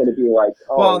that. It's not going to be like,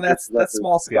 well, that's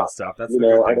small scale stuff. That's the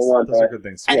good things. Those are good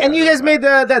things. And you guys made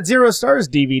that 0 Stars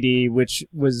DVD, which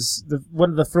was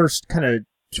one of the first kind of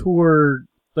tour,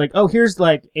 like, here's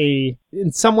like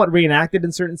somewhat reenacted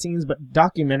in certain scenes, but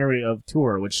documentary of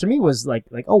tour, which to me was like,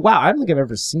 oh wow, I don't think I've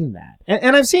ever seen that.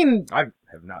 And I've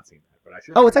have not seen that, but I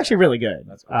should. Oh, it's actually really good.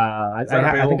 That's cool. I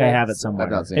think I have it somewhere.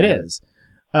 I've not seen it it. is.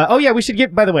 Yeah, we should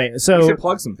get, by the way, so... We should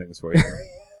plug some things for you.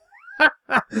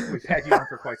 We've had you on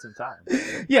for quite some time.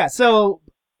 Yeah, so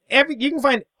you can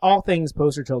find all things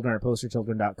Poster Children at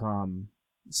posterchildren.com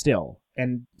still.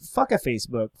 And fuck a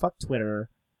Facebook, fuck Twitter,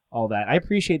 all that. I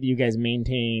appreciate that you guys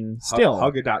maintain still...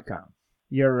 Hugga.com.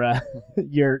 Your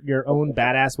own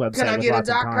badass website with lots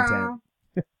of content.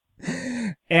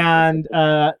 And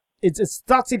it's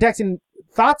Thoughtsy Texting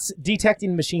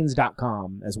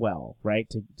thoughtsdetectingmachines.com as well,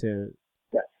 right?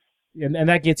 And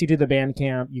that gets you to the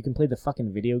Bandcamp. You can play the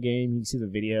fucking video game. You can see the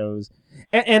videos,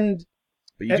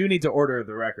 but you do need to order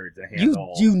the record to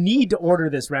handle. You need to order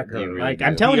this record.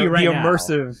 I'm telling you right now, the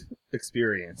immersive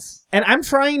experience. And I'm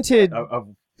trying to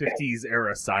of 50s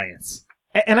era science.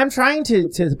 And I'm trying to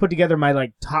put together my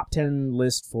like top 10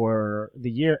 list for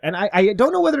the year. And I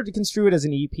don't know whether to construe it as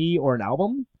an EP or an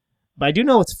album, but I do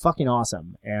know it's fucking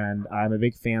awesome, and I'm a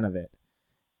big fan of it.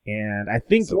 And I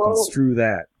think construe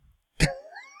that.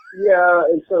 Yeah,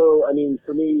 and so I mean,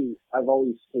 for me, I've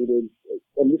always hated,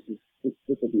 and this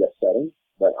would be upsetting,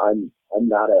 but I'm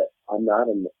not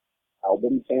an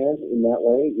album fan in that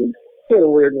way, in a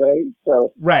weird way.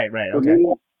 So right, for okay.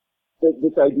 me,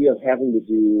 this idea of having to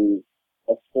do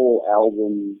a full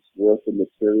album's worth of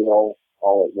material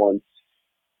all at once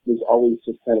was always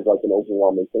just kind of like an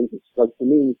overwhelming thing. It's like, for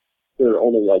me, there are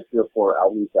only like 3 or 4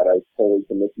 albums that I fully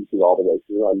can listen to all the way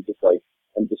through. I'm just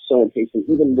so impatient.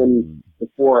 Even when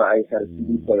before I had a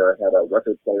CD player, I had a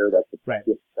record player that could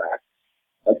skip tracks.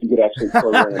 Like you could actually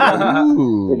program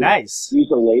nice. Use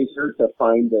a laser to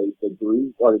find the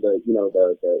groove or the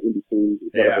in between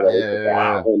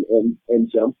and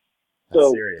jump. That's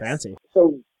so serious. Fancy.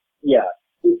 So yeah.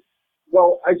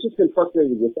 Well, I've just been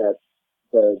frustrated with that,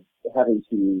 having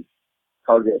to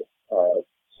target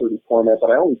certain format,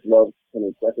 but I always loved kind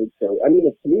of records. So I mean,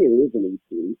 to me, it is an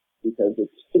EP because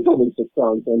it's only 6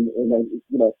 songs, and then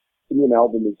to me, an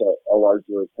album is a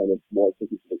larger kind of more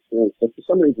cohesive experience. But for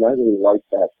some reason, I really like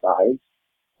that size,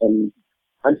 and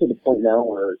I'm to the point now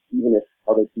where even if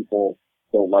other people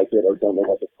don't like it or don't know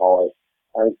what to call it,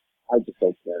 I just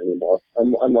don't care anymore.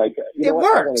 I'm like, it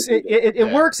works. It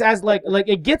works as like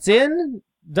it gets in,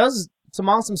 does some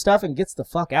awesome stuff, and gets the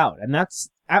fuck out. And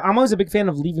I'm always a big fan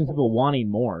of leaving people wanting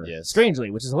more. Yes. Strangely,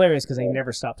 which is hilarious because they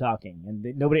never stop talking, and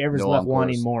nobody ever's left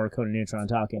wanting more Coda Neutron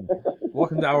talking.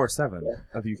 Welcome to hour 7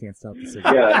 of You Can't Stop the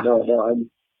Signal. Yeah, no, I'm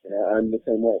the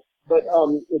same way. But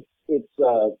it's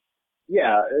and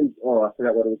I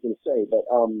forgot what I was going to say, but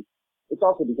it's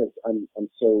also because I'm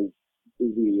so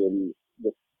busy and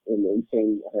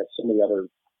saying I have so many other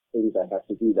things I have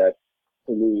to do that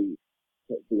for me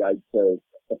the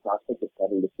prospect of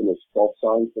having to finish 12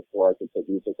 songs before I can take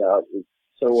music out is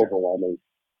so overwhelming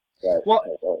that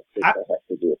I have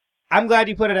to do it. I'm glad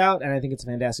you put it out, and I think it's a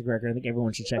fantastic record. I think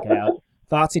everyone should check it out.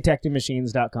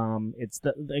 ThoughtsDetectiveMachines.com. It's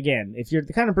again, if you're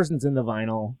the kind of person that's in the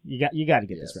vinyl, you got to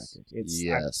get this record. It's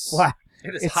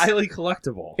it is highly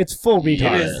collectible. It's full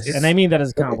retard, and I mean that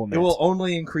as a compliment. It will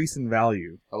only increase in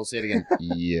value. I will say it again.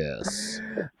 Yes.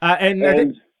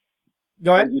 And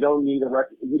go ahead. You don't need a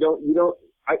record. You don't.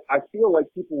 I feel like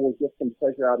people will get some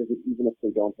pleasure out of it even if they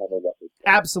don't have a record.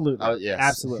 Absolutely. Yes.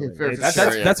 Absolutely.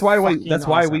 That's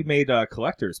why we made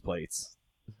collector's plates.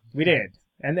 We did.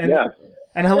 And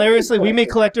hilariously, we made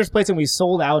collector's plates and we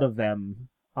sold out of them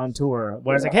on tour.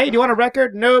 Where it's like, hey, do you want a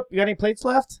record? Nope. You got any plates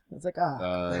left? It's like,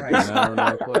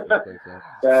 that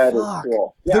is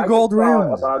cool. Yeah, the gold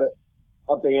room. About it.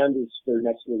 A band is their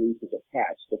next release is a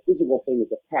patch. The physical thing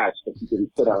is a patch that you can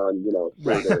put on,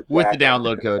 with the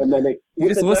download code. And then you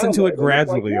just listen to it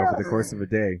gradually over the course of a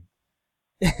day.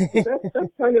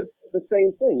 That's kind of the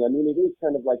same thing. I mean, it is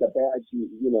kind of like a badge.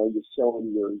 You're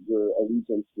showing your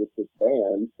allegiance with this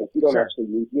band, but you don't actually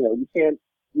need. You can't.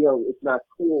 It's not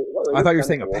cool. Well, I thought you were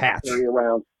saying a patch. Carry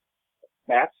around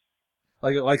patch.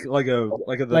 Like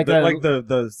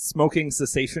the smoking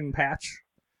cessation patch.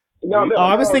 No,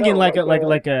 I was thinking like a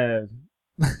like a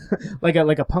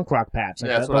punk rock patch,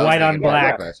 the white on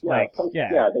black, that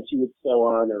you would sew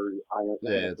on or iron.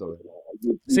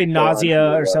 Say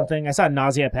Nausea or something. I saw a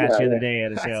Nausea patch the other day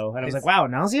at a show, and I was like, "Wow,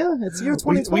 Nausea! It's year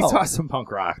 2012." We saw some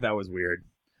punk rock. That was weird.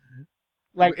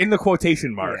 Like in the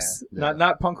quotation marks,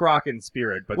 not punk rock in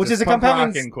spirit, but which just is a punk compelling,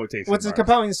 rock in quotation which is a marks.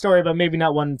 compelling story, but maybe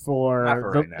not one for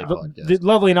the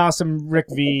lovely and awesome Rick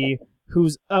V,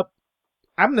 who's up.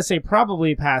 I'm going to say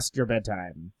probably past your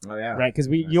bedtime. Oh yeah, right? Because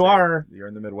you're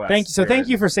in the Midwest. Thank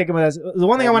you for sticking with us. The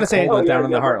one thing I want to say down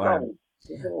in the heartland.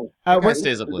 It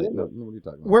stays up late. What are you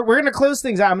talking about? We're going to close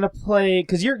things out. I'm going to play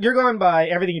because you're going by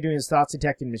everything you're doing is Thoughts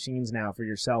Detecting Machines now for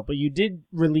yourself, but you did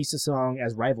release a song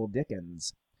as Rival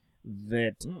Dickens.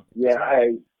 That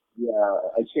I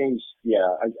changed.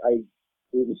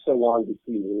 It was so long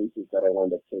between releases that I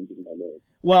wound up changing my name.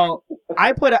 Well,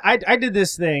 I did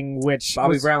this thing which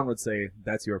Bobby Brown would say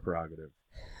that's your prerogative.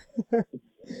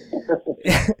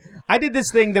 I did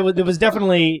this thing that was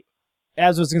definitely,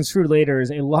 as was construed later,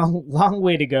 is a long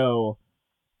way to go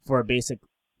for a basic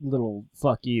little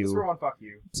fuck you. Let's roll on fuck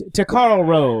you. To Karl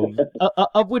Rove,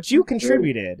 of which you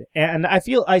contributed, and I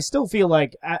still feel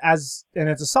like and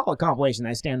it's a solid compilation.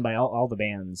 I stand by all the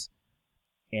bands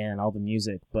and all the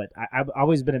music, but I've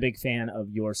always been a big fan of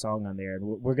your song on there. And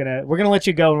we're gonna let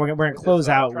you go, and we're gonna close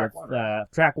out with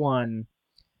track one,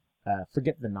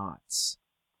 "Forget the Knots."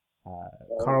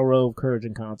 Karl Rove, Courage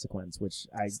and Consequence, which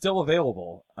I still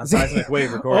available on Seismic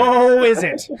Wave Recording. Oh, is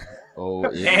it? Oh,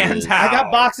 it and is. how? I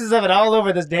got boxes of it all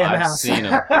over this damn I've house. seen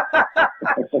 'em.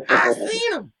 I've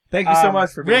seen them. Thank you so much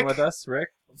for being Rick, with us, Rick.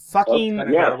 Fucking Thank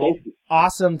you.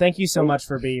 awesome. Thank you so much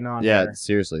for being on Yeah, here.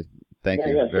 seriously. Thank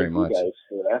you very thank much. You guys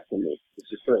for asking me.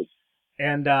 This is great.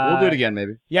 And We'll do it again,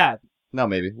 maybe. Yeah, No,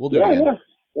 maybe. We'll do it again.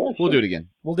 We'll do it again.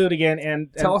 we'll do it again. And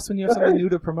Tell us when you have something new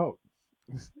to promote.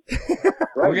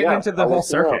 Right, We're getting into the I'll whole let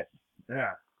you know. circuit.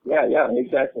 Yeah. Yeah,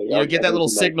 exactly. You'll get that little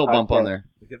signal bump on there.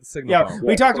 We get the signal yeah, bump.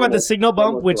 we talked about the signal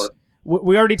bump, which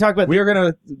we already talked about. We are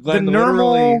going to lend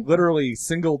normal- literally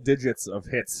single digits of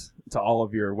hits to all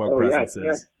of your web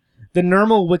presences. The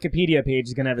normal Wikipedia page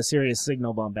is going to have a serious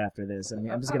signal bump after this. I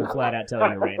mean, I'm just going to flat out tell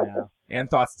you right now. And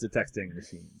thoughts to texting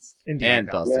machines. Indeed. And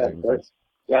thoughts to texting machines.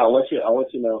 Yeah, I'll let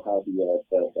you know how the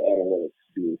analytics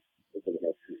do for the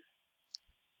next week.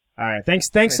 All right, thanks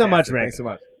so much, Rick. Thanks so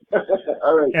much.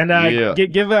 All right. And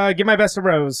give my best to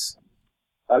Rose.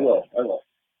 I will.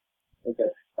 Okay.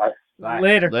 Bye.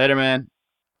 Later. Later, man.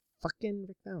 Fucking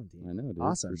Rick Valentine. I know, dude.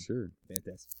 Awesome. For sure.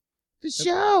 Fantastic. The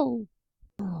show.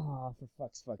 Oh, for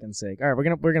fuck's fucking sake! All right, we're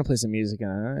gonna play some music.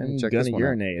 I'm Check gonna this one out.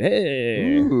 urinate.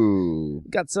 Hey, Ooh.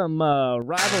 got some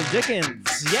Rival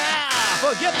Dickens. Yeah,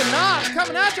 forget the knots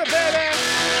coming at you,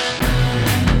 baby.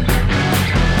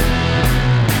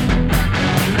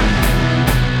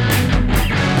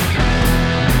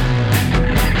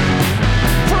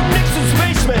 From Nixon's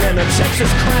basement and the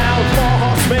Texas crowd, 4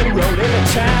 horsemen rode into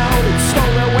town and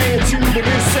stole their way into the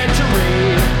new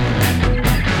century.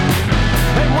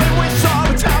 And when we saw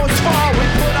the towers fall, we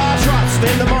put our trust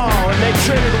in them all, and they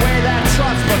traded away that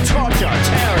trust for torture,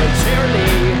 terror, and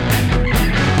tyranny.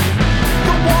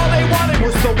 The war they wanted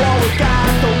was the war we got.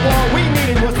 The war we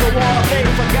needed was the war they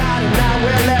forgot, and now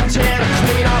we're left here to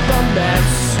clean up the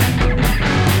mess.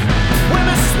 When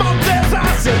there's smoke, there's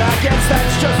ice, and I guess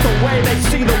that's just the way they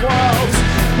see the world.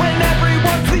 When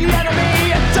everyone's the enemy,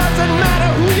 it doesn't matter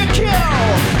who you kill.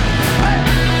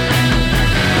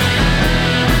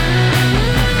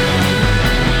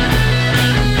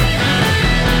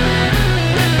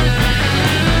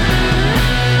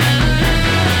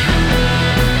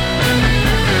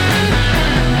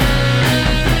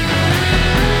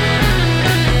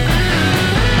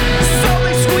 So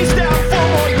they squeezed out 4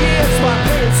 more years while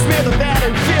playing smear the bad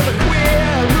and fear the queer.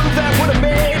 A move that would have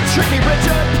made Tricky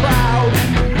Richard proud.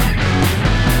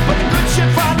 But the good shit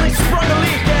finally sprung a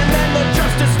leak, and then the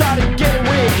justice started getting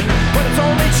weak. But it's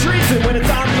only treason when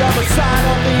it's on the other side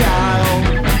of the aisle.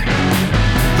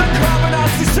 The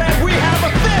Nazi said we have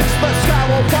a fix, the sky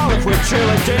won't fall if we chill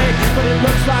a day. But it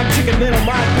looks like Chicken Little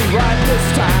might be right this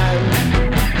time.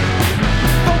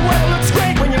 The world looks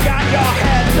great when you got your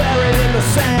head buried in the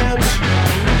sand.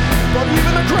 But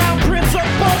even the ground prince of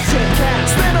bullshit can't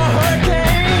spin a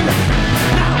hurricane.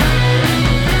 Now.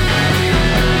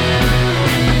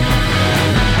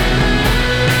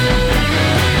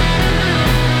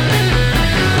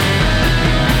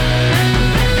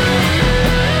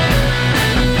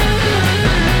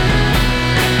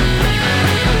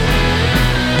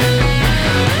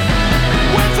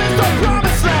 Where's this the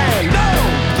promised land? No,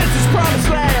 this is promised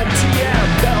land. TM,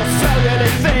 they'll sell you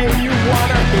anything you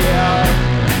wanna hear.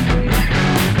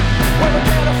 Well, we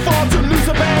can't afford to lose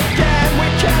a bank, and we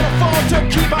can't afford to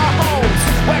keep our homes.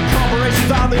 Where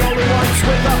corporations are the only ones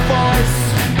with a voice.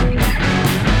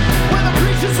 Where the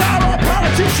preachers are all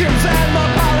politicians, and the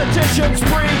politicians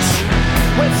preach.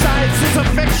 When science is a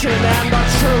fiction, and the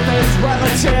truth is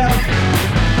relative.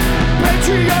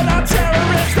 Patriot or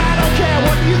terrorist, I don't care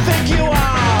what you think you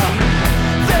are.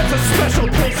 There's a special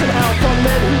place in hell for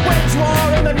men who wage war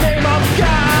in the name of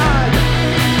God.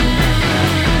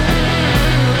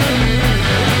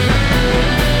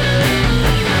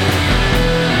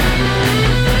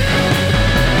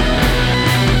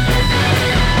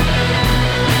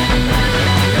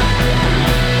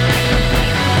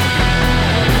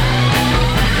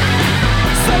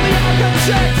 So the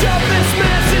architect of this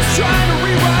mess is trying to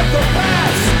rewrite the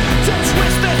past, to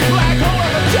twist this black hole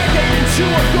of a decade into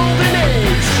a golden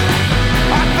age.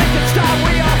 I think it's time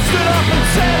we all stood up and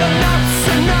said enough's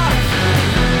enough.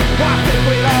 I think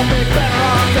we'd all be better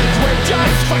off if we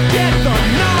just forget the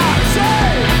Nazi.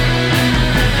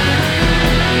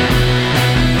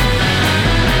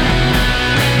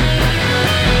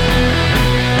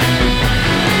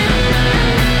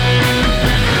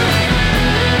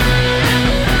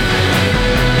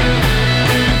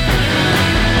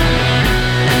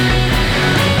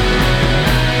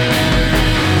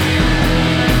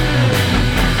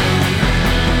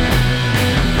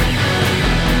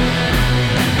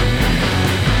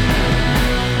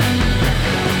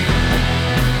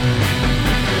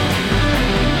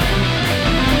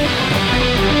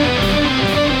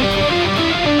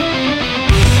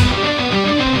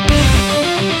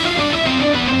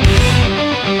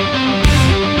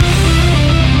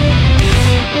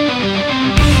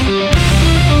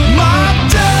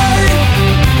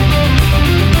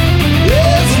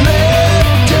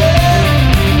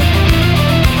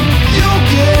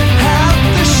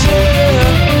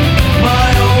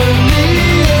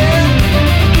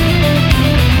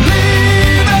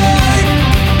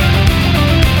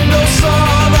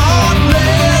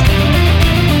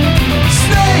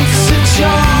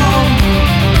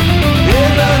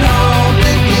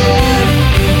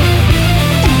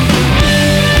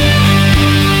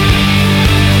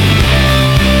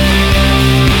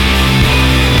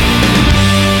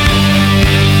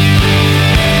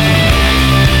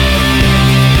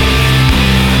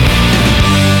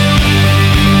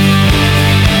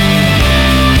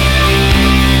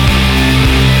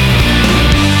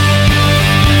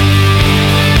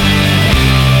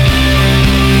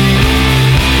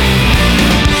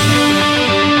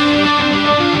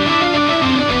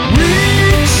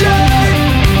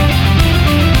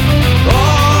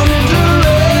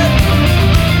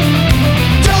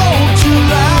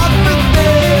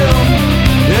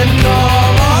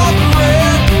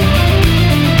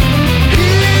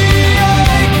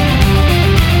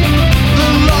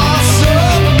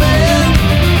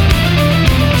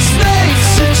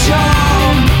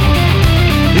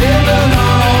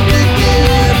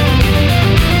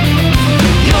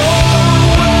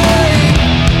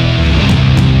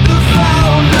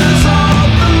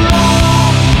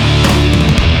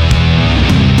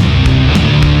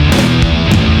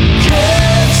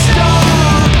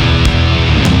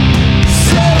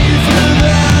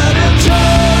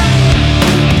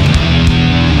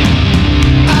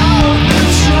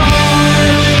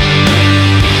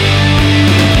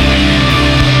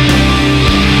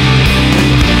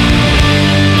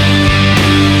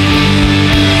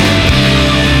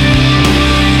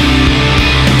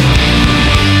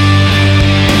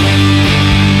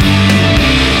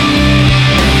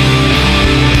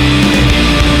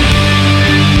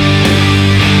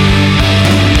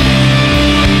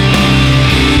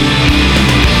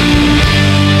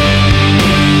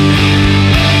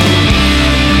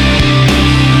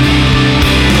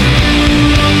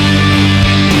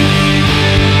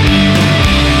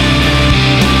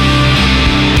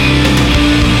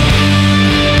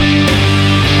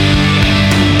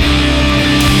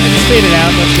 fade it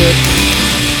out. Let's do it.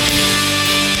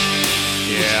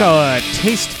 It's called a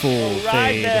tasteful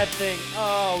fade. thing.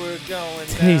 Oh, we're going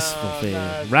Tasteful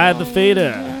fade. Ride the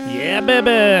fader. Yeah,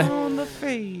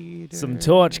 baby. Some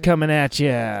torch coming at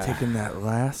ya. Taking that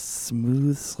last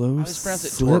smooth, slow pronounce it?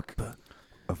 slip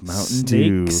of Mountain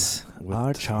Dew Snakes with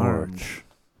are charmed. torch.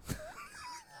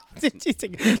 Did you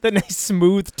think the nice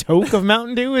smooth toke of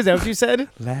Mountain Dew? Is that what you said?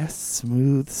 Last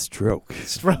smooth stroke.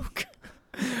 Stroke.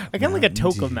 I kind of like a Mountain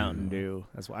toke of Dew. Mountain Dew.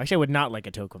 That's why. Actually, I would not like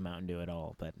a toke of Mountain Dew at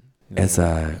all. But As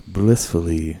I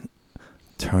blissfully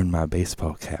turn my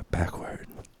baseball cap backward.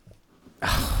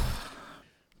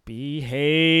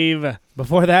 behave.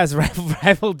 Before that is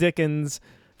Rival Dickens.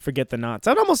 Forget the Knots.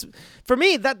 I'd almost, for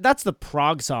me, that's the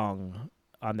prog song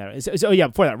on there. So yeah,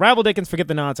 before that, Rival Dickens, Forget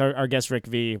the Knots. Our guest Rick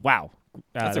V. Wow,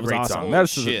 That's that a was great awesome.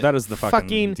 song. That is the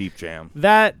fucking deep jam.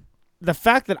 That the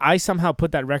fact that I somehow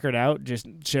put that record out just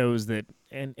shows that.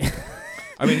 And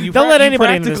I mean, you don't let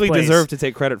anybody in this practically place. deserve to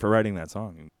take credit for writing that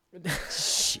song.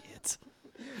 Shit.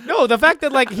 No, the fact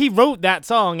that like he wrote that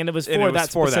song and it was for that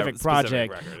specific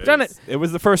project. It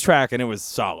was the first track and it was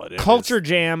solid. Culture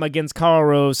jam against Karl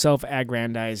Rove's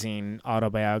self-aggrandizing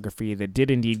autobiography that did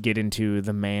indeed get into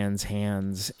the man's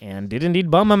hands and did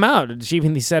indeed bum him out,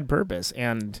 achieving the said purpose.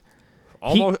 And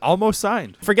almost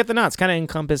signed. Forget the Knots kind of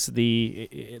encompass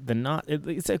the knot.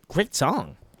 It's a great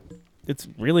song. It's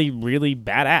really, really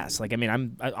badass. Like, I mean,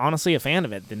 I'm honestly a fan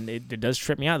of it, and it does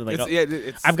trip me out. Like,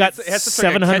 I've got it has such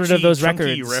 700 like a catchy, of those chunky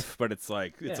records. riff, but it's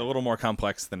like it's a little more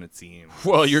complex than it seems.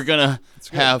 Well, you're gonna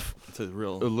have it's a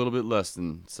real a little bit less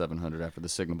than 700 after the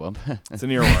signal bump. It's an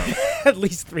earworm. At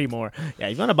least 3 more. Yeah,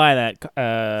 if you want to buy that,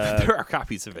 there are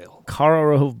copies available.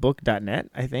 KarlRoveBook.net,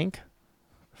 I think.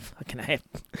 Fucking I.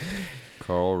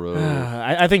 Karl Rove.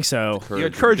 I think so. You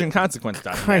had Courage and Consequence.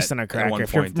 Christ on a cracker.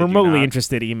 If you're point, did you remotely not?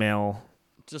 interested, email.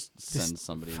 Just send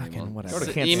somebody an email. whatever. Go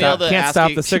to Can't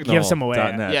stop the signal. Give some away.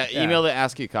 .net. Yeah, email the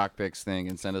ASCII Cockpicks thing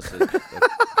and send us a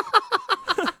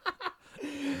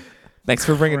Thanks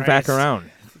for bringing it back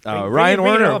around. bring Ryan it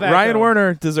Werner. all back Ryan on.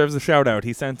 Werner deserves a shout out.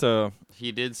 He sent a.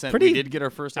 He did send. Pretty- we did get our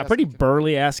first. A ASCII pretty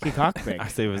burly ASCII cockpick. I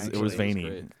say it was Actually,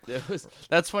 veiny. It was,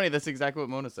 that's funny. That's exactly what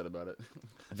Mona said about it.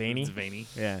 Veiny? It's veiny.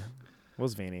 Yeah. It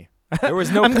was veiny. There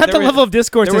was no. I'm glad the level of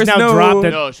discourse there has was now no- dropped.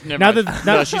 No, never Now mind. that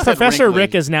No, she said Professor wrinkly.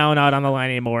 Rick is now not on the line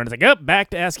anymore, and it's like, oh, back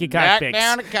to ASCII Back cockpicks.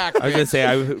 down to Cockpicks. I was gonna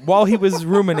say, while he was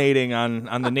ruminating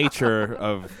on the nature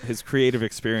of his creative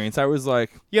experience, I was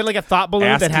like, You had like a thought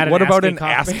balloon that had an what about ASCII an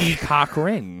cockpick? ASCII cock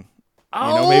ring?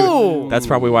 Oh! Maybe that's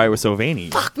probably why it was so veiny.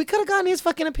 Fuck, we could have gotten his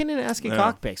fucking opinion on ASCII Yeah.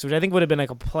 cockpicks, which I think would have been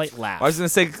like a polite laugh. I was gonna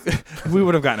say we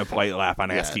would have gotten a polite laugh on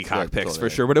Yeah, ASCII yeah, cock picks totally.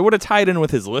 for sure, but it would have tied in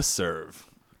with his listserv.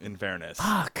 In fairness,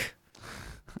 Fuck.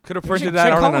 could have Should printed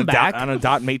I that call on him a back?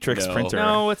 dot matrix No. printer.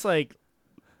 No, it's like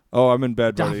Oh, I'm in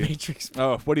bed, dot buddy. matrix.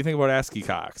 Oh, what do you think about ASCII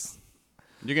cocks?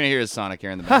 You're gonna hear his Sonic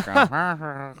here in the background.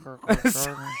 I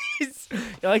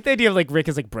like the idea of like Rick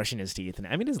is like brushing his teeth, and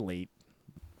I mean it's late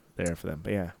there for them,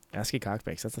 but yeah, ASCII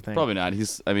cockpicks. That's the thing. Probably not.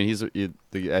 He's. I mean,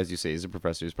 as you say, he's a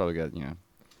professor. He's probably got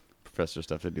professor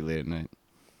stuff to do late at night.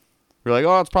 We're like,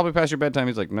 oh, it's probably past your bedtime.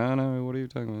 He's like, no. What are you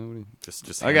talking about? What are you?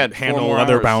 Just I got handle 4 more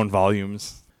leather hours. bound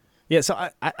volumes. Yeah, so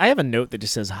I have a note that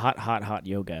just says hot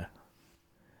yoga,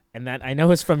 and that I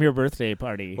know it's from your birthday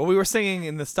party. Well, we were singing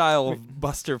in the style of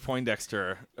Buster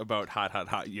Poindexter about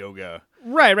hot yoga.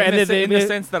 Right. In, And the, in the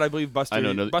sense that I believe Buster I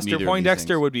know neither of these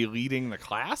Poindexter things. would be leading the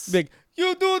class. big,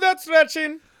 you do that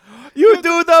stretching. You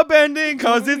do the bending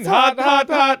cause it's hot.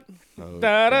 Oh,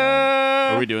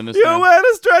 Da-da. Are we doing this You now? wear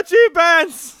the stretchy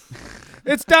pants.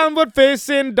 It's downward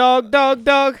facing dog.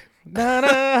 Da-da.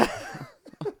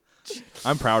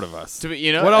 I'm proud of us. To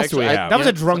be, What else do we have? That was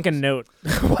a drunken note.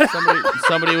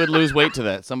 Somebody would lose weight to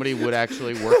that. Somebody would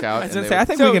actually work out. I was and gonna they say, I would-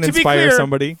 think So, we can to be inspire clear,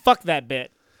 somebody. Fuck that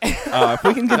bit. If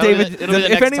we can get It'll be David, the- it'll be the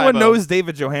if next anyone Tybo. knows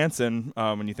David Johansen,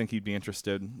 and you think he'd be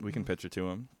interested, we can pitch it to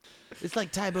him. It's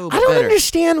like Tybo, I don't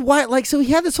understand why. Like, so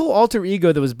he had this whole alter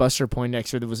ego that was Buster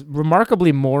Poindexter that was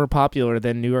remarkably more popular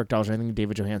than New York Dolls. I think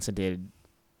David Johansen did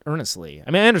earnestly.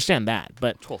 I mean, I understand that,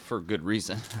 but Well, for good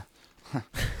reason.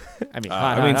 I mean,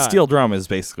 I mean, steel drum is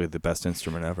basically the best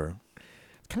instrument ever.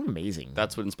 kind of amazing.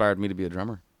 That's what inspired me to be a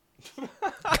drummer.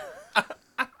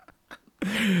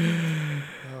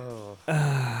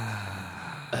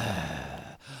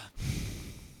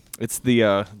 It's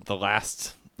the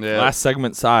last Yeah. last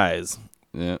segment size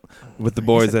Yeah. with the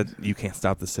boys that you can't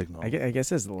stop the signal. I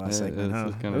guess it's the last segment. Huh?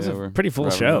 Kinda, That was we're a pretty full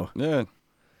wrapping show. up. Yeah.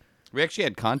 We actually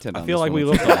had content on I feel this like we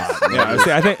one. looked a lot.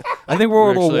 Yeah, I think we're a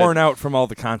little actually- worn out from all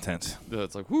the content.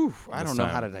 It's like, whew, I This don't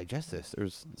know how time. to digest this.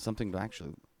 There's something to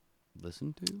actually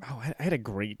listen to. Oh, I had a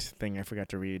great thing I forgot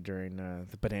to read during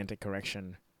the pedantic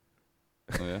correction.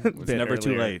 Oh, yeah? Bit It's never too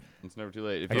earlier. late. It's never too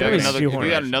late. If I you thought had it was another, if you shoehorn.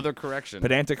 had another correction.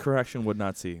 Pedantic correction would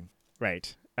not see.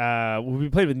 Right. We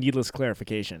played with needless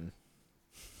clarification.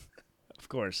 Of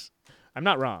course. I'm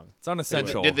not wrong. It's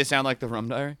unessential. Did they sound like the Rum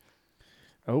Diary?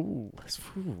 Oh,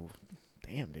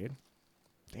 damn, dude.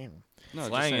 Damn. No, just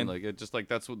Slanging. saying, like, just like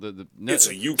that's what the It's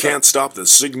a You Can't Stop the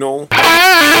Signal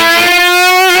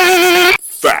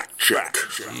fact check.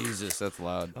 Jesus, that's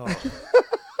loud.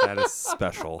 That is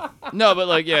special. No, but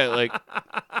like, yeah, like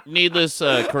needless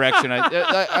correction.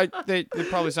 They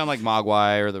probably sound like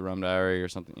Mogwai or the Rum Diary or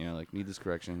something. You know, like needless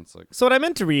correction. It's like So what I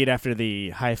meant to read after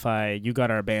the hi-fi "You got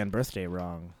our band birthday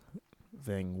wrong"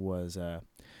 thing was,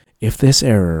 if this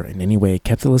error in any way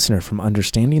kept the listener from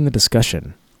understanding the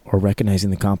discussion or recognizing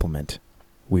the compliment,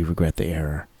 we regret the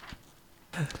error.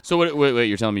 So wait,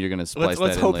 you're telling me you're gonna splice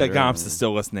Let's that hope in that later? Gomps is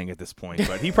still listening at this point,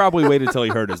 but he probably waited till he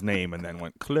heard his name and then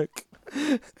went click.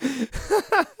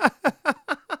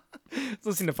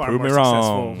 Listening to far Prove more me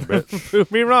wrong, successful. bitch.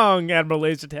 Prove me wrong, Admiral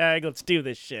Laser Tag. Let's do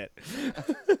this shit.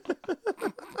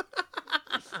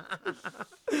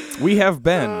 We have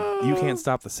been. You Can't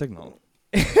Stop the Signal.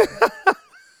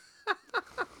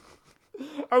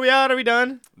 Are we out? Are we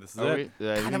done? This is Are it. we?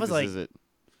 Yeah, I think that was this like- is it.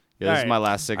 Yeah, this is Alright. my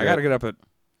last I cigarette. gotta get up at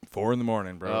 4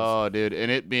 a.m, bro. Oh, dude,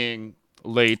 and it being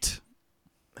late,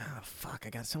 Oh, fuck. I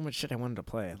got so much shit I wanted to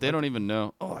play. they don't even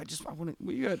know. Oh, I want to.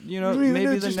 We got, you know, Yeah, maybe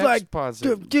the just next like, pod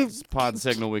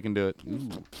signal we can do it.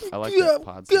 Ooh, I like that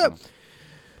pod signal.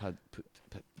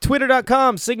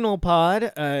 Twitter.com,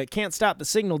 SignalPod. Can't stop the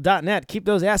signal.net. Keep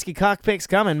those ASCII cock pics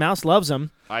coming. Mouse loves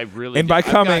them. I really. And by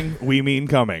coming, we mean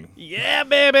coming. Yeah,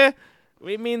 baby.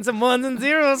 We mean some ones and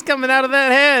zeros coming out of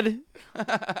that head.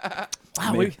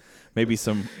 Wow, Maybe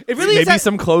some. It really is maybe that-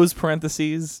 some closed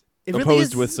parentheses It really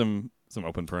opposed is- with some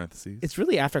open parentheses. It's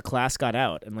really after class got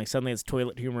out, and like suddenly it's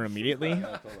toilet humor immediately.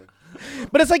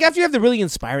 But it's like after you have the really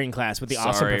inspiring class with the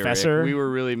awesome Sorry, Rick. professor. We were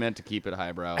really meant to keep it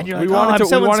highbrow. And you're we like, wanted I'm to.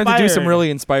 so we wanted to do some inspired.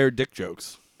 really inspired dick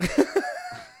jokes.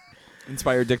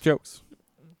 Inspired dick jokes.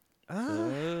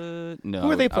 No.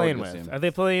 Who are they I would playing go with? see 'em. Are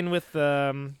they playing with?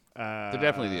 They're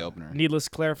definitely the opener. Needless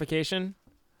clarification.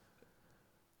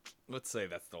 Let's say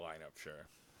that's the lineup. Sure.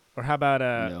 Or how about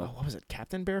No. what was it?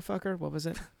 Captain Bearfucker? What was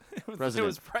it? President. It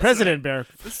was President Bear.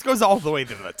 This goes all the way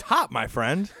to the top, my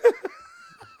friend.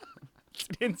 It's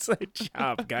an inside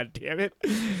job. God damn it!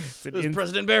 It's an It was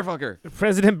President Bearfucker.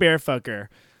 President Bearfucker.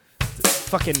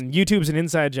 Fucking YouTube's an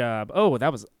inside job. Oh,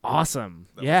 that was awesome.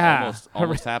 Yeah.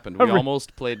 Almost happened. We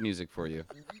almost played music for you.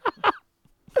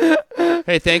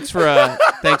 Hey, thanks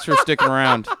for sticking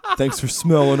around. Thanks for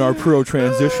smelling our pro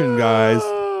transition, guys.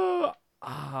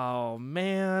 Oh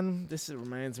man, this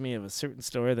reminds me of a certain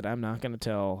story that I'm not going to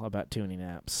tell about tuning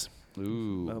apps.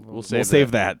 Ooh, We'll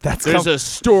save that. That's There's a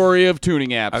story of tuning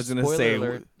apps. I was going to Spoiler say,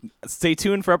 alert. stay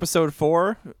tuned for episode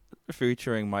 4,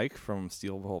 featuring Mike from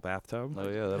Steel Ball Bathtub. Oh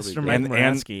yeah, that'll be Mr. great. Mike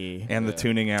Moransky. and the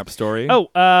tuning app story. Oh,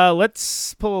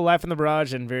 let's pull a live from the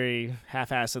barrage and very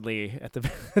half-assedly at the,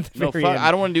 No, very fuck, end.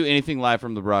 I don't want to do anything live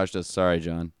from the barrage. Just sorry,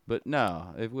 John, but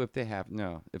no. If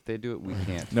they do it, we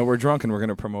can't. No, we're drunk and we're going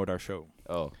to promote our show.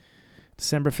 Oh,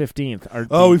 December 15th. Our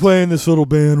we date. play in this little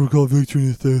band. We're called Victory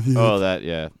and the 30th. oh, that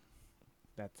yeah.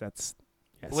 That's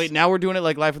yes. Wait, now we're doing it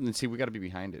like live from the. See, we got to be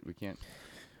behind it. We can't.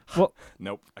 Well,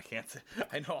 Nope, I can't say.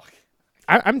 I know.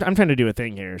 I'm trying to do a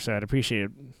thing here, so I'd appreciate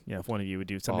it, if one of you would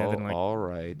do something other than like. All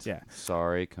right. Yeah.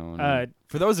 Sorry, Conan.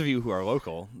 For those of you who are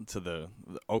local to the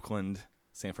Oakland,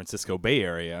 San Francisco Bay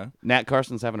Area, Nat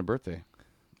Carson's having a birthday,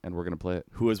 and we're gonna play it.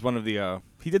 who is one of the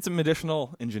he did some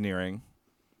additional engineering.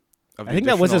 Of the I think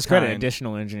that was his additional credit. kind.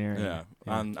 Additional engineering. Yeah.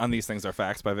 On These Things Are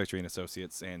Facts by Victory and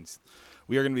Associates, and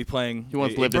we are going to be playing. He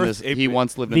once a lived in birth- this. a- He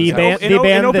once lived in The this band, house. the band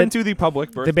and open that, to the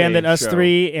public. the band that birthday us show.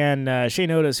 three and Shane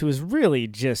Otis, who was really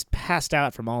just passed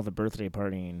out from all the birthday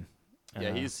partying.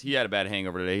 Yeah, he had a bad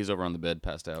hangover today. He's over on the bed,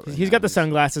 passed out. Right He's now. got the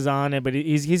sunglasses on, but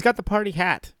he's got the party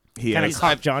hat. He Kind has. of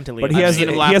cocked jauntily. But he I've has seen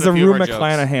him he laugh has at a a few Rue of our jokes,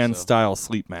 McClanahan so. style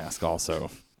sleep mask also.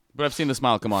 But I've seen the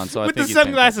smile come on, so I with think the he's paying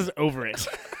sunglasses over it.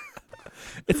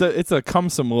 It's a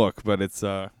cumsome look, but it's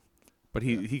but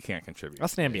he can't contribute. I'll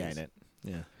stand behind it.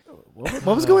 Yeah. What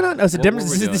was going on? Oh, What were we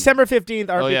this is doing? December 15th, RP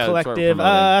Oh, yeah, that's what we're Collective. promoting.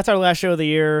 That's our last show of the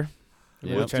year.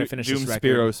 Yeah. We're trying to finish Doom this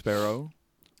record. Sparrow.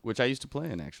 which I used to play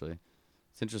in actually.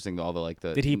 It's interesting all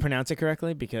the Did he pronounce it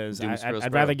correctly? Because Doom I'd Sparrow.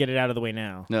 rather get it out of the way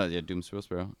now. No, yeah, Doom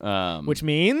Sparrow. Which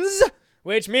means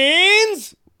what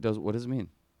does it mean?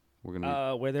 We're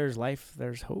gonna where there's life,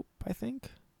 there's hope, I think.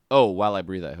 Oh, while I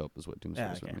breathe, I hope is what Doom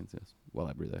Yeah, Sparrow okay. means. Yes. While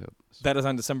I breathe, I hope. That is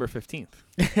on December 15th.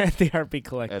 At the RP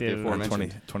Collective. At the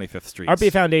aforementioned 25th Street.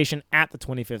 RP Foundation at the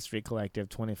 25th Street Collective,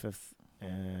 25th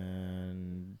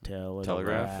and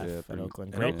Telegraph Yeah, at pretty-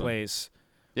 Oakland. yeah. Great place.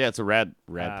 Yeah, it's a rad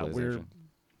We're place. Actually.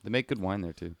 They make good wine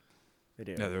there too. They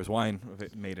do. Yeah, there's wine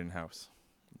made in house.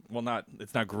 Well,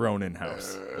 it's not grown in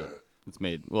house. It's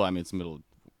made. Well, I mean, it's middle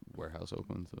warehouse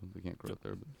Oakland, so they can't grow it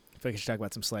there. But I feel like we should talk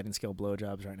about some sliding scale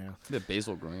blowjobs right now. they have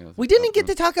basil growing. We didn't get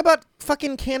to talk about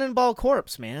fucking Cannonball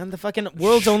Corpse, man. The fucking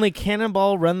world's only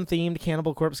Cannonball Run themed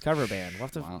Cannibal Corpse cover band. We'll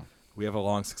have to Wow. We have a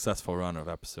long, successful run of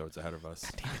episodes ahead of us.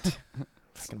 God damn it.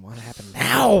 Fucking want to happen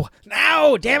now.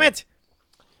 Now, damn it.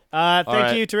 Thank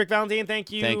right. you to Rick Valentine.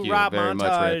 Thank you, Rob very much,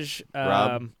 Montage. Rick.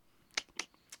 Rob.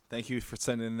 Thank you for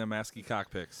sending in them ASCII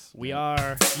cockpicks. We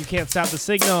are You Can't Stop the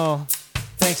Signal.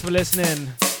 Thanks for listening.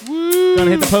 Woo.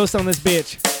 Gonna hit the post on this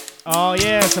bitch. Oh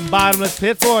yeah, some bottomless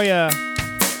pit for ya.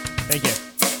 Thank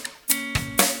you.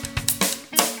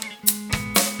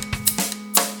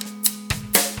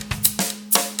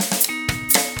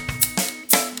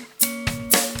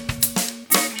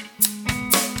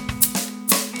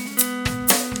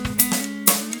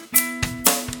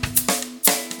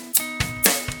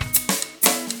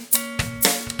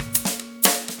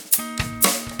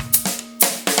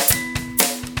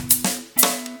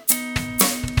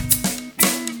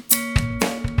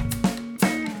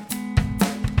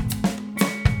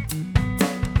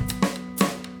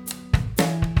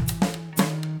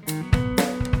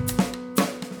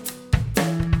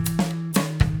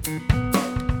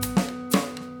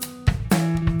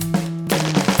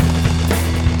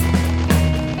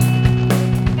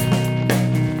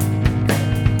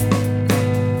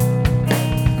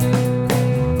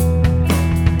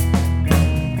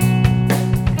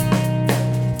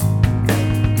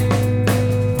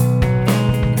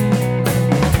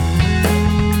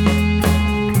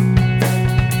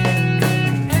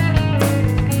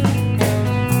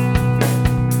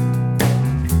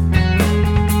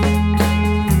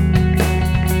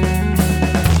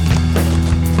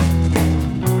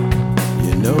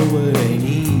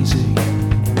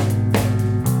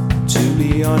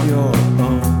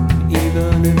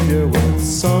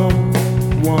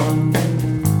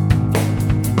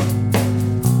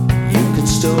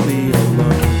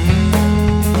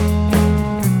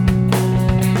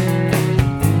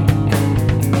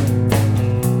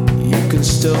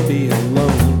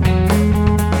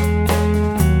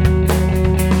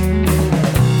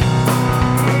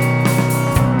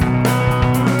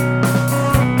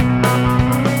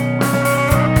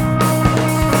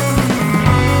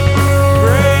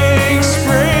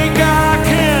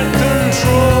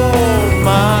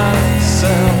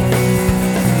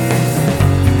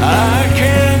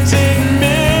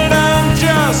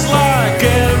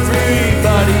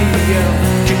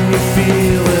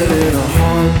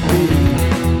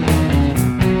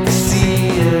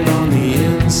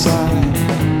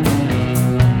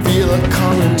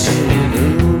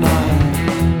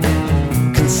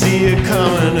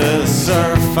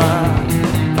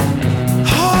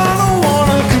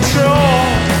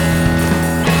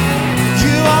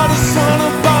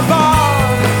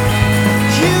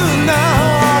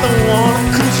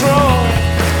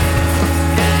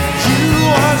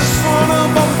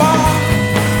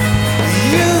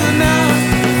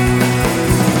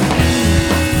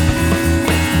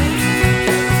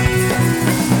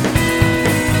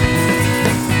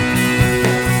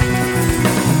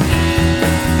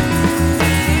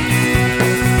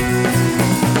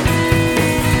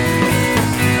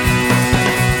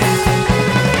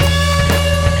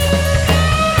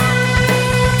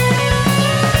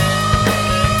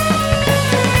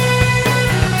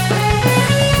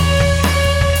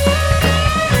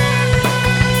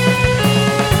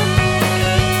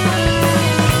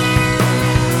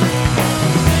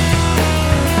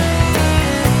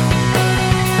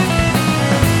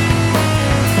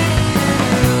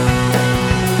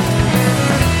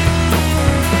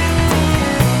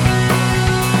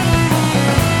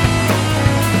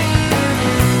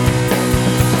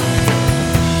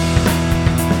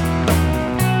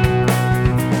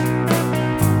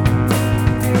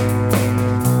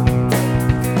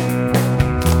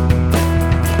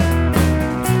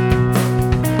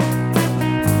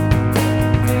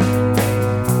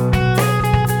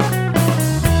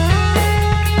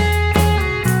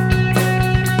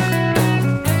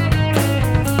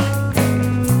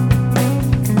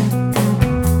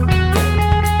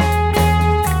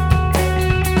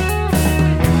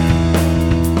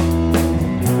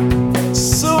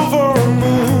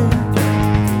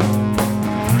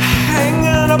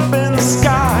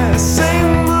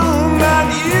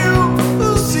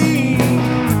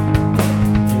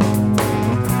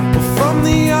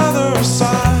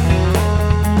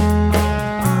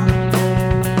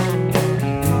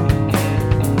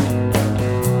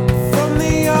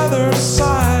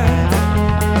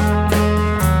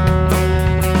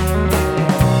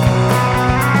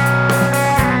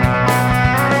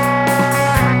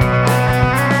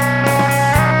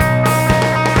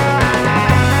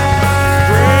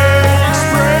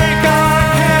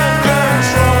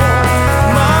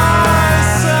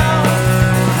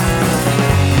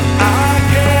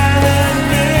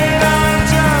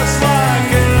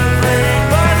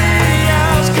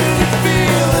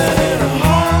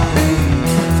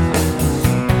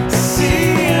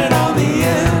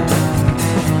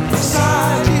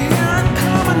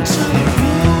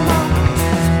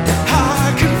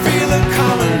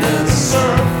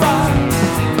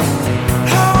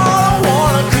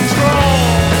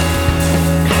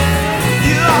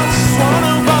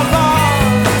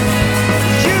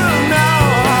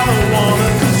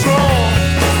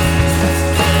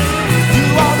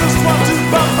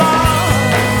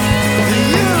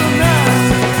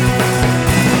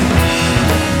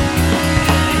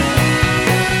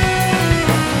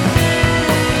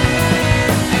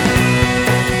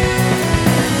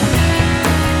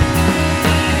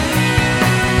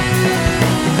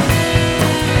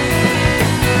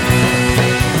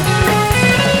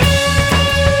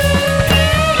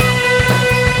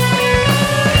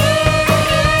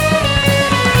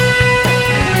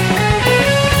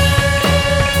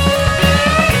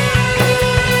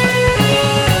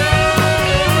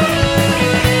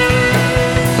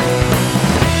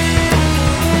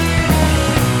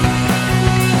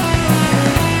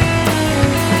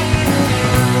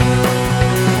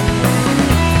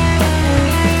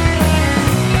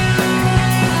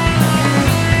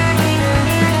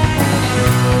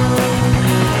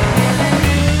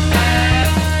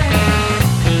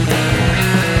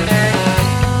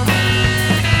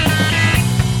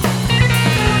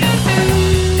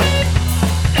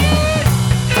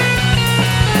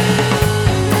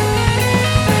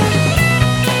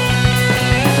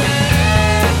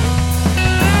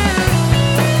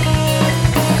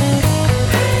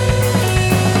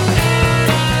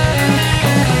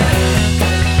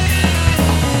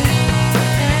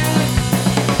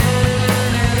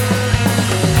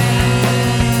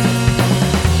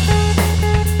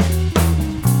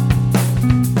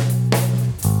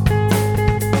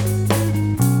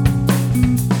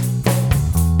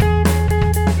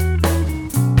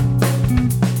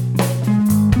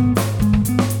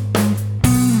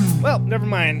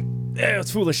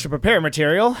 It's foolish to prepare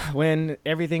material when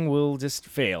everything will just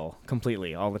fail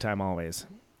completely all the time, always.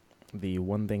 The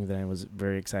one thing that I was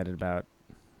very excited about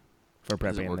for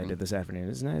prepping that I did this afternoon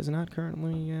is not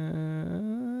currently.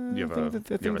 You have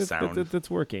a sound that's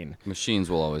working. Machines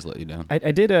will always let you down. I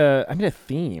made a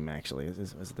theme actually.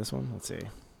 Was it this one? Let's see.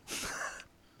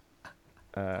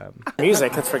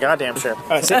 Music, that's for goddamn sure.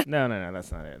 No,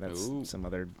 that's not it. That's some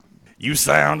other. You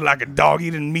sound like a dog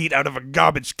eating meat out of a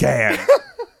garbage can.